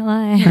 I can't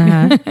lie.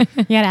 You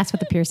got to ask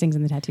about the piercings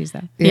and the tattoos,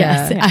 though.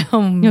 Yes.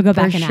 You'll go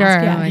back and sure.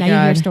 ask. Yeah. Oh my now you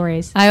God. hear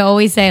stories. I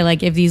always say,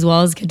 like, if these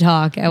walls could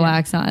talk at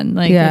Waxon,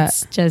 like,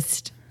 it's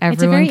just... Everyone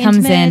it's a very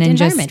comes in and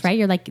just right.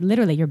 You're like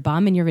literally your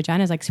bum and your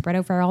vagina is like spread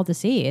out for all to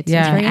see. It's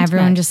very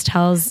everyone intimate. just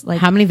tells like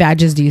How many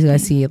vages do you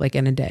guys see like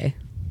in a day?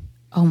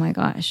 oh my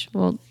gosh.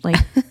 Well, like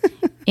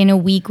in a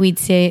week we'd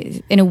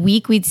see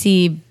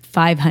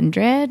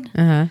 500.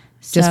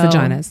 Just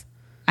vaginas.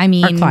 I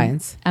mean, Our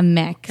clients. a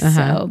mix.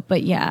 So,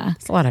 but yeah.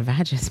 It's a lot of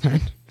vages, man.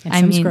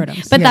 And some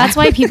scrotums. But that's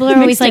why people are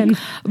always like,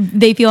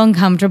 they feel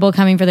uncomfortable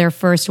coming for their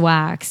first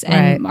wax,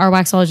 and our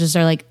waxologists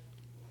are like,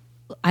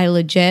 I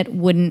legit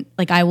wouldn't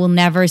like. I will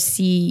never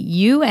see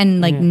you and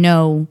like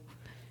know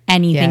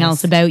anything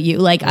else about you.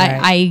 Like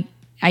I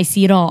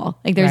see it all.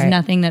 Like there's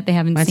nothing that they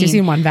haven't Once seen. you've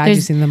seen one vag,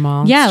 you've seen them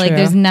all. Yeah, It's like true.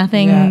 there's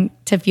nothing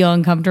to feel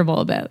uncomfortable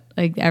about.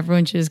 Like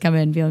everyone should just come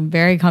in feeling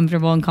very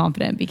comfortable and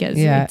confident because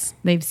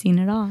they've seen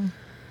it all.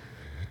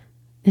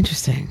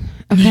 Interesting.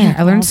 Okay,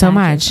 I learned so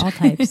much. All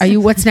types.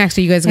 What's next?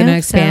 Are you guys going to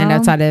expand so.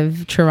 outside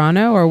of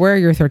Toronto, or where are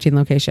your 13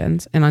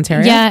 locations in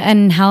Ontario? Yeah,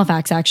 and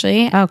Halifax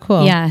actually. Oh,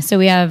 cool. Yeah, so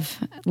we have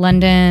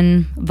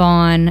London,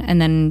 Vaughan,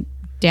 and then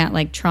down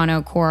like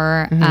Toronto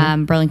core,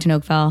 Burlington,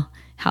 Oakville,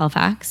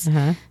 Halifax.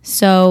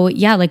 So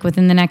yeah, like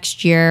within the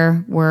next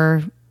year,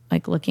 we're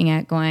like looking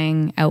at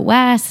going out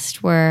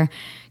west. We're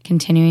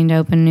continuing to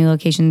open new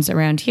locations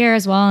around here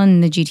as well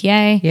in the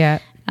GTA. Yeah.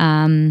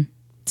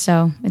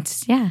 So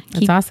it's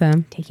That's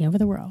awesome. Taking over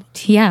the world.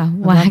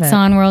 Wax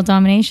on world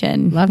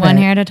domination. Love one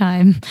it. hair at a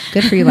time.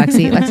 Good for you,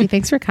 Lexi. Lexi,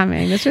 thanks for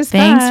coming. This was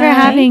Thanks fun. for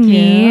having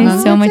me.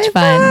 you. So much Say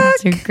fun.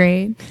 fuck. It's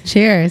great.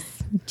 Cheers.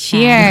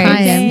 Cheers. Bye.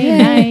 Good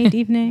night,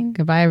 evening.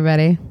 Goodbye,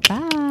 everybody.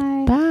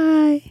 Bye.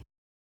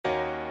 Bye.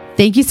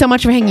 Thank you so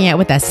much for hanging out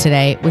with us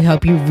today. We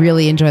hope you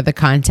really enjoyed the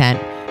content.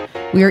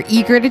 We are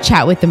eager to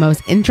chat with the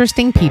most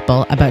interesting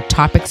people about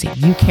topics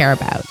you care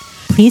about.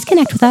 Please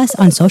connect with us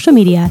on social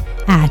media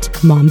at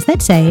Moms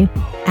That Say,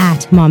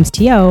 at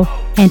Moms.to,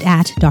 and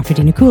at Dr.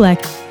 Dina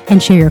Kulik,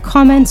 and share your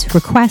comments,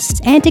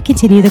 requests, and to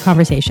continue the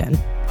conversation.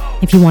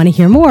 If you want to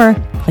hear more,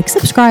 click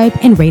subscribe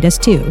and rate us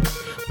too.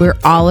 We're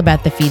all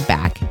about the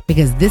feedback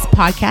because this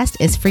podcast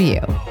is for you.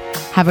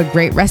 Have a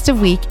great rest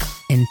of week.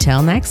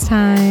 Until next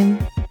time.